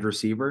wide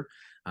receiver.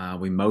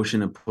 We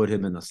motion and put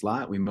him in the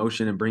slot. We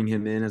motion and bring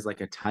him in as like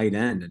a tight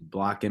end and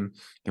block him,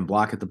 can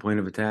block at the point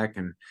of attack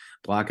and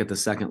block at the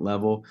second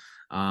level.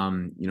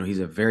 He's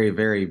a very,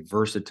 very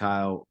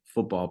versatile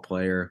football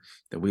player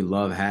that we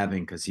love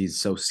having because he's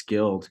so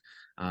skilled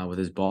with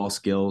his ball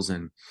skills.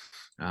 And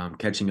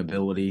catching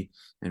ability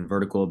and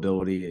vertical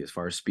ability as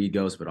far as speed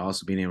goes, but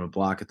also being able to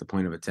block at the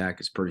point of attack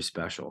is pretty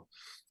special.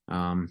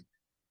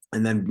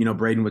 And then,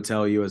 Braden would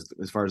tell you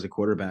as far as the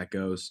quarterback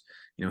goes,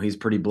 he's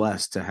pretty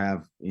blessed to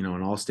have, an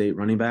all-state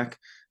running back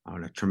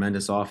on a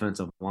tremendous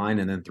offensive line,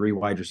 and then 3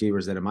 wide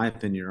receivers that, in my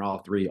opinion, are all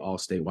 3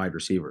 all-state wide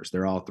receivers.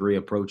 They're all 3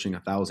 approaching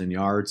 1,000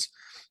 yards.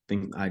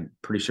 I'm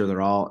pretty sure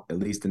they're all at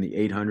least in the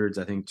 800s.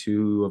 I think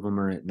 2 of them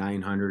are at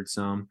 900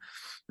 some,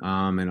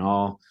 and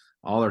all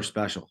are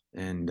special.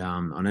 And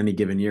on any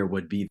given year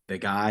would be the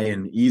guy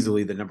and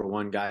easily the number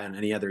 1 guy on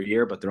any other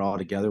year, but they're all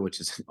together,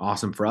 which is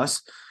awesome for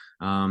us.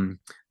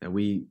 That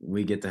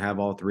we get to have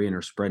all 3 and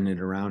are spreading it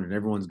around, and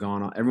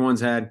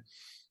everyone's had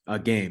a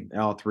game.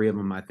 All 3 of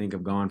them, I think,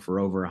 have gone for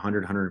over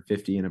 100,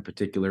 150 in a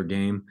particular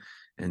game.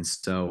 And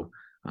so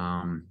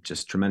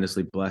just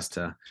tremendously blessed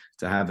to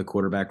have the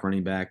quarterback,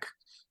 running back,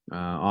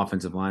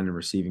 offensive line, and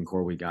receiving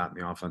core we got on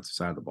the offensive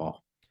side of the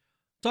ball.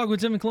 Talking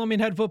with Tim and Columbian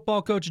head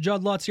football coach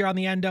Judd Lutz here on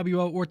the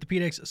NWO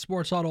Orthopedics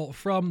Sports Huddle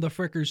from the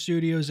Frickers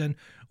Studios. And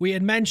we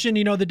had mentioned,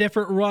 the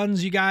different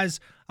runs you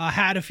guys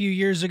had a few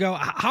years ago.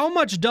 How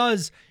much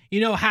does,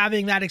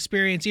 having that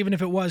experience, even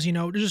if it was,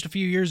 just a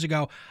few years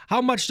ago,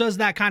 how much does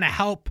that kind of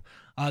help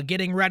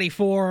getting ready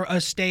for a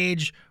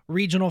stage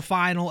regional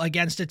final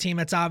against a team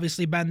that's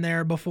obviously been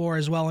there before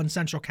as well in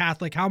Central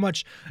Catholic? How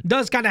much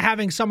does kind of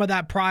having some of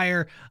that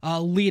prior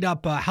lead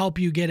up help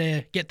you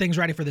get things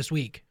ready for this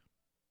week?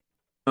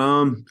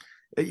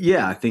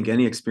 Yeah, I think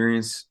any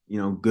experience,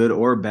 good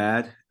or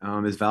bad,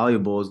 is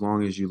valuable as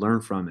long as you learn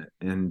from it.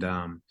 And,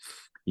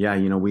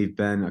 we've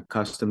been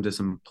accustomed to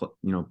some,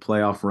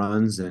 playoff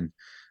runs and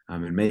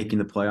making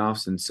the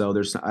playoffs. And so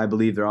I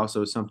believe there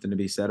also is something to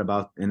be said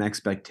about an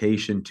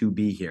expectation to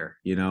be here.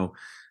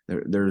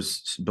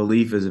 There's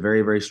belief is a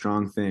very, very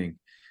strong thing,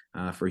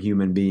 for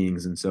human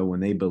beings. And so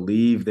when they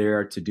believe they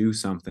are to do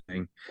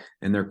something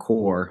in their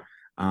core,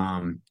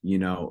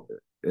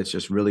 it's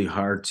just really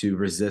hard to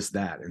resist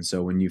that. And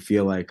so when you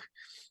feel like,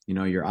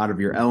 you're out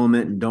of your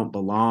element and don't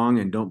belong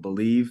and don't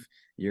believe,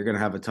 you're going to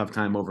have a tough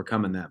time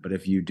overcoming that. But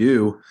if you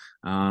do,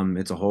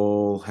 it's a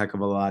whole heck of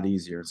a lot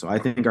easier. So I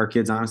think our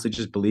kids honestly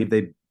just believe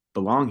they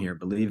belong here,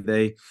 believe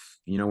they,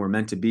 were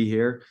meant to be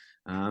here,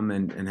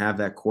 and have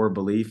that core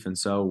belief. And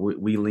so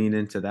we lean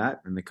into that,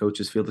 and the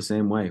coaches feel the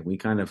same way.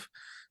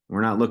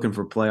 We're not looking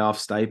for playoff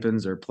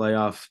stipends or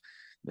playoff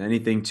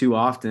anything too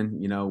often.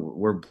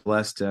 We're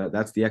blessed.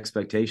 That's the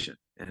expectation.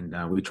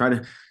 And we try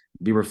to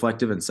be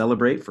reflective and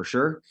celebrate for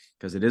sure,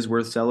 because it is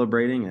worth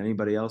celebrating.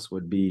 Anybody else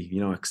would be,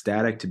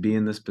 ecstatic to be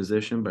in this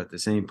position. But at the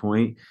same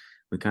point,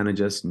 we kind of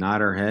just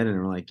nod our head and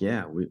we're like,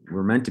 yeah,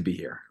 we're meant to be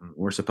here.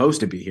 We're supposed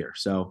to be here.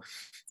 So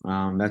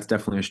that's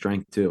definitely a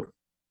strength too.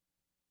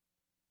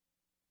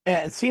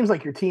 And it seems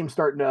like your team's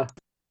starting to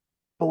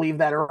believe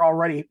that, or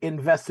already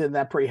invested in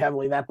that pretty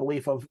heavily, that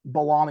belief of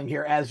belonging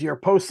here, as your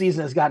postseason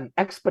has gotten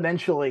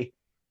exponentially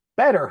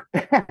better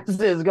as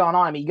it has gone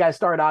on. I mean, you guys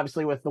started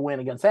obviously with the win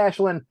against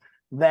Ashland,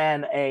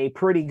 then a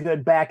pretty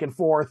good back and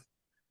forth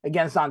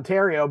against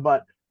Ontario,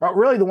 but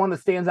really the one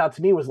that stands out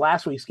to me was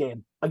last week's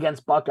game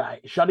against Buckeye,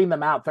 shutting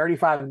them out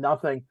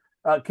 35-0.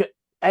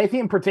 Anything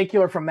in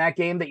particular from that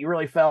game that you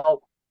really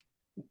felt,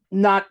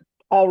 not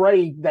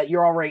already that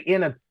you're already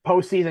in a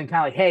postseason,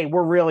 kind of like, hey,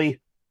 we're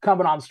really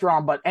coming on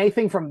strong, but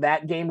anything from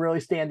that game really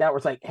stand out where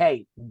it's like,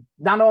 hey,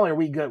 not only are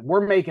we good,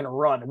 we're making a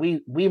run.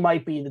 We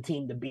might be the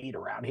team to beat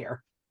around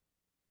here.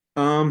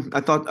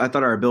 I thought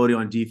our ability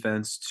on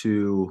defense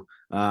to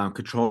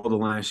control the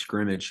line of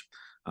scrimmage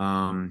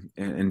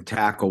and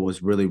tackle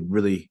was really,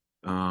 really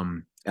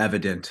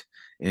evident.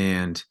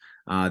 And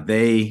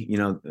they,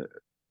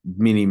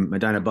 meaning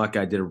Medina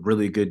Buckeye, did a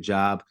really good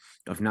job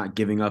of not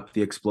giving up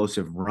the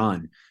explosive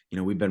run.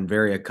 We've been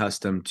very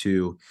accustomed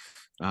to,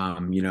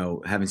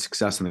 having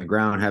success on the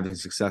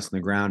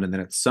ground, and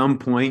then at some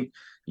point,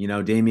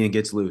 Damian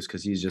gets loose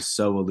because he's just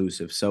so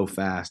elusive, so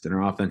fast, and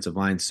our offensive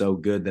line's so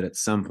good that at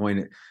some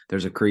point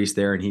there's a crease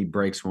there and he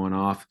breaks one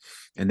off.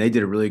 And they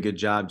did a really good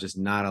job just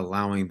not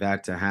allowing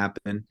that to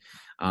happen.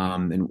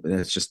 And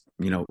it's just,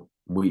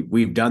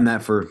 we've done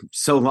that for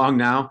so long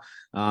now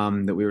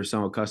that we were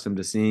so accustomed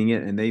to seeing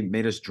it, and they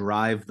made us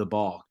drive the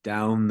ball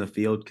down the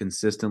field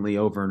consistently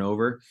over and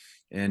over.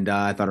 And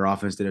I thought our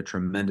offense did a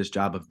tremendous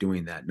job of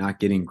doing that, not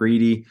getting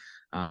greedy,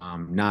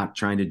 not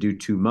trying to do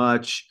too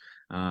much.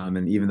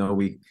 And even though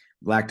we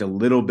lacked a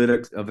little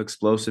bit of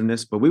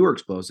explosiveness, but we were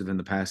explosive in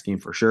the pass game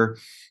for sure.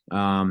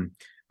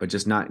 But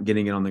just not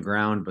getting it on the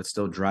ground, but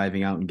still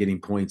driving out and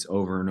getting points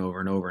over and over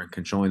and over and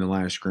controlling the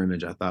line of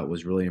scrimmage, I thought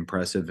was really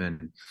impressive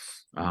and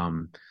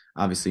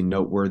obviously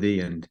noteworthy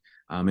and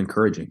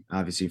encouraging,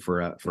 obviously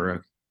for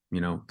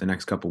the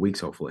next couple of weeks,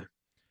 hopefully.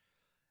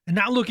 And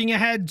now looking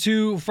ahead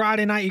to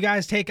Friday night, you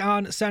guys take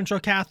on Central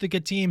Catholic, a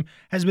team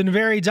has been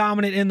very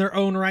dominant in their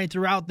own right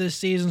throughout this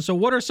season. So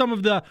what are some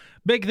of the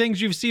big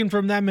things you've seen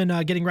from them in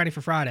getting ready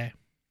for Friday?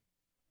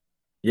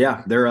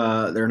 Yeah, they're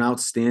an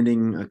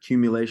outstanding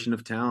accumulation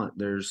of talent.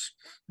 There's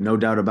no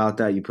doubt about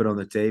that. You put on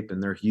the tape,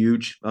 and they're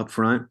huge up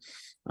front.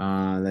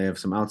 They have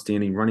some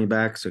outstanding running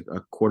backs,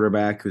 a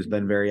quarterback who's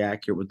been very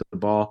accurate with the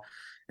ball,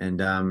 and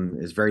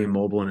is very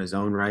mobile in his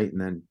own right. And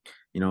then,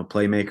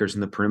 playmakers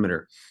in the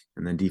perimeter.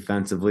 And then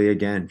defensively,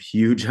 again,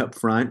 huge up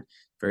front,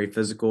 very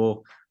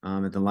physical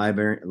at the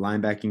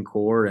linebacking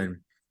core, and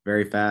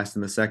very fast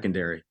in the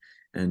secondary.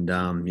 And,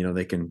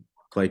 they can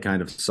play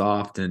kind of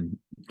soft and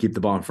keep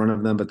the ball in front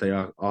of them, but they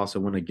also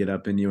want to get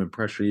up in you and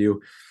pressure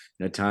you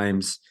at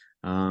times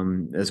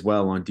as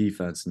well on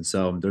defense. And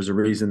so there's a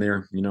reason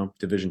they're,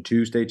 Division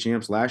II state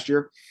champs last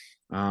year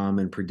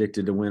and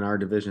predicted to win our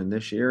division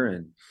this year.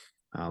 And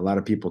a lot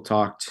of people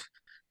talked,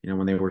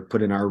 when they were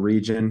put in our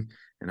region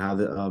and how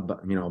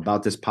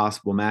about this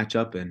possible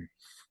matchup. And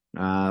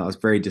I was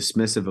very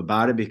dismissive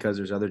about it because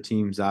there's other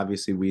teams,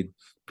 obviously, we'd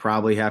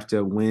probably have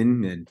to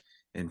win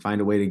and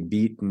find a way to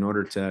beat in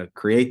order to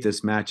create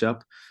this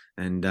matchup.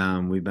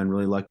 And we've been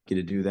really lucky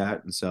to do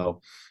that. And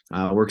so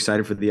we're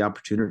excited for the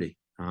opportunity.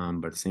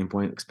 But at the same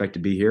point, expect to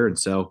be here. And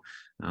so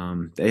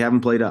they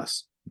haven't played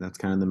us. That's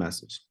kind of the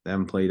message. They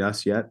haven't played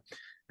us yet.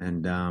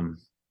 And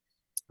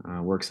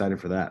we're excited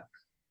for that.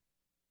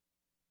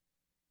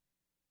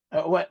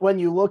 When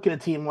you look at a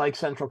team like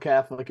Central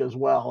Catholic as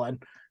well,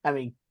 and I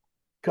mean,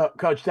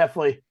 Coach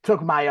definitely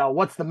took my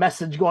what's the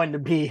message going to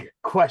be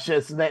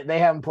questions. They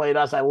haven't played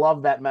us. I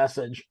love that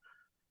message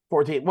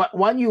for a team.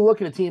 When you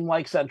look at a team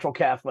like Central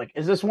Catholic,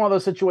 is this one of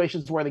those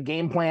situations where the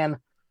game plan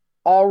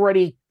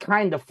already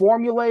kind of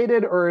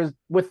formulated, or is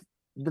with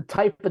the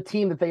type of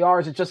team that they are,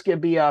 is it just going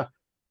to be a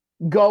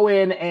go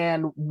in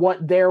and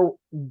what they're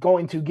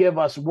going to give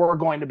us, we're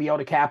going to be able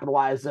to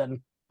capitalize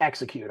and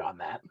execute on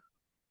that?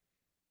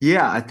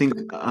 Yeah, I think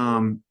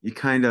you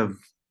kind of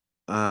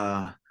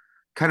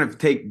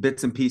take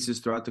bits and pieces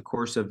throughout the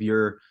course of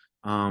your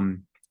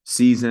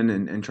season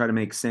and try to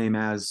make same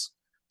as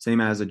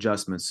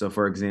adjustments. So,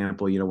 for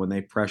example, when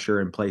they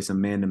pressure and play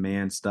some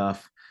man-to-man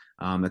stuff,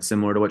 that's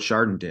similar to what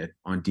Chardon did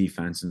on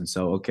defense. And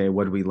so, okay,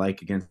 what do we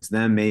like against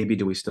them? Maybe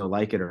do we still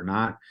like it or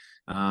not?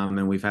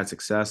 And we've had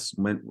success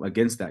went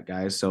against that,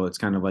 guys. So it's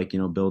kind of like,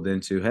 build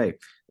into, hey,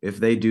 if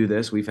they do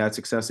this, we've had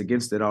success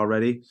against it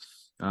already.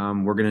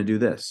 We're going to do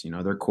this.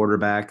 Their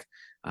quarterback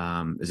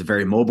is a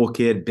very mobile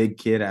kid, big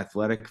kid,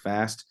 athletic,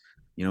 fast.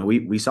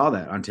 We saw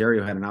that.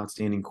 Ontario had an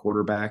outstanding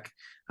quarterback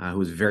who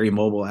was very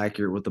mobile,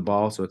 accurate with the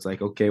ball. So it's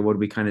like, okay, what did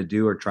we kind of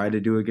do or try to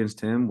do against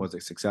him? Was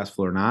it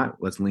successful or not?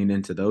 Let's lean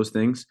into those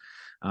things.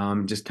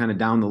 Just kind of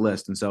down the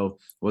list. And so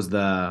is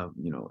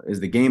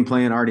the game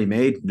plan already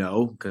made?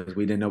 No, because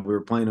we didn't know we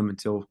were playing them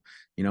until,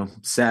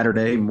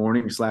 Saturday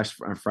morning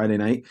 / Friday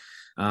night.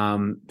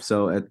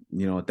 So at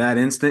that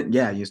instant,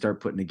 yeah, you start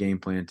putting a game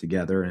plan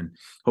together, and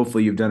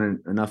hopefully you've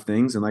done enough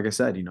things. And like I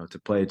said, to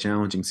play a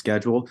challenging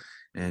schedule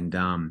and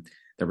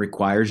that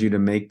requires you to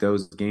make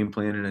those game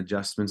plan and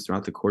adjustments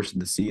throughout the course of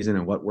the season,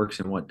 and what works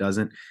and what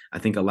doesn't, I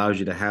think allows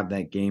you to have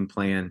that game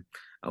plan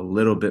a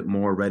little bit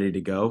more ready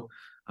to go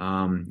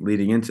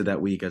leading into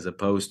that week, as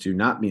opposed to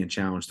not being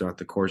challenged throughout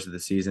the course of the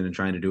season and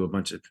trying to do a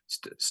bunch of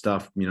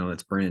stuff,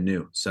 that's brand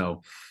new.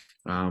 So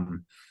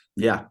the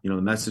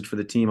message for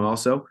the team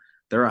also,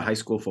 they're a high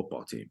school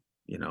football team.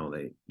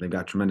 They've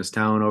got tremendous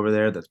talent over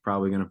there that's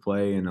probably going to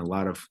play in a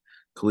lot of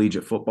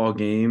collegiate football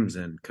games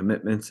and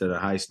commitments at a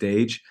high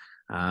stage,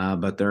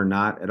 but they're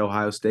not at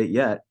Ohio State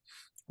yet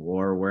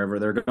or wherever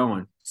they're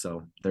going.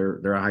 So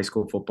they're a high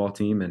school football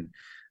team, and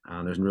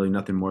there's really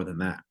nothing more than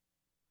that.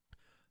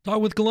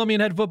 Talking with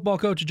Columbian head football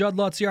coach Judd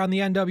Lutz here on the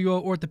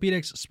NWO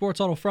Orthopedics Sports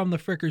Huddle from the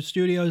Frickers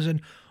Studios.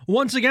 And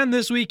once again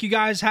this week, you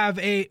guys have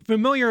a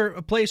familiar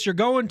place you're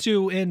going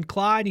to in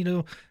Clyde.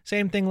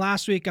 Same thing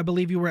last week. I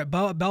believe you were at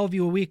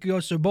Bellevue a week ago.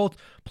 So both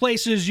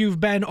places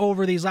you've been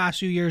over these last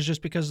few years,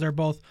 just because they're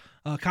both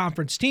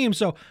conference teams.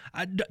 So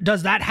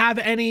does that have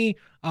any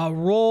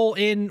role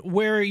in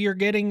where you're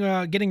getting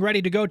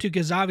ready to go to?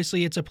 Because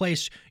obviously it's a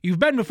place you've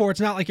been before. It's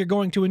not like you're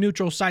going to a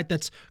neutral site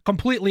that's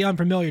completely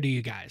unfamiliar to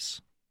you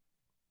guys.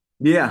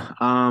 Yeah,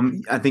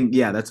 I think,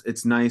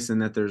 it's nice in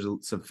that there's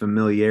some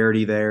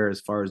familiarity there as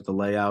far as the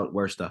layout,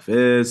 where stuff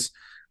is.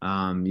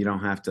 You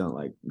don't have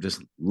to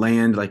just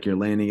land like you're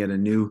landing at a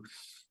new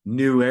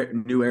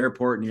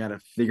airport and you got to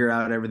figure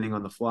out everything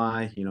on the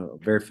fly.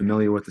 Very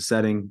familiar with the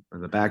setting or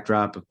the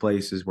backdrop of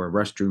places where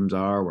restrooms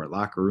are, where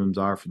locker rooms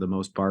are for the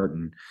most part,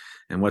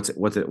 and what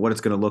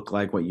it's going to look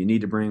like, what you need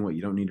to bring, what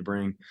you don't need to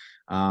bring.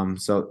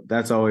 So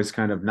that's always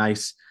kind of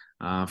nice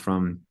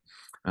from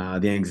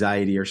the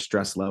anxiety or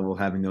stress level,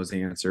 having those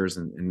answers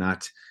and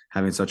not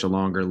having such a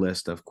longer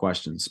list of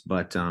questions.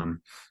 But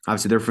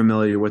obviously they're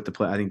familiar with the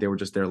play. I think they were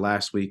just there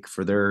last week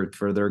for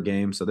their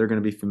game. So they're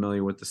going to be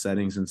familiar with the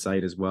settings and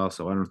site as well.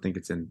 So I don't think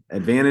it's an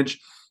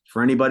advantage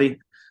for anybody,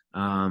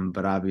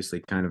 but obviously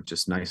kind of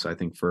just nice, I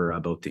think, for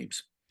both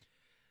teams.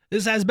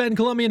 This has been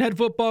Columbian head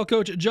football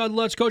coach Judd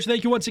Lutz. Coach,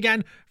 thank you once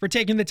again for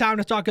taking the time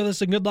to talk to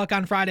us, and good luck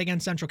on Friday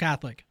against Central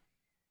Catholic.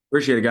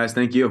 Appreciate it, guys.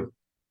 Thank you.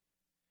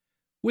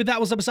 With that,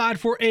 we'll step aside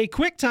for a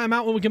quick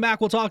timeout. When we come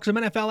back, we'll talk some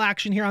NFL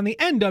action here on the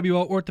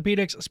NWO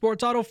Orthopedics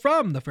Sports Huddle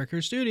from the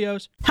Fricker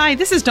Studios. Hi,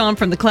 this is Dawn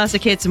from the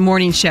Classic Hits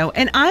Morning Show,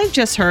 and I've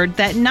just heard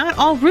that not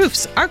all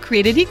roofs are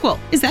created equal.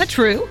 Is that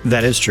true?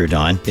 That is true,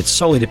 Dawn. It's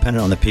solely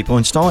dependent on the people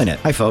installing it.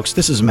 Hi, folks.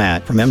 This is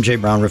Matt from MJ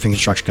Brown Roofing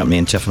Construction Company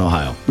in Tiffin,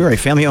 Ohio. We're a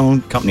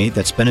family-owned company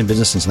that's been in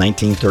business since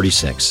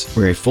 1936.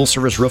 We're a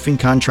full-service roofing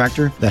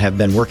contractor that have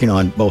been working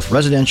on both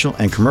residential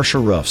and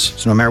commercial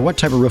roofs. So no matter what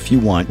type of roof you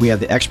want, we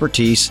have the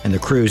expertise and the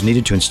crews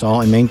needed to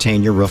install and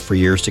maintain your roof for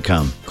years to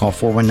come. Call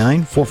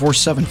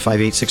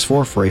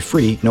 419-447-5864 for a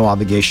free,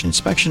 no-obligation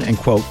inspection and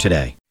quote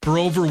today. For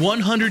over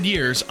 100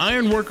 years,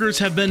 iron workers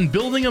have been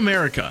building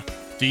America.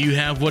 Do you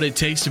have what it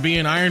takes to be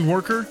an iron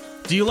worker?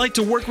 Do you like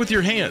to work with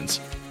your hands?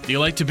 Do you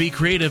like to be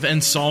creative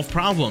and solve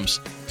problems?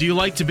 Do you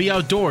like to be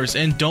outdoors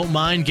and don't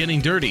mind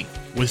getting dirty?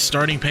 With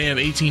starting pay of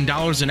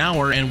 $18 an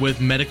hour and with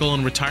medical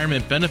and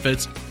retirement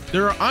benefits,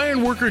 there are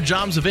iron worker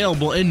jobs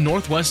available in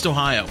Northwest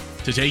Ohio.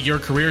 To take your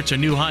career to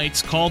new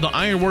heights, call the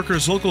Iron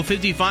Workers Local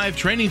 55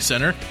 Training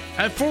Center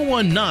at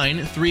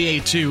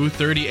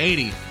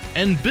 419-382-3080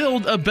 and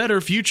build a better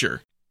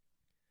future.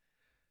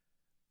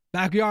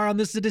 Back we are on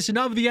this edition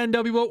of the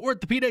NWO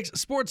Orthopedics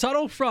Sports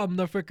Huddle from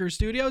the Fricker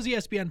Studios,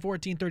 ESPN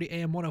 1430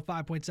 AM,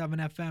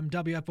 105.7 FM,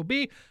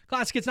 WFOB,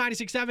 Classic Hits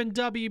 96.7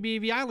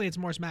 WBVI. Lance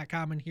Morris, Matt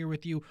Common here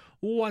with you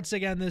once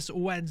again this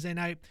Wednesday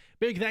night.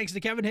 Big thanks to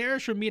Kevin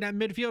Harrish from Meet at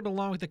Midfield,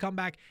 along with the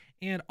comeback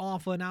and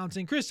awful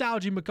announcing. Kris,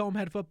 Alge, McComb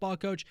head football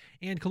coach,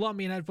 and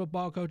Columbian head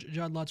football coach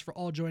Judd Lutz for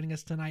all joining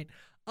us tonight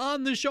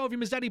on the show. If you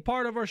missed any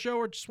part of our show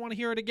or just want to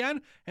hear it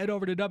again, head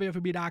over to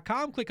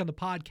WFOB.com, click on the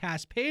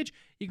podcast page.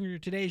 You can hear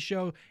today's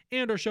show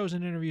and our shows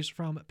and interviews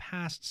from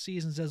past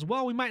seasons as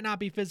well. We might not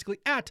be physically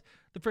at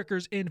the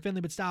Frickers in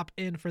Findlay, but stop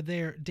in for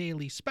their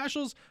daily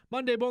specials.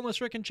 Monday, boneless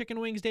frickin' chicken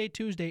wings day.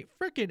 Tuesday,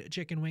 frickin'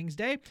 chicken wings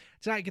day.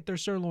 Tonight, get their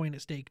sirloin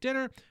steak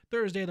dinner.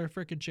 Thursday, their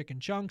frickin'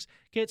 chicken chunks.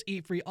 Kids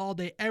eat free all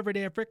day, every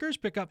day at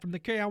Frickers. Pick up from the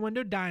carry-out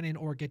window, dine in,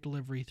 or get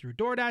delivery through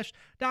DoorDash.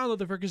 Download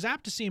the Frickers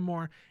app to see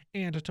more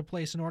and to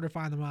place an order.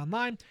 Find them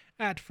online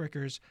at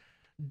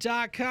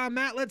frickers.com.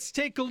 Matt, let's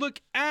take a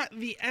look at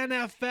the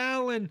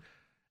NFL. And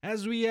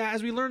as we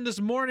learned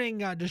this morning,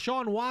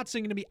 Deshaun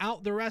Watson going to be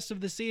out the rest of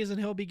the season.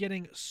 He'll be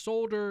getting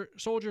shoulder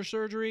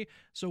surgery.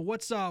 So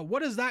what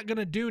is that going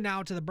to do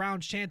now to the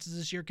Browns' chances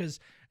this year? Because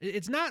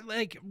it's not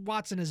like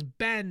Watson has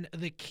been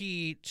the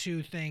key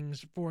to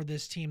things for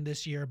this team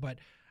this year, but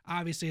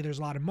obviously there's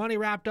a lot of money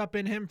wrapped up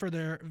in him for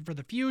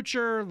the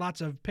future. Lots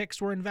of picks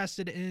were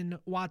invested in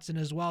Watson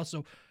as well.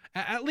 So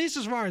at least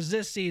as far as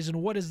this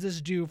season, what does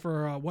this do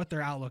for what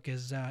their outlook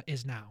is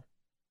now?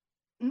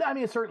 I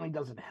mean, it certainly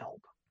doesn't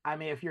help. I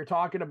mean, if you're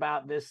talking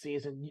about this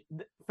season,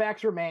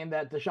 facts remain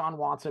that Deshaun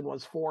Watson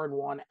was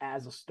 4-1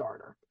 as a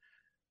starter.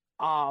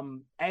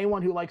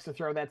 Anyone who likes to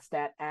throw that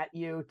stat at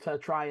you to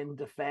try and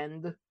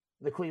defend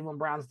the Cleveland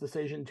Browns'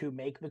 decision to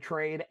make the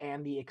trade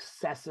and the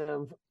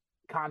excessive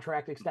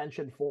contract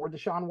extension for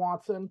Deshaun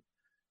Watson,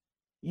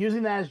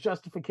 using that as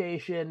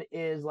justification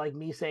is like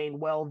me saying,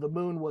 well, the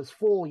moon was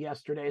full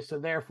yesterday, so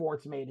therefore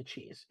it's made of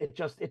cheese. It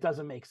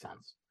doesn't make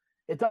sense.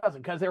 It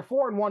doesn't, because they're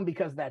 4-1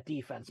 because of that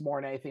defense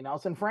more than anything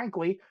else. And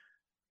frankly,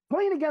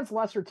 playing against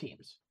lesser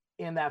teams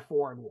in that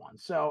 4-1.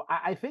 So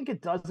I think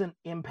it doesn't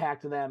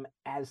impact them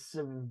as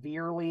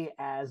severely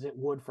as it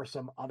would for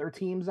some other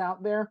teams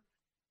out there.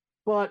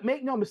 But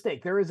make no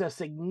mistake, there is a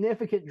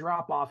significant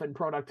drop-off in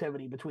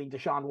productivity between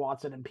Deshaun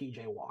Watson and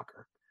PJ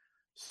Walker.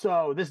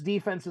 So this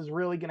defense is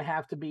really going to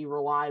have to be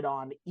relied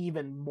on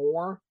even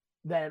more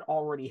than it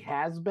already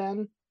has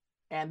been.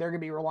 And they're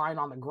going to be relying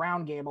on the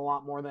ground game a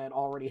lot more than it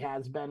already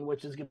has been,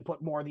 which is going to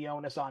put more of the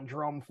onus on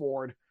Jerome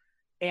Ford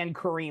and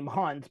Kareem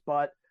Hunt.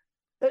 But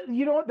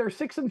you know what? They're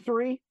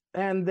 6-3,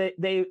 and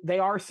they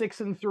are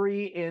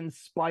 6-3 in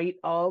spite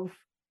of,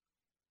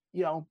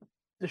 you know,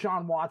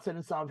 Deshaun Watson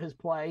and some of his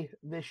play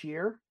this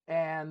year.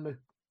 And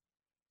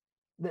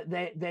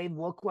they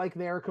look like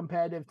they're a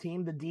competitive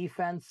team. The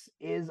defense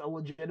is a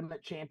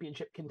legitimate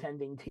championship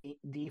contending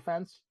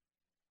defense.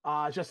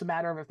 It's just a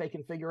matter of if they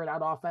can figure it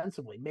out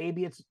offensively.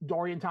 Maybe it's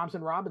Dorian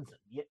Thompson-Robinson.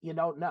 You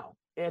don't know.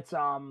 It's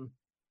so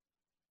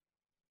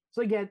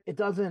again, it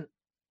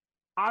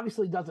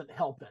obviously doesn't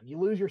help them.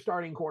 You lose your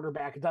starting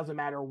quarterback. It doesn't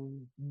matter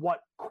what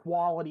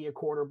quality a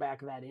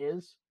quarterback that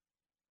is.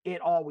 It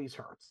always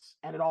hurts,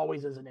 and it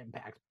always is an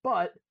impact.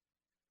 But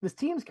this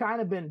team's kind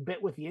of been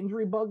bit with the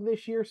injury bug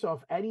this year, so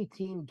if any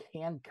team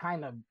can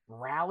kind of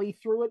rally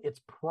through it,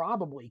 it's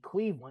probably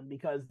Cleveland,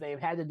 because they've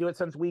had to do it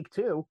since week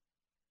 2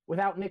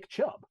 without Nick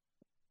Chubb.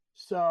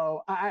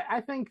 So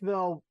I think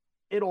it'll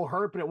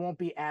hurt, but it won't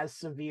be as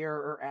severe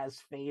or as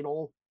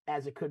fatal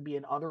as it could be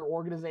in other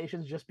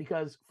organizations, just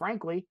because,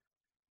 frankly,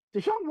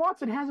 Deshaun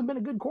Watson hasn't been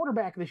a good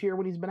quarterback this year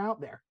when he's been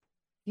out there.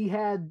 He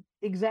had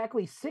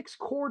exactly 6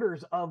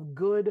 quarters of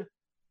good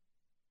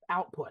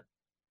output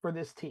for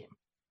this team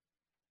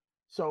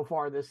so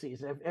far this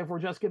season. If we're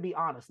just going to be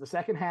honest, the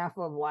second half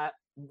of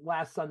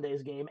last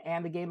Sunday's game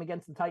and the game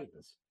against the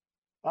Titans.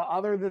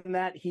 Other than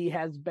that, he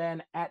has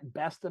been at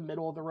best a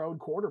middle-of-the-road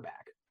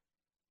quarterback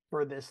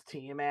for this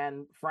team.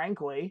 And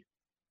frankly,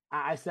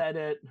 I said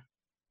it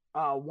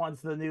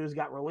once the news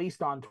got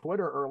released on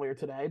Twitter earlier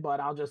today, but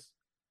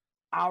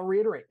I'll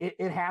reiterate.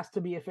 It has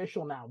to be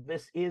official now.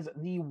 This is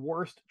the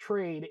worst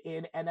trade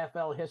in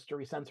NFL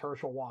history since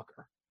Herschel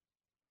Walker.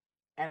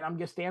 And I'm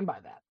going to stand by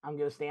that. I'm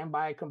going to stand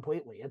by it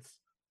completely. It's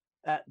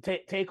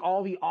take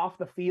all the off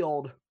the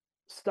field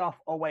stuff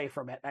away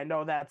from it. I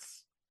know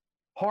that's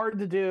hard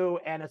to do,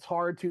 and it's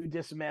hard to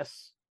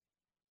dismiss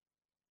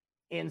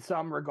in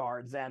some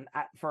regards. And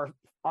for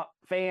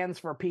fans,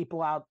 for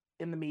people out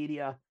in the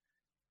media,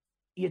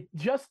 you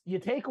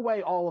take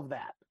away all of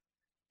that.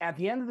 At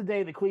the end of the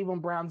day, the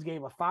Cleveland Browns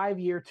gave a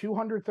 5-year,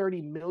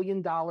 $230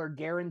 million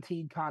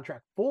guaranteed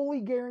contract,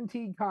 fully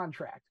guaranteed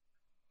contract,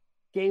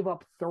 gave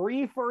up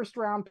 3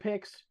 first-round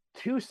picks,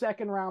 2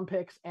 second-round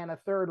picks, and a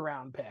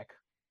third-round pick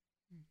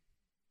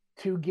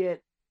to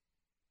get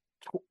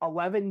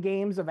 11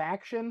 games of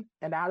action.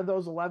 And out of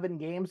those 11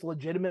 games,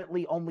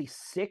 legitimately only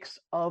 6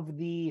 of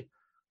the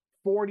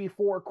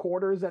 44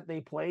 quarters that they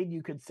played,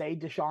 you could say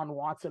Deshaun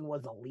Watson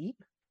was elite.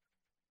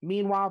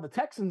 Meanwhile, the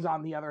Texans,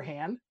 on the other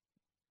hand,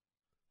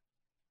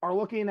 are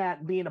looking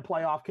at being a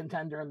playoff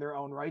contender in their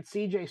own right.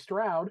 CJ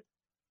Stroud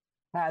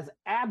has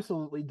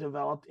absolutely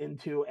developed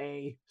into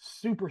a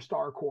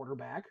superstar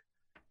quarterback.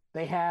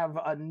 They have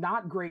a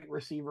not great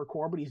receiver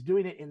core, but he's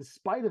doing it in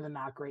spite of the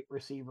not great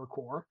receiver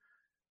core.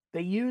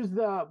 They used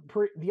the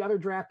other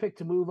draft pick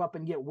to move up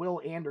and get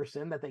Will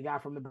Anderson that they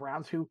got from the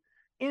Browns, who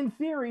in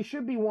theory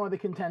should be one of the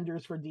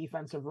contenders for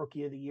Defensive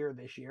Rookie of the Year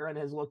this year and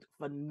has looked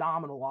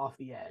phenomenal off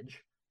the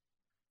edge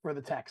for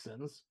the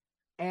Texans.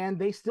 And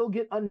they still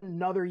get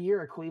another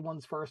year of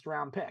Cleveland's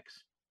first-round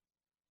picks.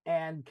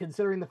 And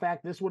considering the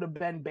fact this would have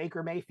been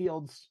Baker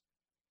Mayfield's,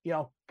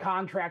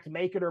 contract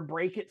make it or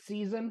break it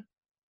season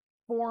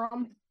for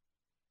him,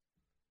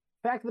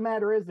 fact of the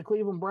matter is the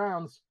Cleveland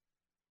Browns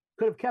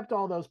could have kept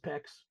all those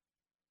picks,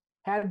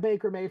 had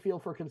Baker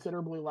Mayfield for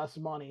considerably less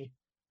money,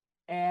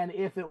 and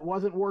if it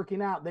wasn't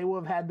working out, they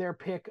would have had their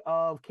pick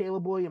of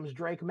Caleb Williams,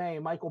 Drake May,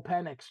 Michael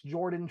Penix,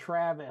 Jordan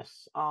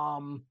Travis,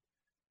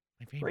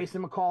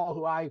 Grayson McCall,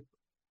 who I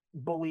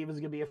believe is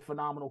going to be a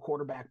phenomenal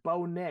quarterback,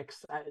 Bo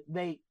Nix.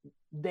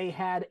 They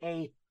had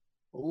a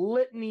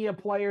litany of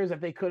players that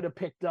they could have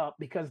picked up,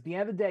 because at the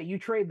end of the day, you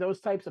trade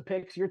those types of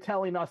picks, you're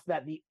telling us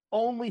that the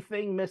only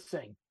thing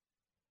missing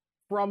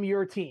from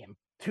your team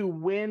to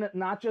win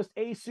not just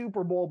a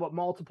Super Bowl, but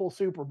multiple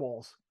Super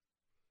Bowls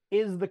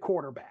is the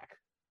quarterback.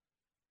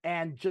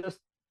 And just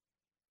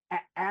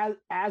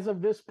as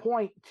of this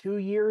point, 2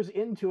 years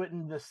into it,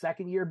 and the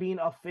second year being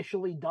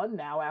officially done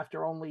now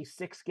after only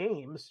 6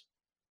 games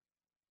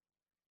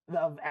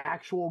of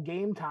actual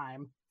game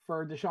time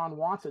for Deshaun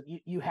Watson,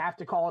 you have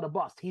to call it a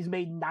bust. He's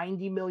made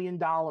 $90 million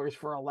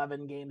for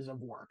 11 games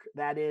of work.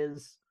 That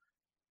is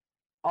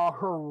a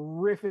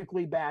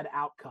horrifically bad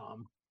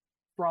outcome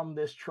from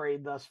this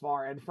trade thus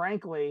far. And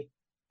frankly,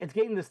 it's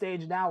getting to the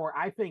stage now where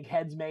I think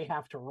heads may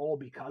have to roll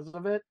because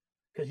of it,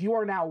 because you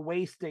are now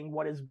wasting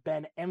what has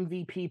been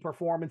MVP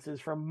performances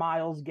from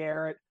Myles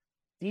Garrett,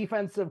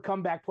 defensive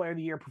comeback player of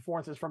the year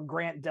performances from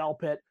Grant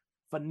Delpit,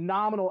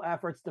 phenomenal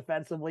efforts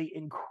defensively,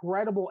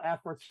 incredible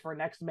efforts for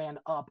next man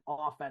up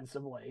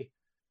offensively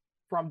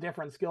from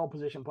different skill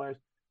position players.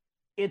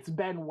 It's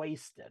been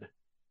wasted.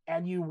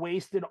 And you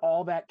wasted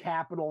all that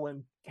capital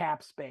and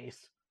cap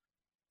space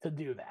to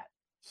do that.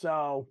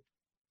 So,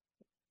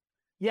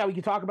 yeah, we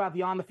can talk about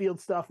the on-the-field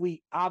stuff.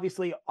 We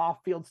obviously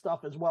off-field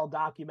stuff is well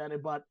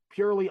documented, but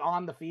purely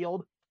on the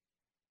field,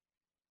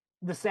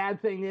 the sad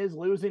thing is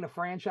losing a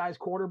franchise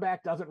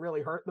quarterback doesn't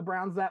really hurt the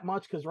Browns that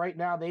much, because right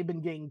now they've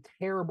been getting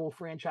terrible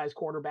franchise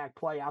quarterback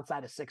play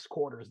outside of 6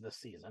 quarters this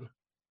season.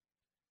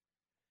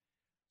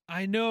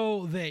 I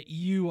know that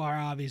you are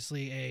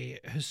obviously a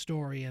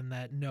historian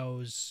that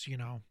knows,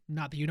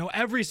 not that you know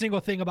every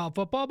single thing about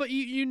football, but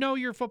you know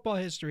your football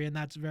history, and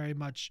that's very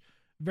much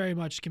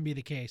can be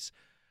the case.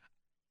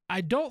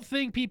 I don't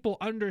think people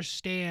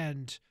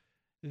understand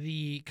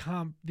the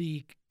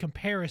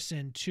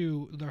comparison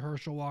to the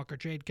Herschel Walker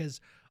trade,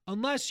 because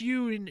unless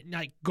you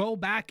go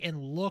back and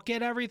look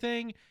at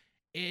everything,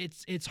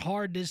 it's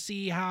hard to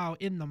see how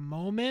in the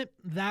moment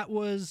that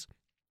was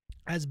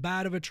as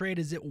bad of a trade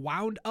as it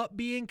wound up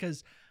being,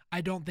 because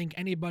I don't think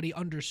anybody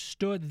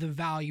understood the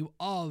value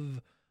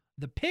of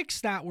the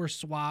picks that were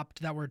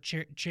swapped, that were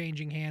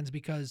changing hands,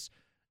 because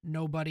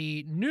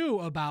nobody knew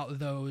about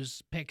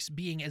those picks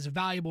being as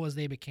valuable as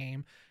they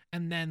became.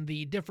 And then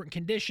the different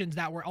conditions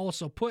that were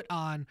also put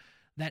on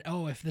that,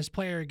 if this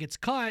player gets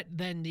cut,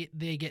 then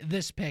they get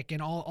this pick,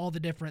 and all the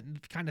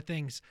different kind of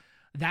things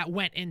that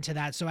went into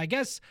that. So I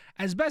guess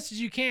as best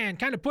as you can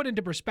kind of put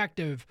into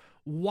perspective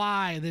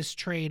why this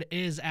trade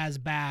is as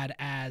bad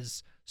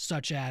as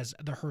such as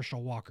the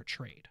Herschel Walker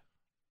trade.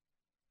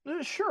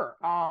 Sure.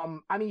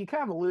 You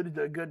kind of alluded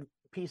to good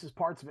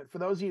parts of it. For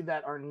those of you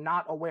that are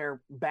not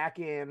aware, back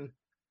in,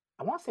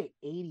 I want to say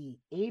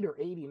 88 or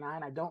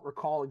 89, I don't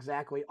recall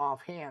exactly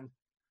offhand,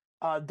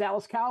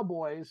 Dallas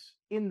Cowboys,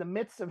 in the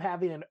midst of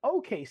having an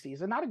okay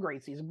season, not a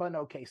great season, but an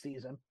okay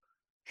season,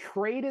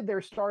 traded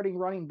their starting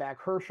running back,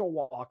 Herschel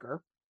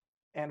Walker.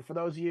 And for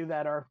those of you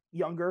that are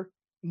younger,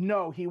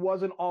 No, he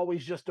wasn't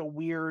always just a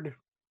weird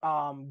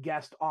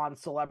guest on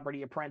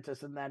Celebrity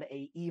Apprentice and then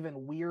a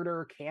even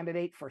weirder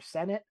candidate for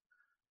Senate, ?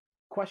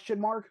 He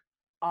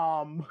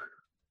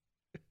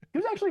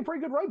was actually a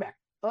pretty good running back,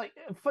 like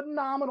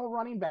phenomenal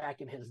running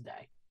back in his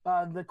day.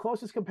 The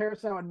closest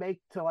comparison I would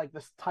make to like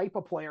this type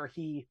of player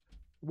he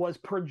was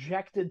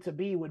projected to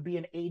be would be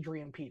an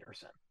Adrian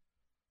Peterson.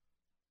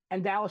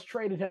 And Dallas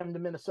traded him to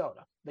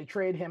Minnesota. They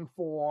traded him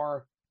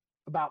for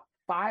about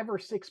 5 or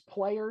 6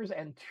 players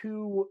and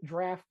 2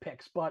 draft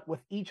picks. But with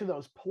each of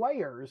those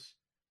players,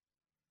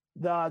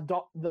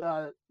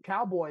 the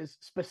Cowboys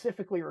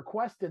specifically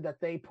requested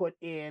that they put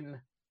in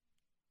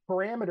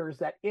parameters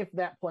that if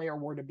that player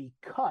were to be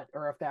cut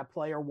or if that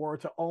player were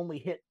to only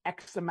hit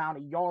X amount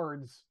of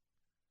yards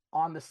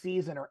on the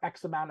season or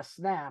X amount of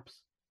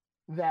snaps,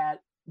 that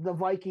the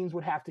Vikings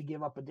would have to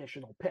give up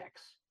additional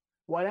picks.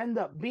 What ended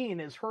up being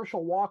is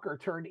Herschel Walker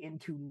turned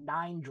into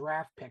 9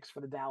 draft picks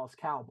for the Dallas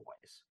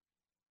Cowboys.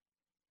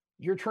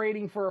 You're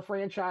trading for a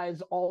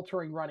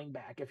franchise-altering running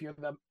back if you're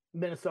the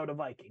Minnesota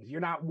Vikings. You're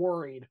not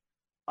worried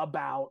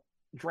about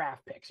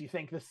draft picks. You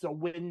think this is a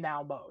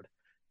win-now mode.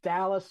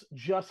 Dallas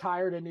just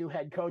hired a new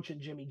head coach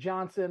in Jimmy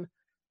Johnson.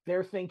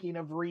 They're thinking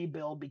of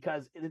rebuild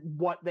because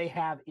what they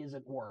have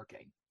isn't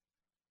working.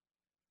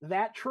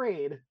 That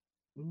trade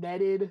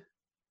netted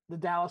the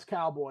Dallas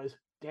Cowboys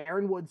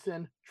Darren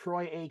Woodson,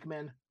 Troy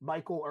Aikman,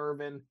 Michael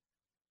Irvin,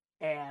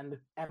 and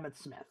Emmitt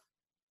Smith.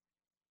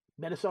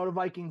 Minnesota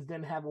Vikings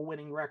didn't have a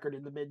winning record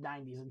in the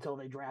mid-90s until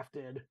they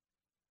drafted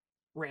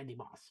Randy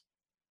Moss.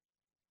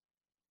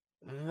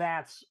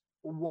 That's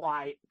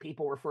why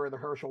people refer to the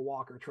Herschel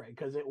Walker trade,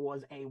 because it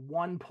was a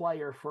one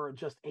player for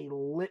just a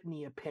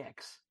litany of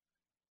picks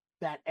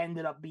that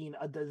ended up being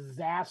a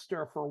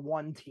disaster for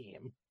one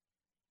team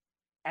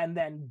and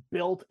then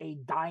built a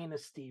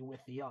dynasty with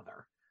the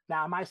other.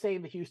 Now, am I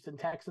saying the Houston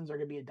Texans are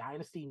going to be a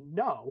dynasty?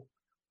 No,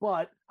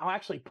 but I'll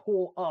actually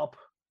pull up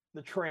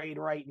the trade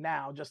right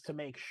now just to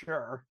make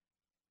sure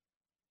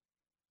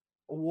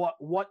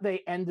what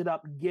they ended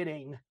up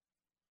getting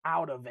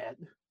out of it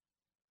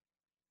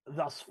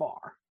thus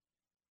far.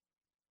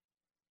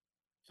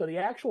 So the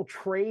actual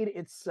trade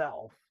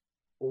itself,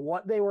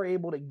 what they were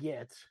able to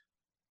get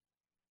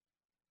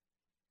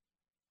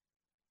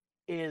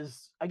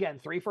is, again,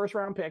 3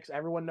 first-round picks.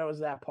 Everyone knows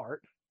that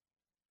part.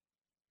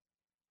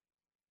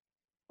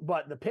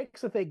 But the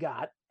picks that they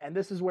got, and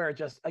this is where it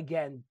just,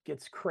 again,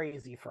 gets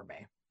crazy for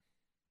me.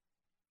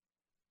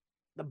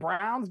 The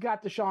Browns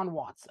got Deshaun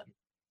Watson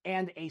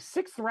and a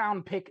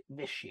 6th-round pick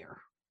this year.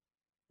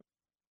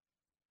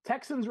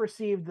 Texans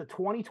received the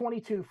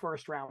 2022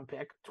 first-round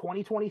pick,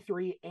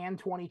 2023 and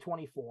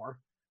 2024,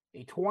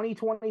 a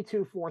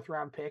 2022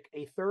 4th-round pick,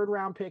 a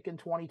 3rd-round pick in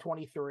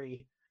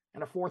 2023,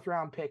 and a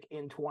 4th-round pick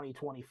in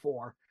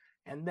 2024.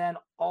 And then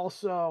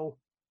also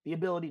the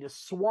ability to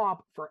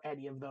swap for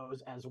any of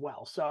those as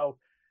well. So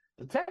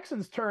the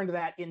Texans turned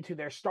that into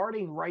their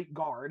starting right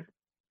guard,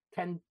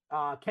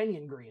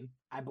 Kenyon Green,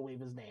 I believe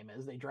his name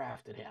is. They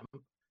drafted him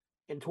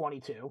in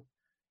 22.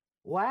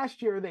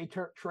 Last year, they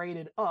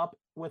traded up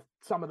with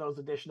some of those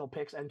additional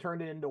picks and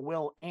turned it into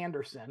Will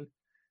Anderson.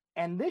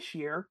 And this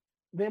year,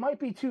 they might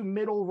be 2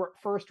 middle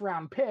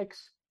first-round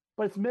picks,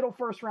 but it's middle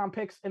first-round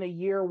picks in a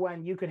year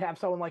when you could have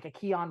someone like a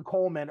Keon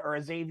Coleman or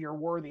a Xavier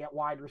Worthy at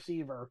wide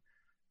receiver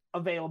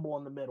available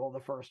in the middle of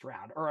the first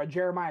round, or a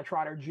Jeremiah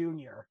Trotter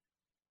Jr.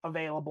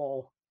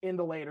 available in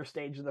the later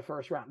stage of the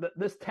first round.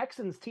 This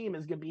Texans team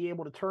is going to be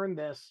able to turn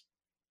this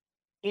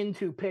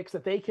into picks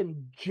that they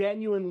can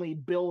genuinely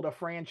build a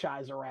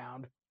franchise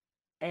around.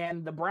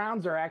 And the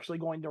Browns are actually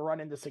going to run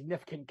into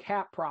significant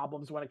cap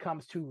problems when it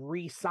comes to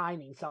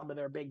re-signing some of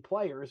their big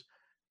players,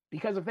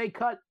 because if they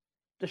cut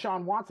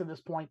Deshaun Watson at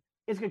this point,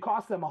 it's going to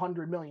cost them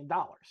 $100 million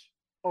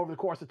over the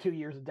course of 2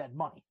 years of dead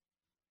money.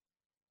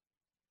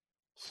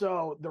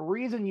 So the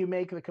reason I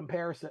make the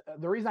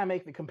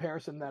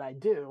comparison that I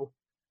do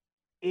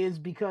is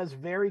because,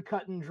 very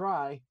cut and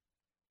dry,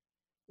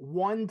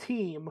 one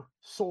team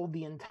sold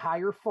the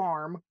entire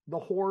farm, the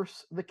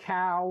horse, the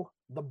cow,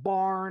 the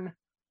barn,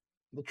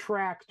 the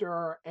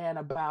tractor, and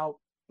about,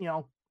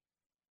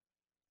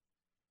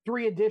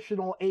 3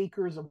 additional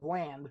acres of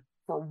land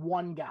for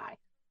one guy.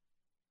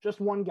 Just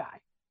one guy.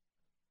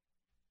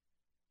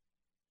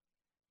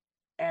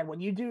 And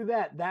when you do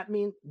that, that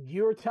means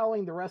you're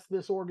telling the rest of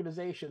this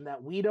organization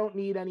that we don't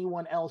need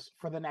anyone else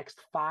for the next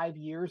 5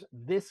 years.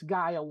 This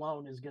guy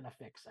alone is going to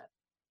fix it.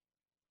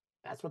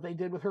 That's what they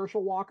did with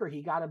Herschel Walker.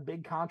 He got a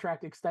big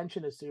contract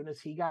extension as soon as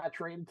he got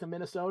traded to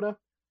Minnesota.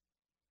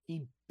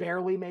 He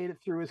barely made it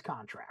through his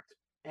contract,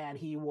 and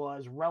he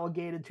was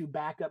relegated to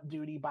backup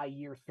duty by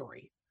year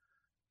 3.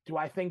 Do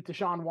I think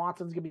Deshaun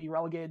Watson's going to be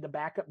relegated to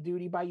backup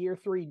duty by year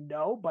 3?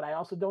 No, but I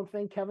also don't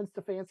think Kevin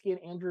Stefanski and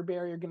Andrew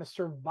Berry are going to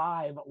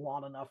survive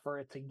long enough for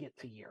it to get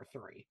to year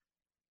 3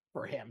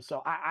 for him.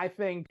 So I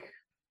think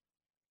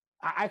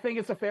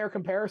it's a fair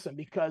comparison,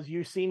 because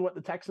you've seen what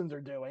the Texans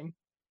are doing.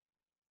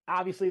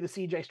 Obviously, the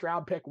CJ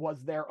Stroud pick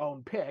was their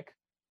own pick,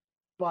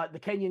 but the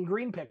Kenyon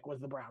Green pick was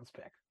the Browns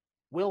pick.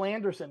 Will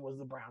Anderson was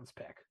the Browns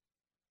pick.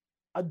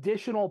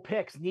 additional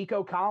picks.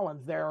 Nico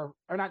Collins there,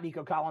 or not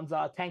Nico Collins,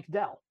 Tank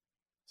Dell,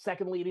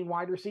 second leading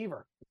wide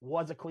receiver,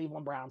 was a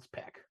Cleveland Browns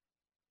pick.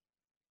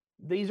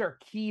 These are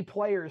key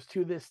players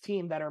to this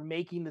team that are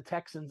making the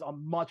Texans a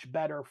much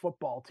better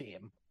football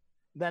team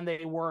than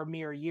they were a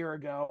mere year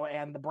ago.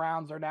 And the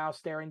Browns are now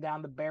staring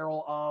down the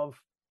barrel of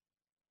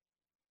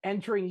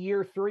entering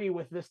year 3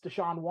 with this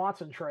Deshaun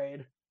Watson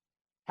trade,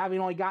 having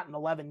only gotten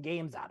 11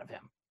 games out of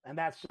him. And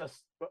that's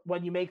just,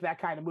 when you make that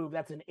kind of move,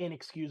 that's an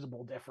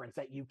inexcusable difference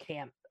that you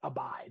can't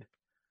abide,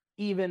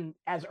 even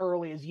as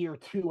early as year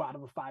 2 out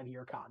of a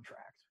 5-year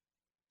contract.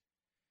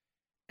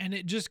 And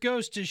it just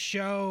goes to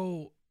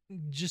show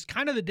just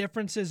kind of the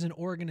differences in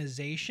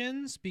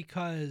organizations,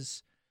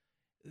 because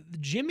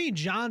Jimmy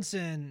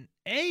Johnson,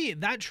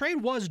 that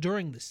trade was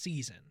during the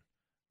season.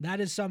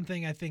 That is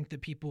something I think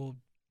that people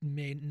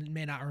may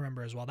not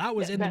remember as well. That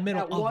was in the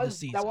middle of the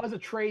season. That was a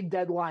trade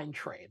deadline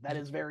trade. That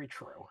is very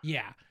true.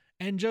 Yeah.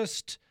 And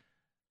just,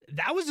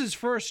 that was his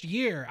first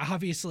year,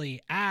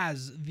 obviously,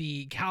 as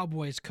the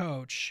Cowboys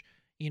coach.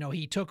 You know,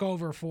 he took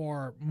over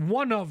for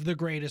one of the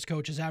greatest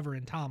coaches ever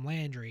in Tom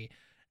Landry.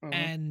 Mm-hmm.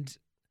 And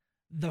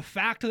the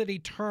fact that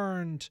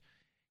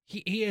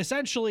he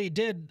essentially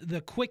did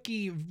the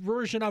quickie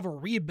version of a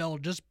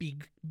rebuild just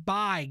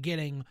by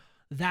getting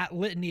that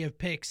litany of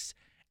picks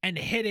and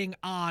hitting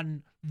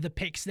on the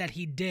picks that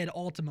he did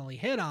ultimately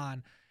hit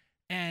on.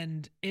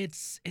 And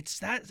it's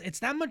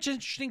that much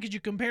interesting because you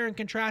compare and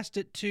contrast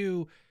it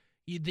to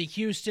the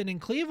Houston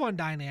and Cleveland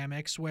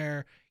dynamics,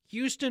 where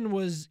Houston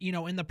was,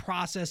 in the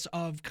process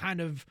of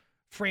kind of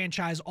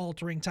franchise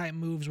altering type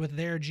moves with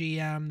their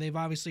GM. They've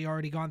obviously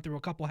already gone through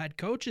a couple head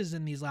coaches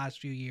in these last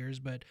few years,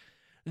 but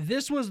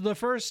this was the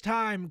first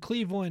time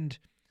Cleveland,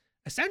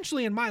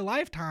 essentially in my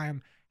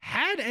lifetime,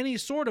 had any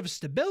sort of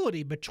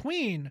stability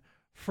between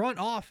front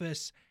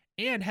office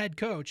and head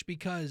coach,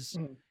 because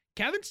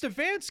Kevin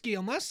Stefanski,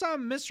 unless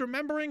I'm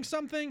misremembering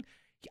something,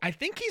 I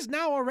think he's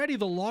now already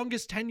the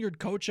longest tenured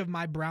coach of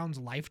my Browns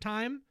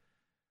lifetime.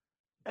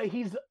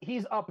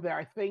 He's up there.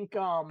 I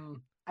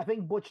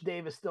think Butch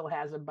Davis still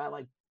has him by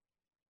like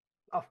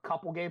a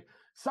couple games.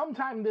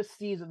 Sometime this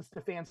season,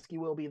 Stefanski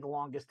will be the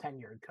longest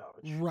tenured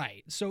coach.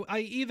 Right. So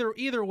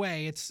either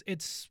way,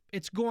 it's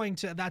going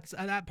to,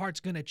 that part's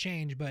going to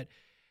change. But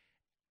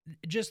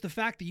just the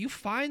fact that you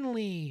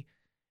finally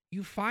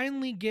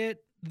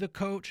get the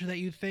coach that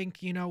you think,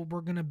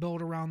 we're going to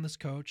build around this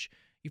coach.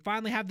 You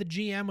finally have the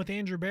GM with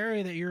Andrew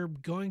Berry that you're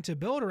going to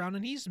build around,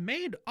 and he's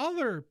made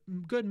other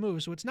good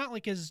moves. So it's not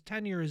like his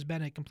tenure has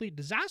been a complete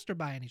disaster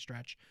by any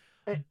stretch.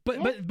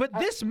 But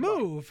this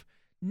move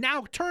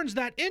now turns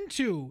that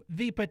into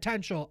the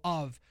potential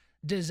of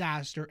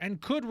disaster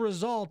and could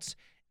result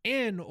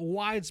in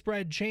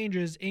widespread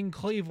changes in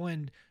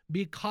Cleveland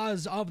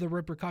because of the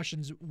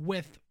repercussions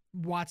with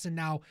Watson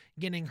now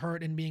getting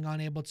hurt and being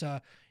unable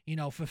to,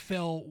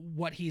 fulfill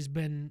what he's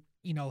been,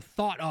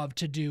 thought of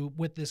to do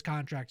with this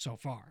contract so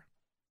far.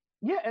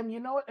 Yeah. And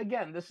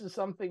again, this is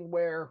something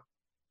where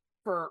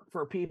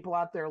for people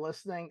out there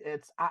listening,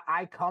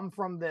 I come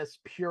from this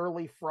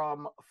purely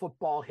from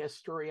football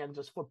history and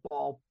just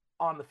football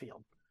on the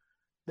field.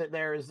 That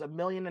there's 1.5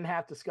 million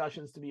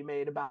discussions to be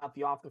made about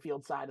the off the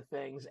field side of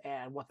things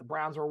and what the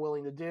Browns were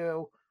willing to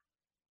do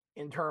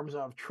in terms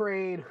of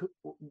trade,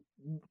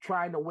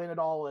 trying to win at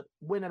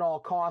all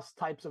costs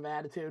types of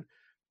attitude.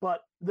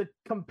 But the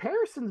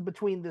comparisons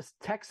between this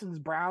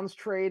Texans-Browns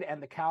trade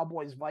and the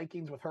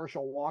Cowboys-Vikings with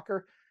Herschel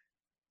Walker,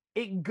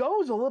 it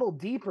goes a little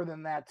deeper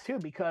than that too,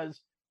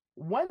 because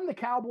when the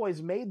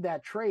Cowboys made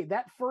that trade,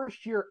 that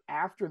first year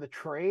after the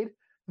trade,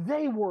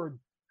 they were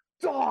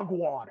dog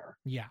water.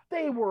 Yeah.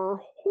 They were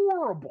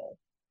horrible.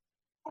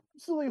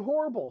 Absolutely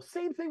horrible.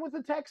 Same thing with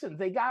the Texans.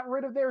 They got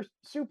rid of their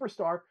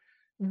superstar.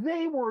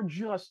 They were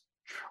just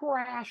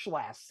trash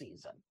last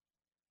season.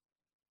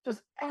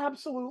 Just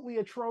absolutely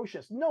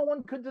atrocious. No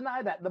one could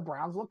deny that. The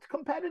Browns looked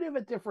competitive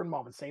at different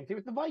moments. Same thing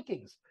with the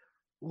Vikings.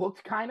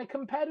 Looked kind of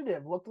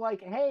competitive. Looked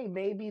like, hey,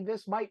 maybe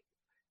this might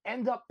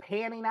end up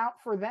panning out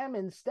for them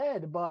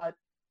instead. But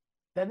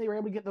then they were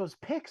able to get those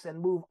picks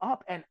and move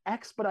up and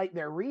expedite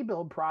their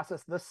rebuild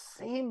process the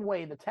same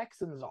way the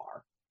Texans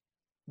are.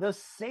 The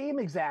same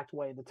exact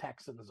way the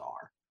Texans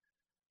are.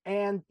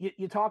 And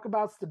you talk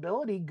about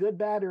stability, good,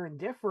 bad, or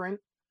indifferent.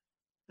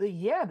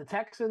 The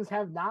Texans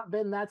have not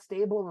been that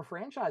stable of a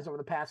franchise over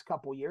the past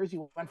couple years.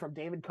 You went from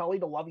David Culley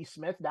to Lovie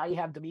Smith. Now you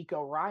have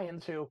DeMeco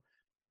Ryans, who,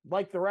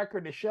 like the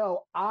record to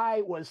show,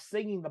 I was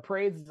singing the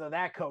praises of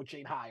that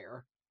coaching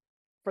hire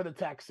for the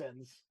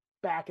Texans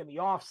back in the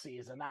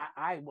offseason.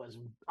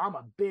 I'm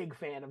a big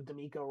fan of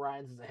DeMeco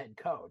Ryans as a head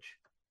coach.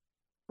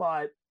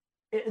 But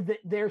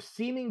they're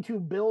seeming to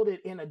build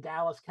it in a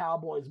Dallas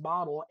Cowboys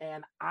model,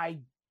 and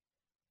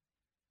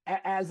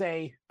as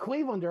a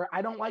Clevelander,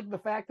 I don't like the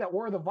fact that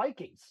we're the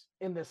Vikings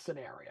in this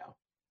scenario.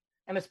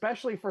 And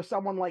especially for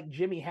someone like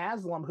Jimmy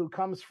Haslam, who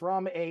comes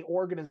from a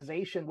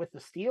organization with the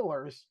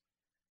Steelers,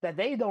 that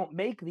they don't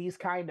make these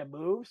kind of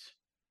moves,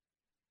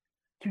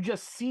 to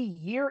just see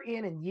year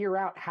in and year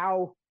out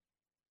how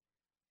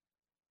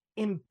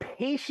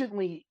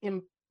impatiently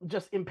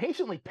just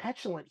impatiently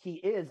petulant he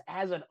is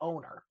as an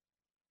owner.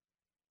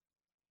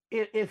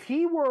 If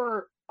he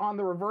were on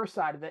the reverse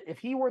side of it, if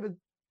he were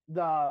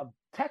the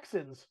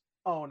Texans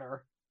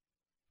owner,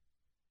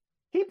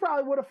 he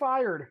probably would have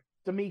fired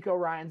DeMeco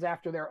Ryans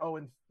after their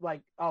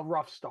a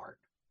rough start.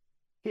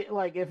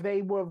 If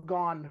they would have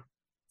gone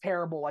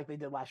terrible like they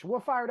did last year, would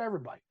have fired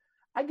everybody.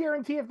 I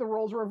guarantee if the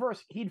roles were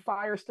reversed, he'd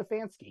fire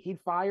Stefanski, he'd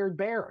fire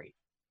Barry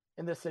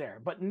in this scenario.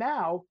 But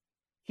now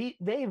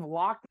they've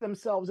locked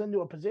themselves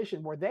into a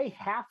position where they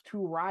have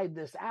to ride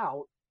this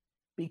out,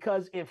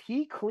 because if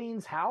he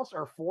cleans house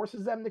or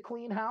forces them to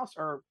clean house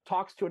or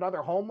talks to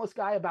another homeless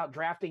guy about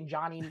drafting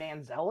Johnny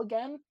Manziel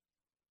again,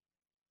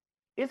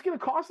 it's going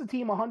to cost the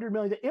team $100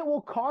 million. It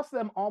will cost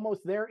them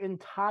almost their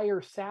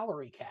entire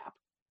salary cap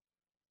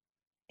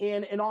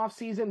in an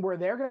offseason where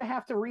they're going to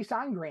have to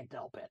re-sign Grant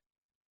Delpit.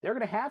 They're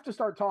going to have to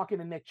start talking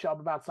to Nick Chubb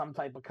about some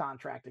type of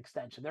contract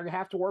extension. They're going to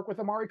have to work with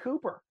Amari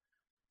Cooper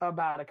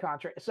about a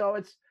contract.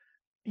 So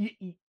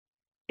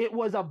it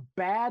was a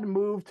bad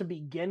move to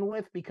begin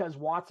with because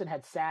Watson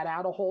had sat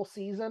out a whole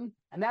season.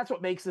 And that's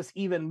what makes this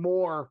even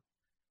more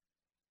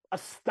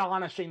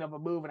astonishing of a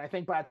move. And I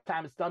think by the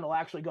time it's done, it'll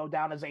actually go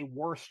down as a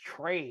worse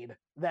trade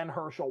than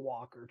Herschel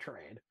Walker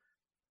trade,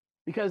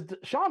 because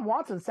Deshaun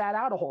Watson sat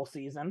out a whole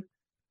season,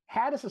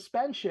 had a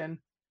suspension,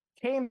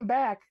 came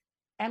back,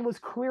 and was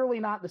clearly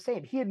not the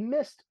same. He had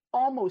missed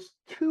almost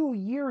 2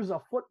 years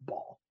of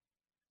football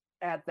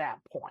at that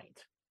point.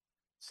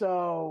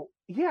 So,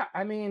 yeah,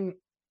 I mean,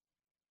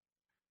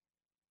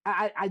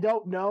 I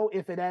don't know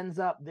if it ends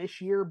up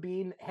this year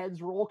being heads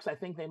roll, because I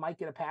think they might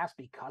get a pass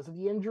because of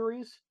the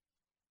injuries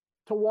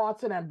to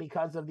Watson and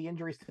because of the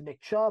injuries to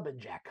Nick Chubb and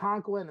Jack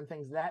Conklin and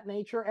things of that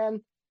nature. And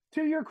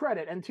to your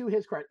credit and to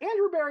his credit,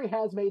 Andrew Berry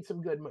has made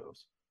some good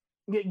moves.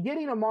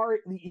 Getting Amari,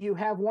 you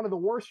have one of the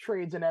worst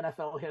trades in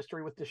NFL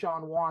history with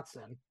Deshaun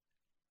Watson,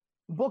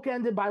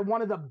 bookended by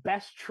one of the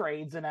best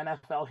trades in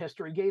NFL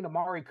history, getting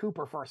Amari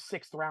Cooper for a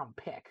 6th-round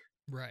pick.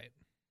 Right.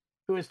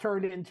 Who has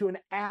turned into an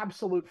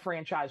absolute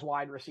franchise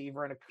wide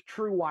receiver and a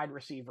true wide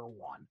receiver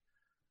one.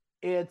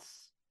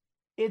 It's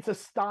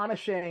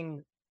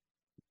astonishing,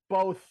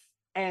 both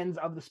ends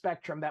of the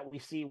spectrum that we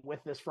see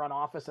with this front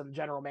office and the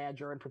general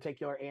manager, in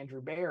particular,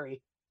 Andrew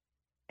Berry.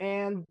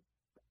 And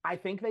I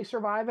think they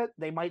survive it.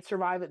 They might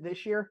survive it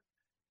this year.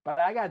 But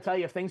I got to tell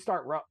you, if things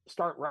start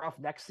rough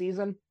next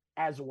season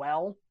as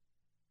well,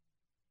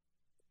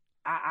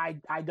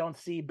 I don't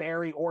see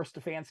Barry or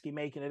Stefanski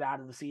making it out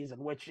of the season,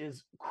 which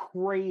is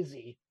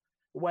crazy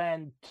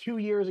when 2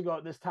 years ago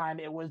at this time,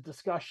 it was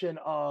discussion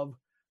of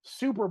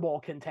Super Bowl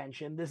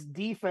contention. This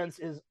defense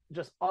is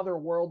just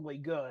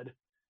otherworldly good.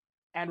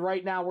 And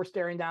right now we're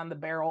staring down the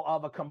barrel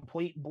of a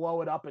complete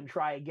blow it up and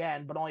try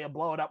again, but only a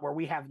blow it up where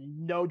we have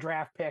no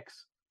draft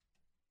picks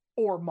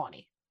or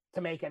money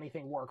to make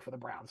anything work for the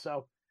Browns.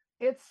 So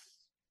it's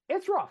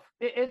rough.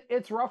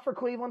 It's rough for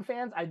Cleveland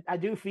fans. I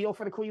do feel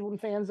for the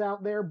Cleveland fans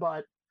out there,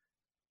 but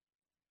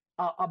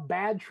a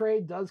bad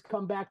trade does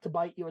come back to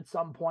bite you at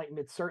some point, and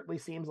it certainly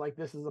seems like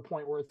this is the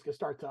point where it's going to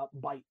start to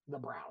bite the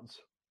Browns.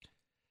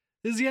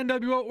 This is the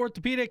NWO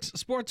Orthopedics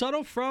Sports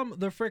Huddle from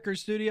the Fricker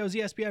Studios,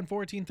 ESPN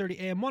 1430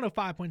 AM,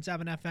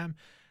 105.7 FM,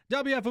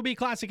 WFOB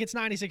Classic. It's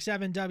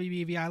 96.7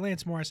 WBVI.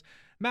 Lance Morris,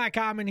 Matt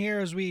Common here,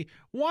 as we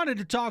wanted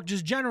to talk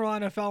just general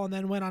NFL and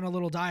then went on a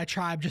little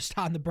diatribe just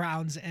on the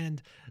Browns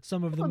and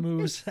some of the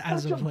moves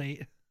as of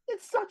late.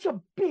 It's such a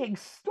big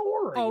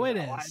story. Oh, it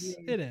is.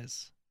 It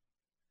is.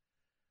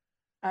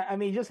 I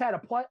mean, just had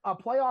a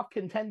playoff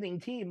contending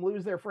team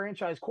lose their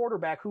franchise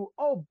quarterback who,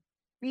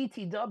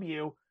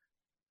 BTW,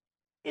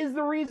 is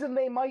the reason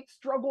they might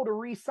struggle to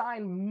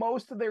re-sign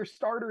most of their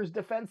starters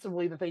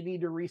defensively that they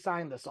need to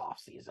re-sign this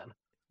offseason.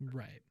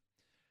 Right.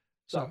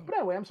 So, but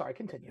anyway, I'm sorry,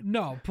 continue.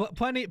 No,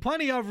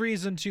 plenty of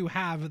reason to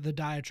have the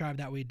diatribe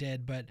that we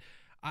did, but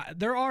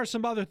there are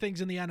some other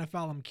things in the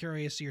NFL I'm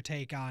curious your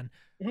take on.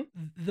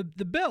 Mm-hmm.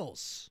 The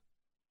Bills,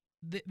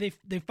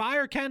 they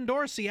fire Ken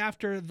Dorsey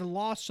after the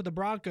loss to the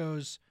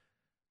Broncos.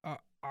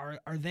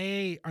 Are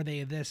they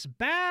this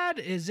bad?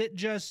 Is it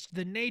just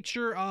the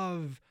nature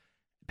of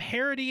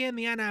parity in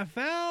the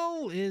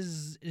NFL?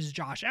 Is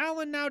Josh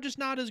Allen now just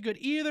not as good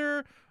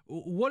either?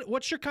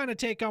 What's your kind of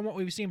take on what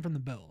we've seen from the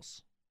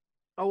Bills?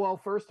 Oh, well,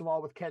 first of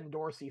all, with Ken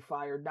Dorsey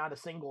fired, not a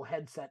single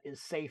headset is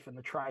safe in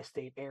the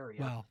tri-state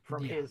area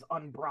from his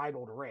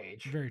unbridled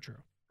rage. Very true.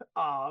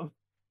 No,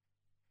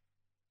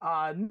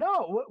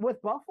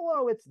 with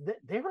Buffalo,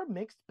 they're a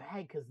mixed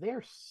bag because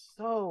they're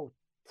so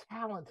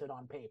talented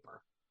on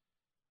paper.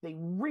 They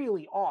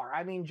really are.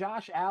 I mean,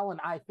 Josh Allen,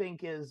 I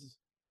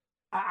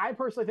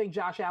personally think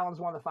Josh Allen's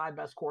one of the 5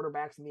 best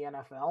quarterbacks in the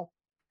NFL.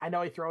 I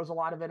know he throws a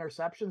lot of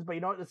interceptions, but you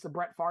know what? It's the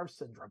Brett Favre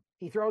syndrome.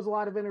 He throws a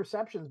lot of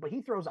interceptions, but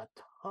he throws a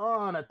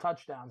ton of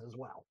touchdowns as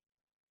well.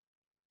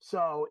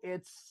 So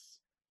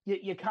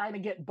you kind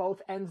of get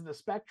both ends of the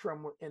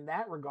spectrum in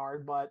that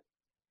regard. But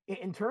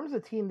in terms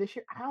of team this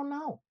year, I don't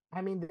know. I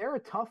mean, they're a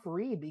tough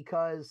read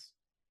because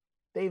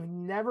they've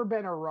never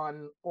been a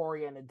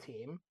run-oriented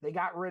team. They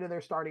got rid of their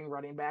starting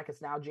running back.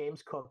 It's now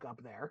James Cook up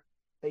there.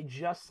 They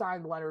just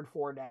signed Leonard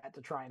Fournette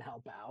to try and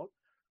help out.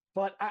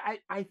 But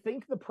I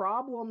think the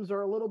problems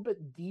are a little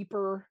bit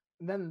deeper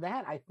than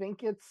that. I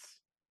think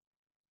it's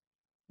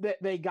that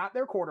they got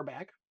their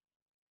quarterback.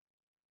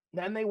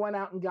 Then they went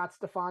out and got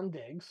Stephon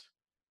Diggs.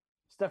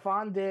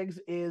 Stephon Diggs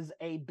is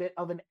a bit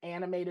of an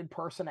animated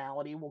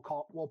personality.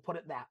 We'll put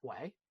it that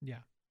way. Yeah.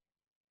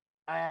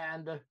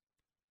 And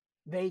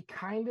they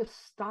kind of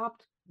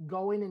stopped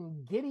going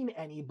and getting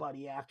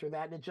anybody after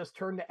that. And it just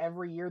turned to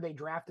every year they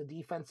draft a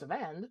defensive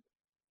end.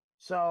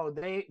 So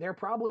they're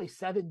probably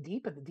 7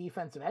 deep at the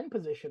defensive end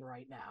position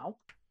right now,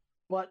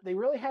 but they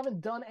really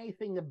haven't done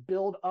anything to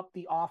build up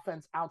the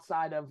offense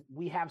outside of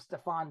we have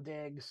Stephon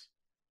Diggs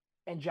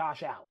and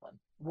Josh Allen.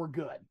 We're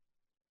good.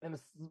 And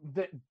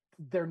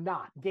they're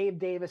not. Gabe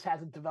Davis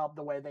hasn't developed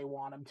the way they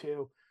want him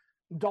to.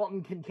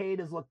 Dalton Kincaid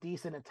has looked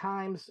decent at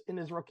times in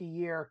his rookie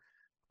year.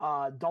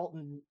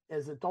 Dalton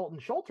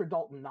Schultz or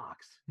Dalton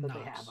Knox that they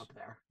have up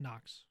there?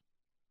 Knox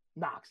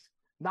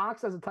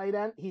as a tight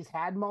end, he's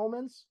had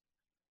moments,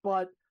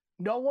 but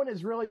no one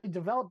has really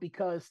developed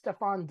because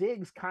Stephon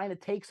Diggs kind of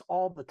takes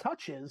all the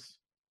touches,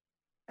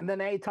 and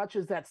then any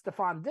touches that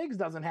Stephon Diggs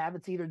doesn't have,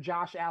 it's either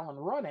Josh Allen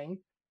running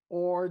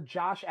or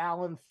Josh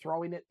Allen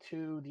throwing it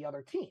to the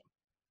other team.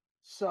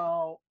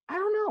 So I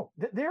don't know.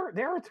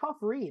 They're a tough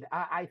read.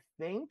 I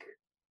think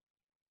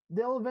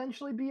they'll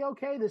eventually be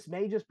okay. This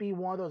may just be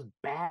one of those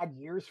bad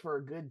years for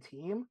a good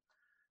team,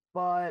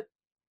 but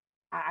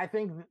I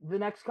think the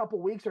next couple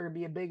of weeks are going to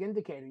be a big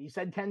indicator. You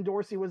said Ken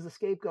Dorsey was the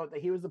scapegoat,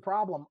 that he was the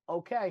problem.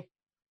 Okay,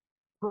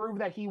 prove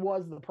that he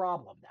was the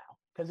problem now.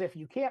 Because if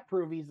you can't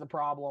prove he's the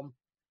problem,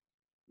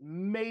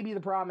 maybe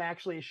the problem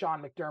actually is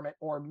Sean McDermott,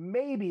 or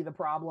maybe the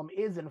problem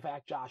is, in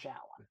fact, Josh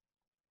Allen.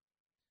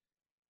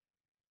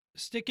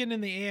 Sticking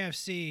in the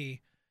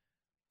AFC,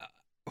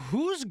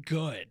 who's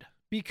good?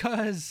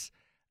 Because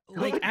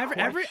like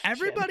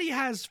everybody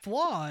has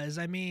flaws.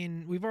 I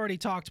mean, we've already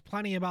talked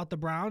plenty about the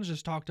Browns,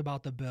 just talked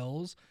about the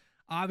Bills.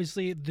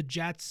 Obviously, the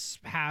Jets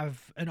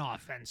have an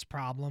offense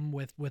problem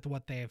with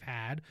what they've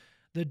had.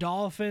 The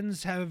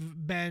Dolphins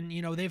have been,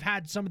 they've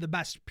had some of the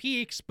best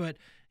peaks, but,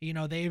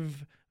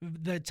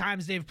 the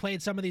times they've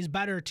played some of these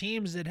better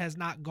teams, it has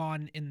not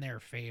gone in their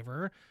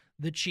favor.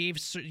 The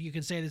Chiefs, you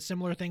can say the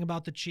similar thing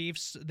about the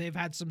Chiefs. They've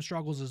had some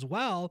struggles as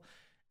well.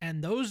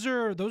 And those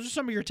are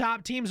some of your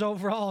top teams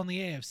overall in the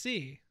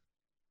AFC.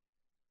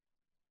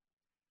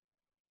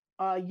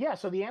 Yeah,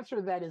 so the answer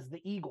to that is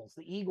the Eagles.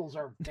 The Eagles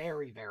are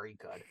very, very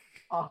good.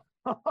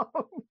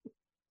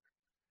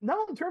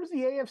 No, in terms of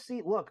the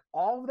AFC, look,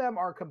 all of them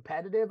are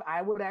competitive.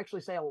 I would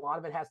actually say a lot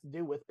of it has to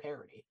do with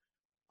parity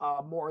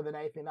more than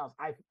anything else.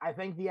 I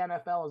think the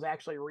NFL is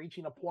actually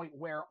reaching a point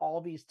where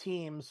all these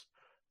teams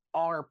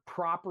are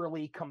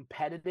properly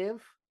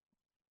competitive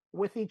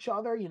with each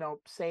other,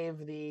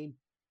 save the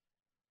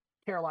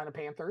Carolina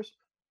Panthers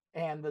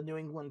and the New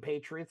England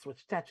Patriots,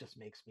 which that just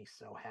makes me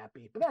so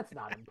happy, but that's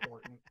not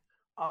important.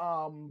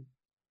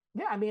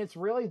 Yeah, I mean,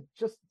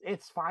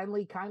 it's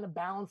finally kind of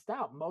balanced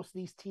out. Most of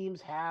these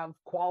teams have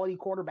quality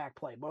quarterback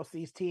play. Most of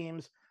these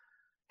teams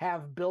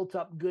have built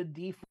up good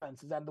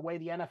defenses, and the way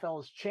the NFL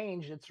has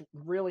changed, it's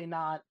really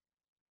not,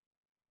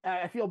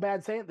 I feel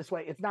bad saying it this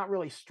way, it's not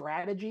really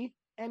strategy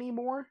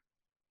anymore.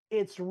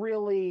 It's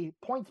really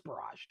points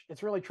barrage.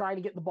 It's really trying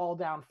to get the ball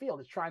downfield.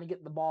 It's trying to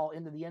get the ball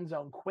into the end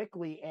zone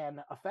quickly and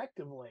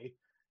effectively.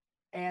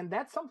 And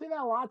that's something that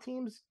a lot of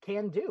teams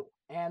can do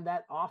and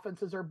that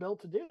offenses are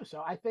built to do.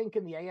 So I think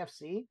in the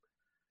AFC,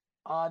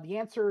 the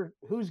answer,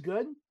 who's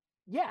good?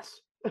 Yes.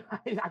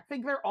 I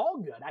think they're all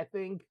good. I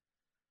think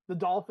the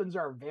Dolphins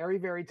are a very,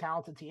 very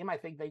talented team. I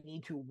think they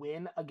need to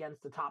win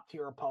against a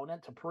top-tier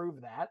opponent to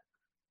prove that.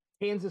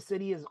 Kansas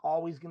City is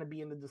always going to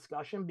be in the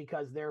discussion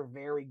because they're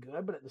very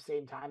good, but at the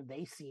same time,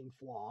 they seem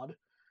flawed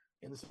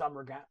in some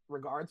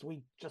regards.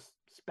 We just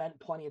spent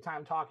plenty of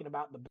time talking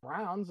about the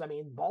Browns. I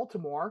mean,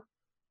 Baltimore,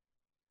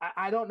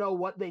 I don't know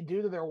what they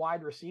do to their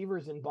wide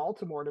receivers in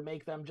Baltimore to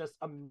make them just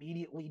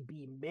immediately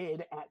be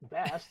mid at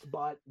best,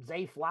 but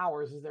Zay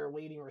Flowers is their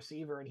leading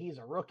receiver, and he's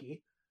a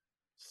rookie.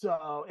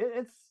 So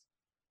it's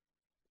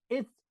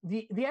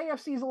the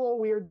AFC is a little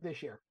weird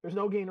this year. There's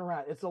no getting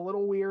around it. It's a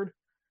little weird.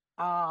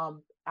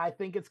 I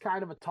think it's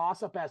kind of a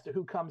toss-up as to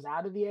who comes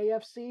out of the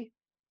AFC,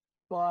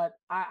 but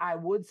I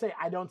would say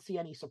I don't see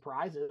any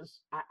surprises.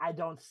 I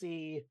don't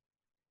see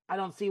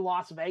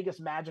Las Vegas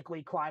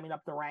magically climbing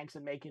up the ranks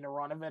and making a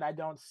run of it. I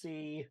don't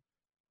see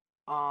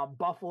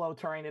Buffalo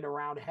turning it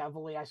around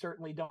heavily. I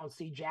certainly don't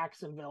see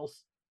Jacksonville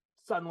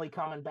suddenly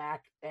coming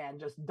back and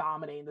just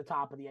dominating the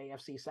top of the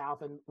AFC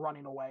South and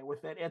running away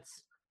with it.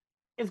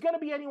 It's going to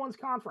be anyone's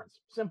conference.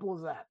 Simple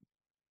as that.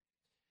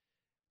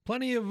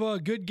 Plenty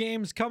of good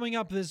games coming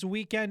up this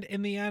weekend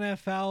in the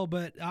NFL,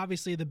 but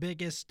obviously the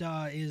biggest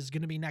is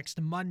going to be next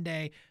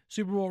Monday.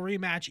 Super Bowl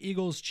rematch,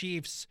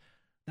 Eagles-Chiefs.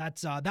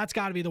 That's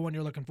got to be the one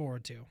you're looking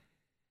forward to.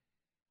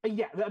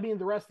 Yeah, I mean,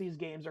 the rest of these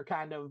games are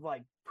kind of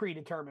like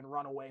predetermined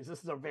runaways.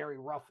 This is a very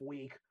rough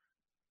week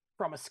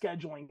from a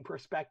scheduling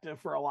perspective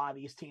for a lot of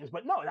these teams.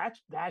 But no,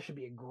 that should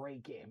be a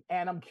great game.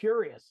 And I'm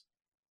curious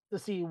to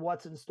see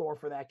what's in store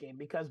for that game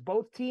because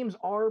both teams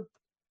are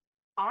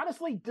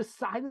honestly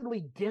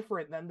decidedly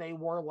different than they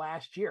were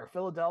last year.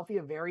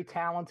 Philadelphia, very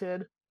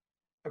talented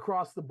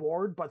across the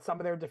board, but some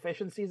of their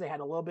deficiencies, they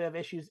had a little bit of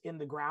issues in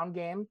the ground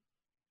game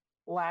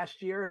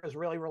last year, is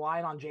really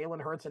relying on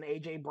Jalen Hurts and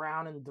A.J.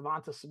 Brown and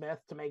Devonta Smith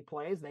to make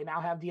plays. They now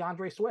have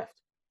DeAndre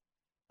Swift.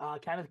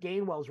 Kenneth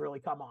Gainwell's really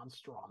come on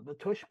strong. The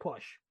tush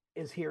push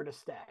is here to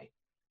stay.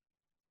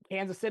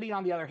 Kansas City,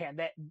 on the other hand,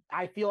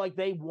 I feel like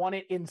they won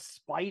it in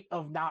spite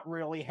of not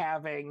really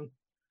having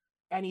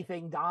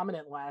anything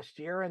dominant last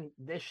year. And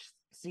this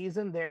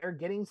season, they're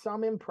getting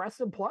some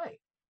impressive play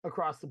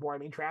across the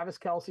board. I mean, Travis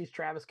Kelce's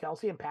Travis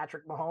Kelce, and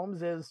Patrick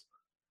Mahomes is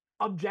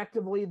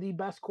objectively the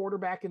best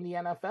quarterback in the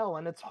NFL,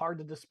 and it's hard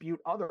to dispute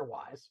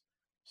otherwise.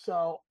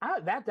 So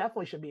that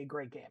definitely should be a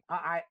great game.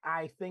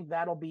 I think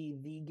that'll be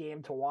the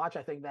game to watch.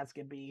 I think that's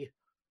going to be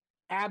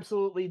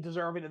absolutely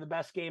deserving of the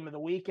best game of the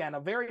weekend. A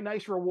very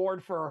nice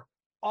reward for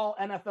all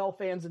NFL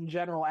fans in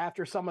general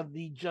after some of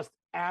the just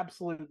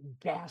absolute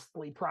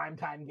ghastly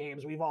primetime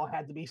games we've all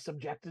had to be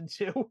subjected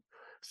to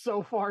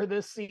so far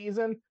this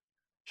season.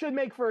 Should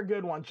make for a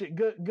good one.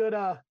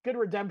 Good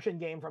redemption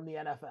game from the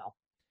NFL.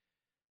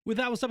 With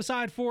that, we'll step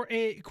aside for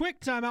a quick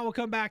timeout. We'll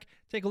come back,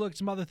 take a look at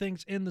some other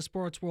things in the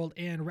sports world,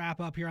 and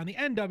wrap up here on the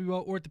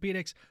NWO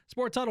Orthopedics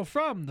Sports Huddle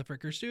from the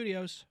Fricker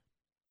Studios.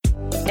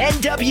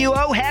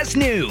 NWO has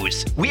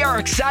news. We are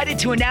excited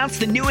to announce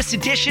the newest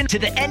addition to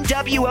the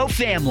NWO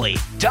family.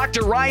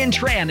 Dr. Ryan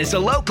Tran is a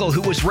local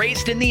who was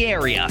raised in the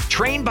area,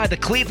 trained by the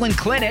Cleveland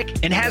Clinic,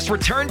 and has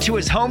returned to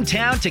his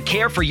hometown to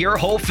care for your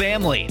whole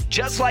family,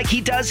 just like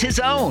he does his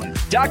own.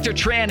 Dr.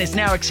 Tran is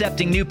now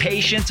accepting new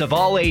patients of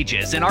all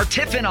ages in our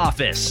Tiffin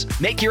office.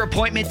 Make your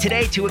appointment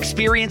today to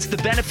experience the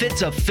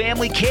benefits of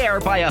family care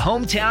by a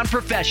hometown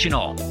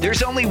professional.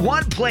 There's only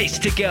one place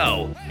to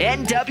go: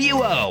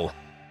 NWO.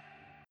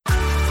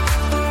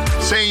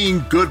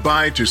 Saying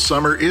goodbye to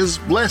summer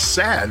is less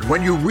sad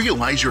when you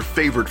realize your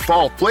favorite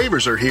fall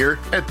flavors are here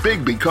at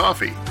Big B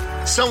Coffee.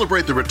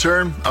 Celebrate the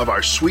return of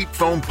our Sweet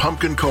Foam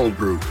Pumpkin Cold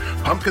Brew,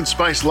 Pumpkin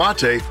Spice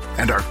Latte,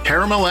 and our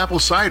Caramel Apple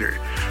Cider.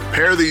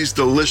 Pair these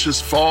delicious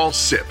fall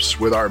sips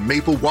with our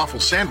Maple Waffle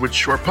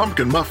Sandwich or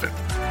Pumpkin Muffin.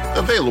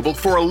 Available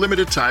for a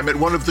limited time at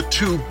one of the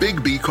 2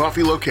 Big B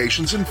Coffee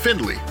locations in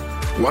Findlay,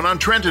 one on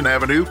Trenton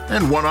Avenue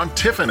and one on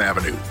Tiffin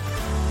Avenue.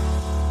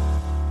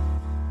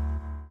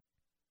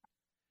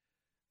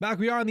 Back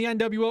we are on the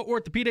NWO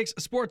Orthopedics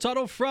Sports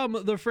Huddle from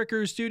the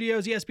Fricker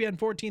Studios, ESPN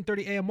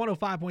 1430 AM,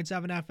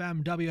 105.7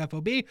 FM,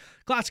 WFOB.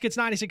 Classic Hits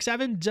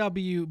 96.7,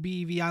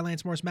 WBVI.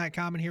 Lance Morris, Matt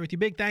Common here with you.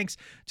 Big thanks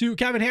to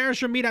Kevin Harrish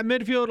from Meet at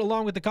Midfield,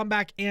 along with the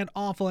comeback and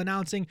awful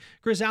announcing,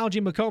 Kris,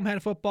 Alge, McComb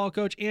head football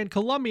coach, and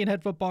Columbian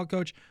head football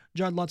coach,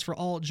 Judd, Lutz, for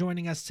all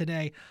joining us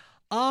today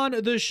on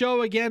the show.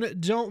 Again,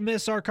 don't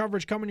miss our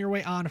coverage coming your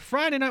way on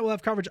Friday night. We'll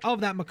have coverage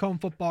of that McComb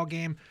football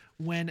game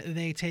when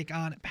they take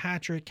on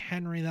Patrick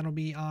Henry. That'll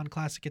be on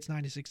Classic Hits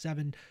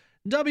 96.7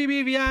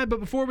 WBVI.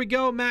 But before we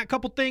go, Matt, a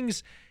couple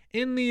things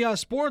in the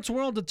sports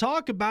world to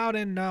talk about,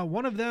 and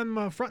one of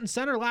them front and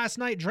center last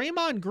night,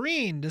 Draymond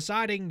Green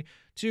deciding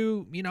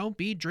to,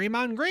 be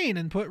Draymond Green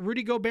and put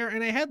Rudy Gobert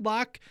in a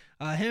headlock.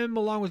 Him,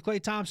 along with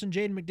Klay Thompson,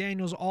 Jaden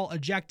McDaniels, all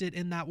ejected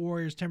in that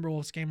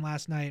Warriors-Timberwolves game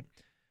last night.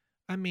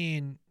 I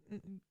mean,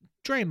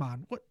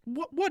 Draymond,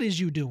 what is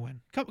you doing?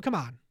 Come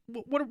on.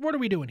 What are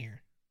we doing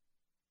here?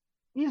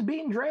 He's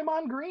being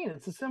Draymond Green.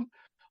 It's a simple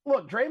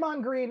look.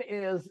 Draymond Green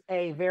is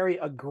a very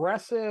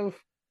aggressive,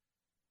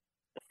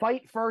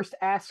 fight first,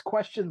 ask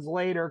questions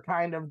later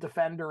kind of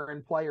defender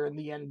and player in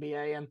the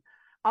NBA. And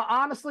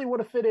honestly would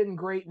have fit in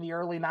great in the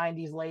early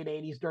 90s, late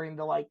 80s during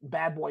the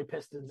Bad Boy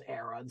Pistons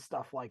era and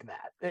stuff like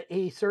that.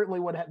 He certainly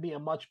would be a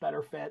much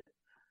better fit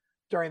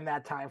during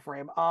that time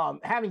frame.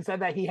 Having said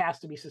that, he has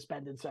to be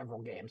suspended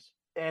several games.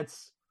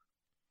 It's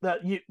that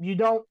you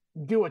don't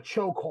do a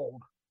chokehold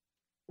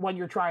when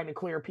you're trying to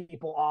clear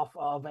people off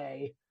of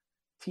a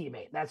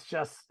teammate. That's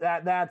just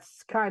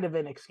that's kind of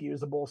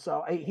inexcusable.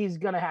 So he's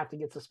going to have to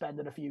get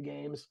suspended a few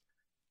games.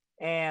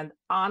 And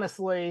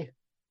honestly,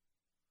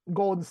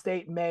 Golden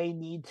State may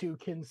need to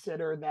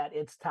consider that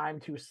it's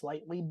time to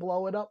slightly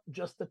blow it up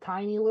just a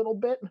tiny little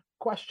bit, ?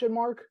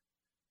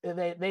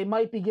 They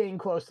might be getting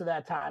close to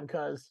that time,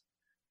 because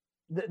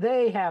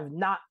they have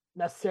not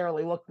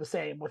necessarily looked the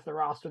same with the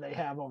roster they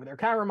have over there.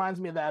 Kind of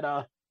reminds me of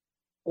that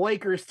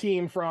Lakers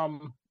team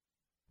from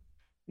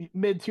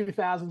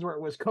mid-2000s where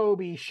it was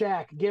Kobe,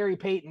 Shaq, Gary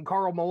Payton,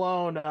 Karl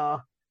Malone,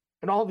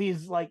 and all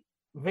these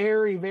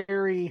very,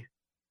 very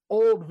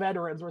old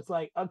veterans where it's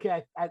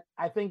okay,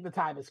 I think the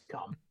time has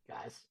come,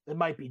 guys. It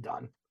might be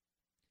done.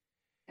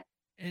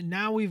 And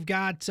now we've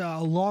got,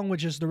 along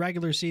with just the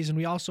regular season,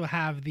 we also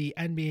have the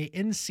NBA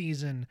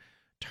in-season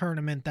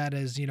tournament that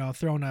is,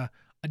 thrown a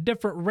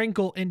different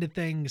wrinkle into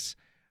things.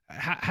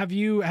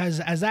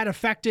 Has that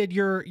affected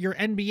your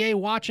NBA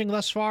watching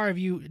thus far? Do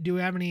you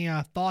have any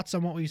thoughts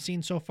on what we've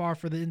seen so far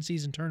for the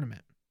in-season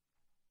tournament?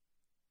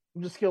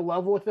 I'm just gonna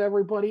level with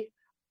everybody.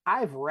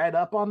 I've read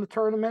up on the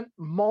tournament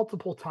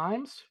multiple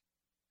times.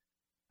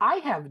 I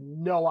have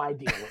no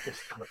idea what this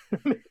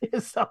tournament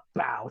is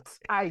about.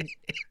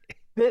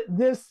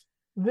 This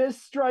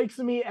This strikes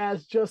me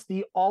as just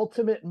the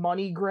ultimate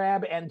money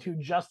grab and to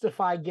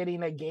justify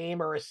getting a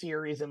game or a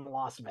series in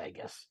Las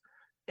Vegas.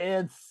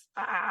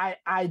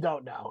 I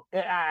don't know.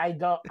 I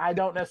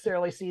don't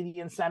necessarily see the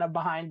incentive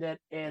behind it.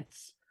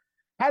 It's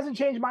hasn't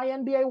changed my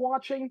NBA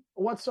watching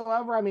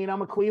whatsoever. I mean,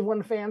 I'm a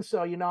Cleveland fan,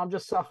 so I'm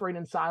just suffering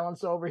in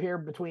silence over here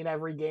between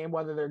every game,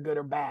 whether they're good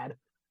or bad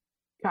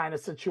kind of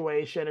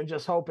situation, and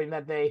just hoping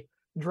that they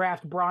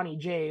draft Bronny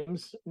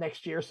James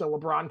next year so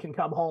LeBron can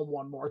come home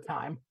one more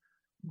time.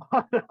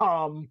 But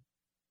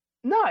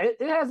no, it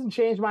hasn't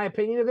changed my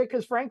opinion of it,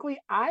 because frankly,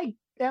 I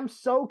am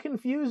so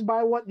confused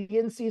by what the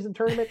in-season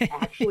tournament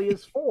actually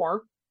is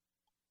for.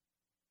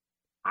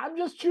 I'm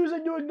just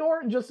choosing to ignore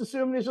it and just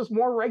assuming it's just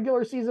more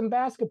regular season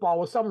basketball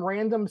with some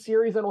random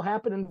series that'll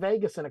happen in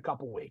Vegas in a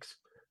couple weeks.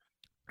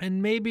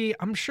 And maybe,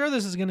 I'm sure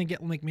this is going to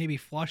get maybe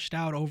flushed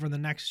out over the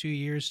next few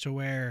years to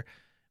where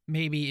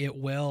maybe it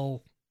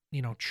will,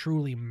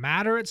 truly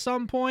matter at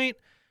some point.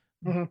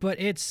 Mm-hmm. But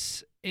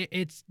it's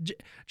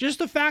just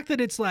the fact that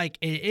it's it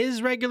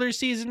is regular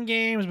season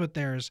games, but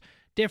there's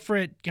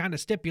different kind of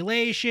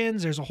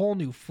stipulations. There's a whole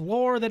new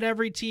floor that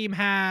every team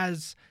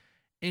has.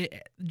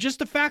 Just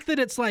the fact that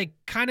it's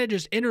kind of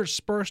just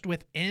interspersed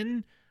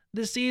within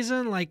the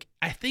season.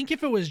 I think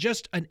if it was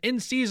just an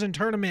in-season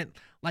tournament,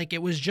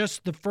 it was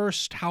just the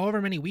first however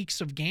many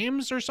weeks of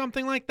games or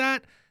something like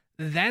that,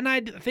 then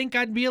I'd think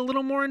I'd be a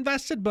little more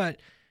invested. But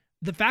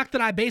the fact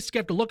that I basically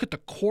have to look at the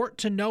court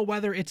to know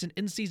whether it's an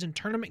in-season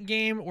tournament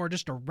game or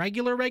just a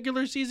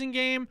regular season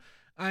game,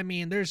 I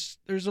mean, there's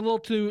a little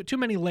too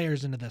many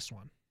layers into this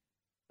one.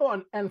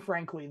 Well, and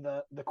frankly,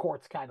 the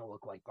courts kind of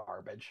look like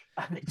garbage.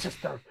 They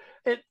just are.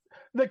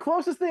 The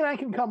closest thing I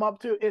can come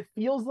up to, it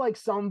feels like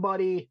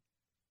somebody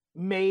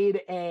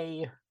made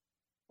a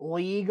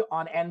league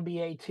on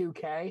NBA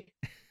 2K.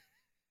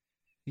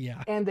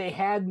 Yeah. And they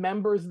had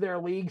members of their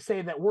league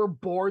say that we're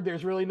bored.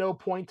 There's really no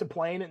point to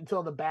playing it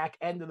until the back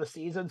end of the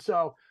season.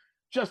 So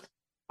just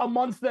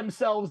amongst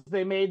themselves,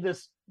 they made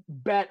this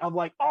bet of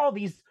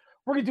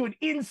we're going to do an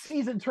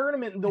in-season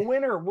tournament, and the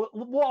winner,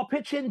 we'll all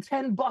pitch in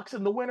 $10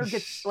 and the winner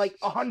gets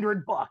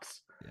 $100.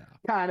 Yeah.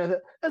 Kind of.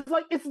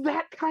 It's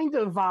that kind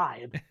of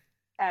vibe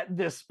at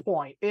this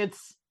point.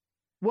 It's,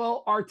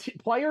 our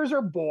players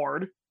are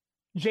bored.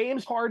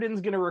 James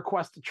Harden's going to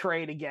request a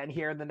trade again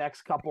here in the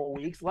next couple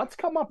of weeks. Let's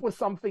come up with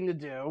something to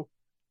do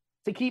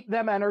to keep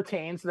them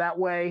entertained. So that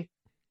way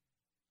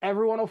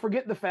everyone will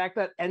forget the fact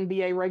that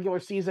NBA regular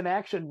season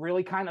action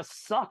really kind of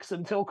sucks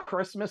until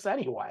Christmas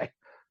anyway.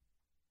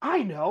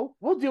 I know.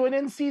 We'll do an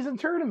in-season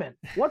tournament.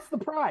 What's the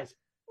prize?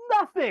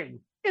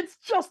 Nothing. It's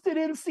just an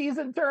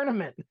in-season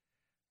tournament.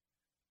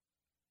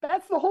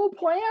 That's the whole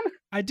plan.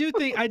 I do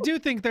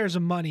think there's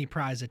a money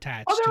prize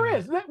attached. Oh, there to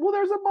is. Well,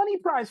 there's a money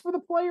prize for the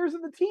players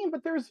of the team,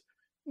 but there's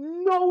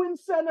no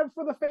incentive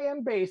for the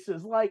fan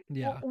bases.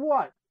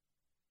 What?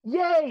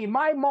 Yay,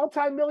 my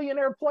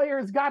multimillionaire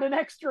players got an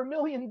extra $1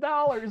 million.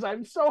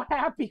 I'm so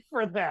happy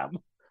for them.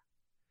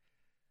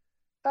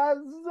 I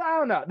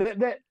don't know.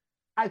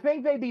 I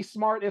think they'd be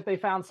smart if they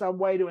found some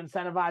way to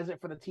incentivize it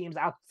for the teams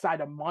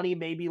outside of money.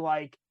 Maybe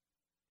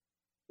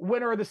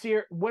winner of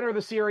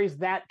the series,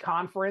 that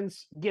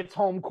conference gets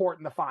home court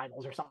in the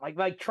finals or something.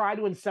 Try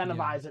to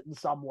incentivize it in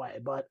some way.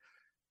 But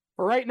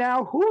for right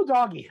now,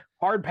 doggy,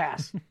 hard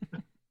pass.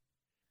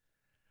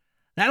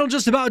 That'll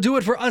just about do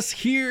it for us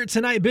here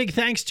tonight. Big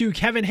thanks to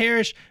Kevin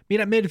Harrish,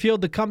 Meet at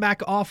Midfield, the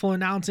Comeback Awful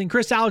announcing,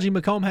 Kris, Alge,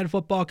 McComb head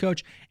football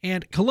coach,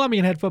 and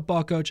Columbian head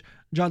football coach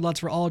Judd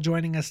Lutz for all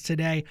joining us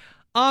today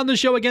on the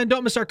show. Again,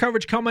 don't miss our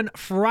coverage coming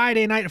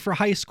Friday night for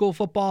high school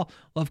football.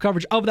 We'll have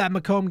coverage of that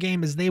McComb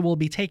game as they will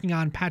be taking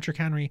on Patrick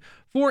Henry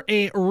for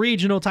a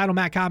regional title.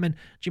 Matt Common,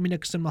 Jimmy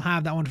Nicholson will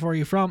have that one for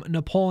you from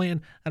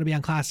Napoleon. That'll be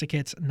on Classic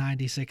Hits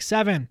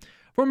 96.7.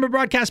 From my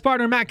broadcast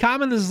partner, Matt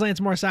Common, this is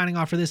Lance Moore signing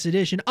off for this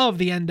edition of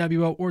the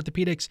NWO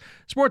Orthopedics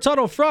Sports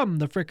Huddle from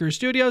the Fricker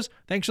Studios.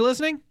 Thanks for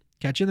listening.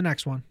 Catch you in the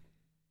next one.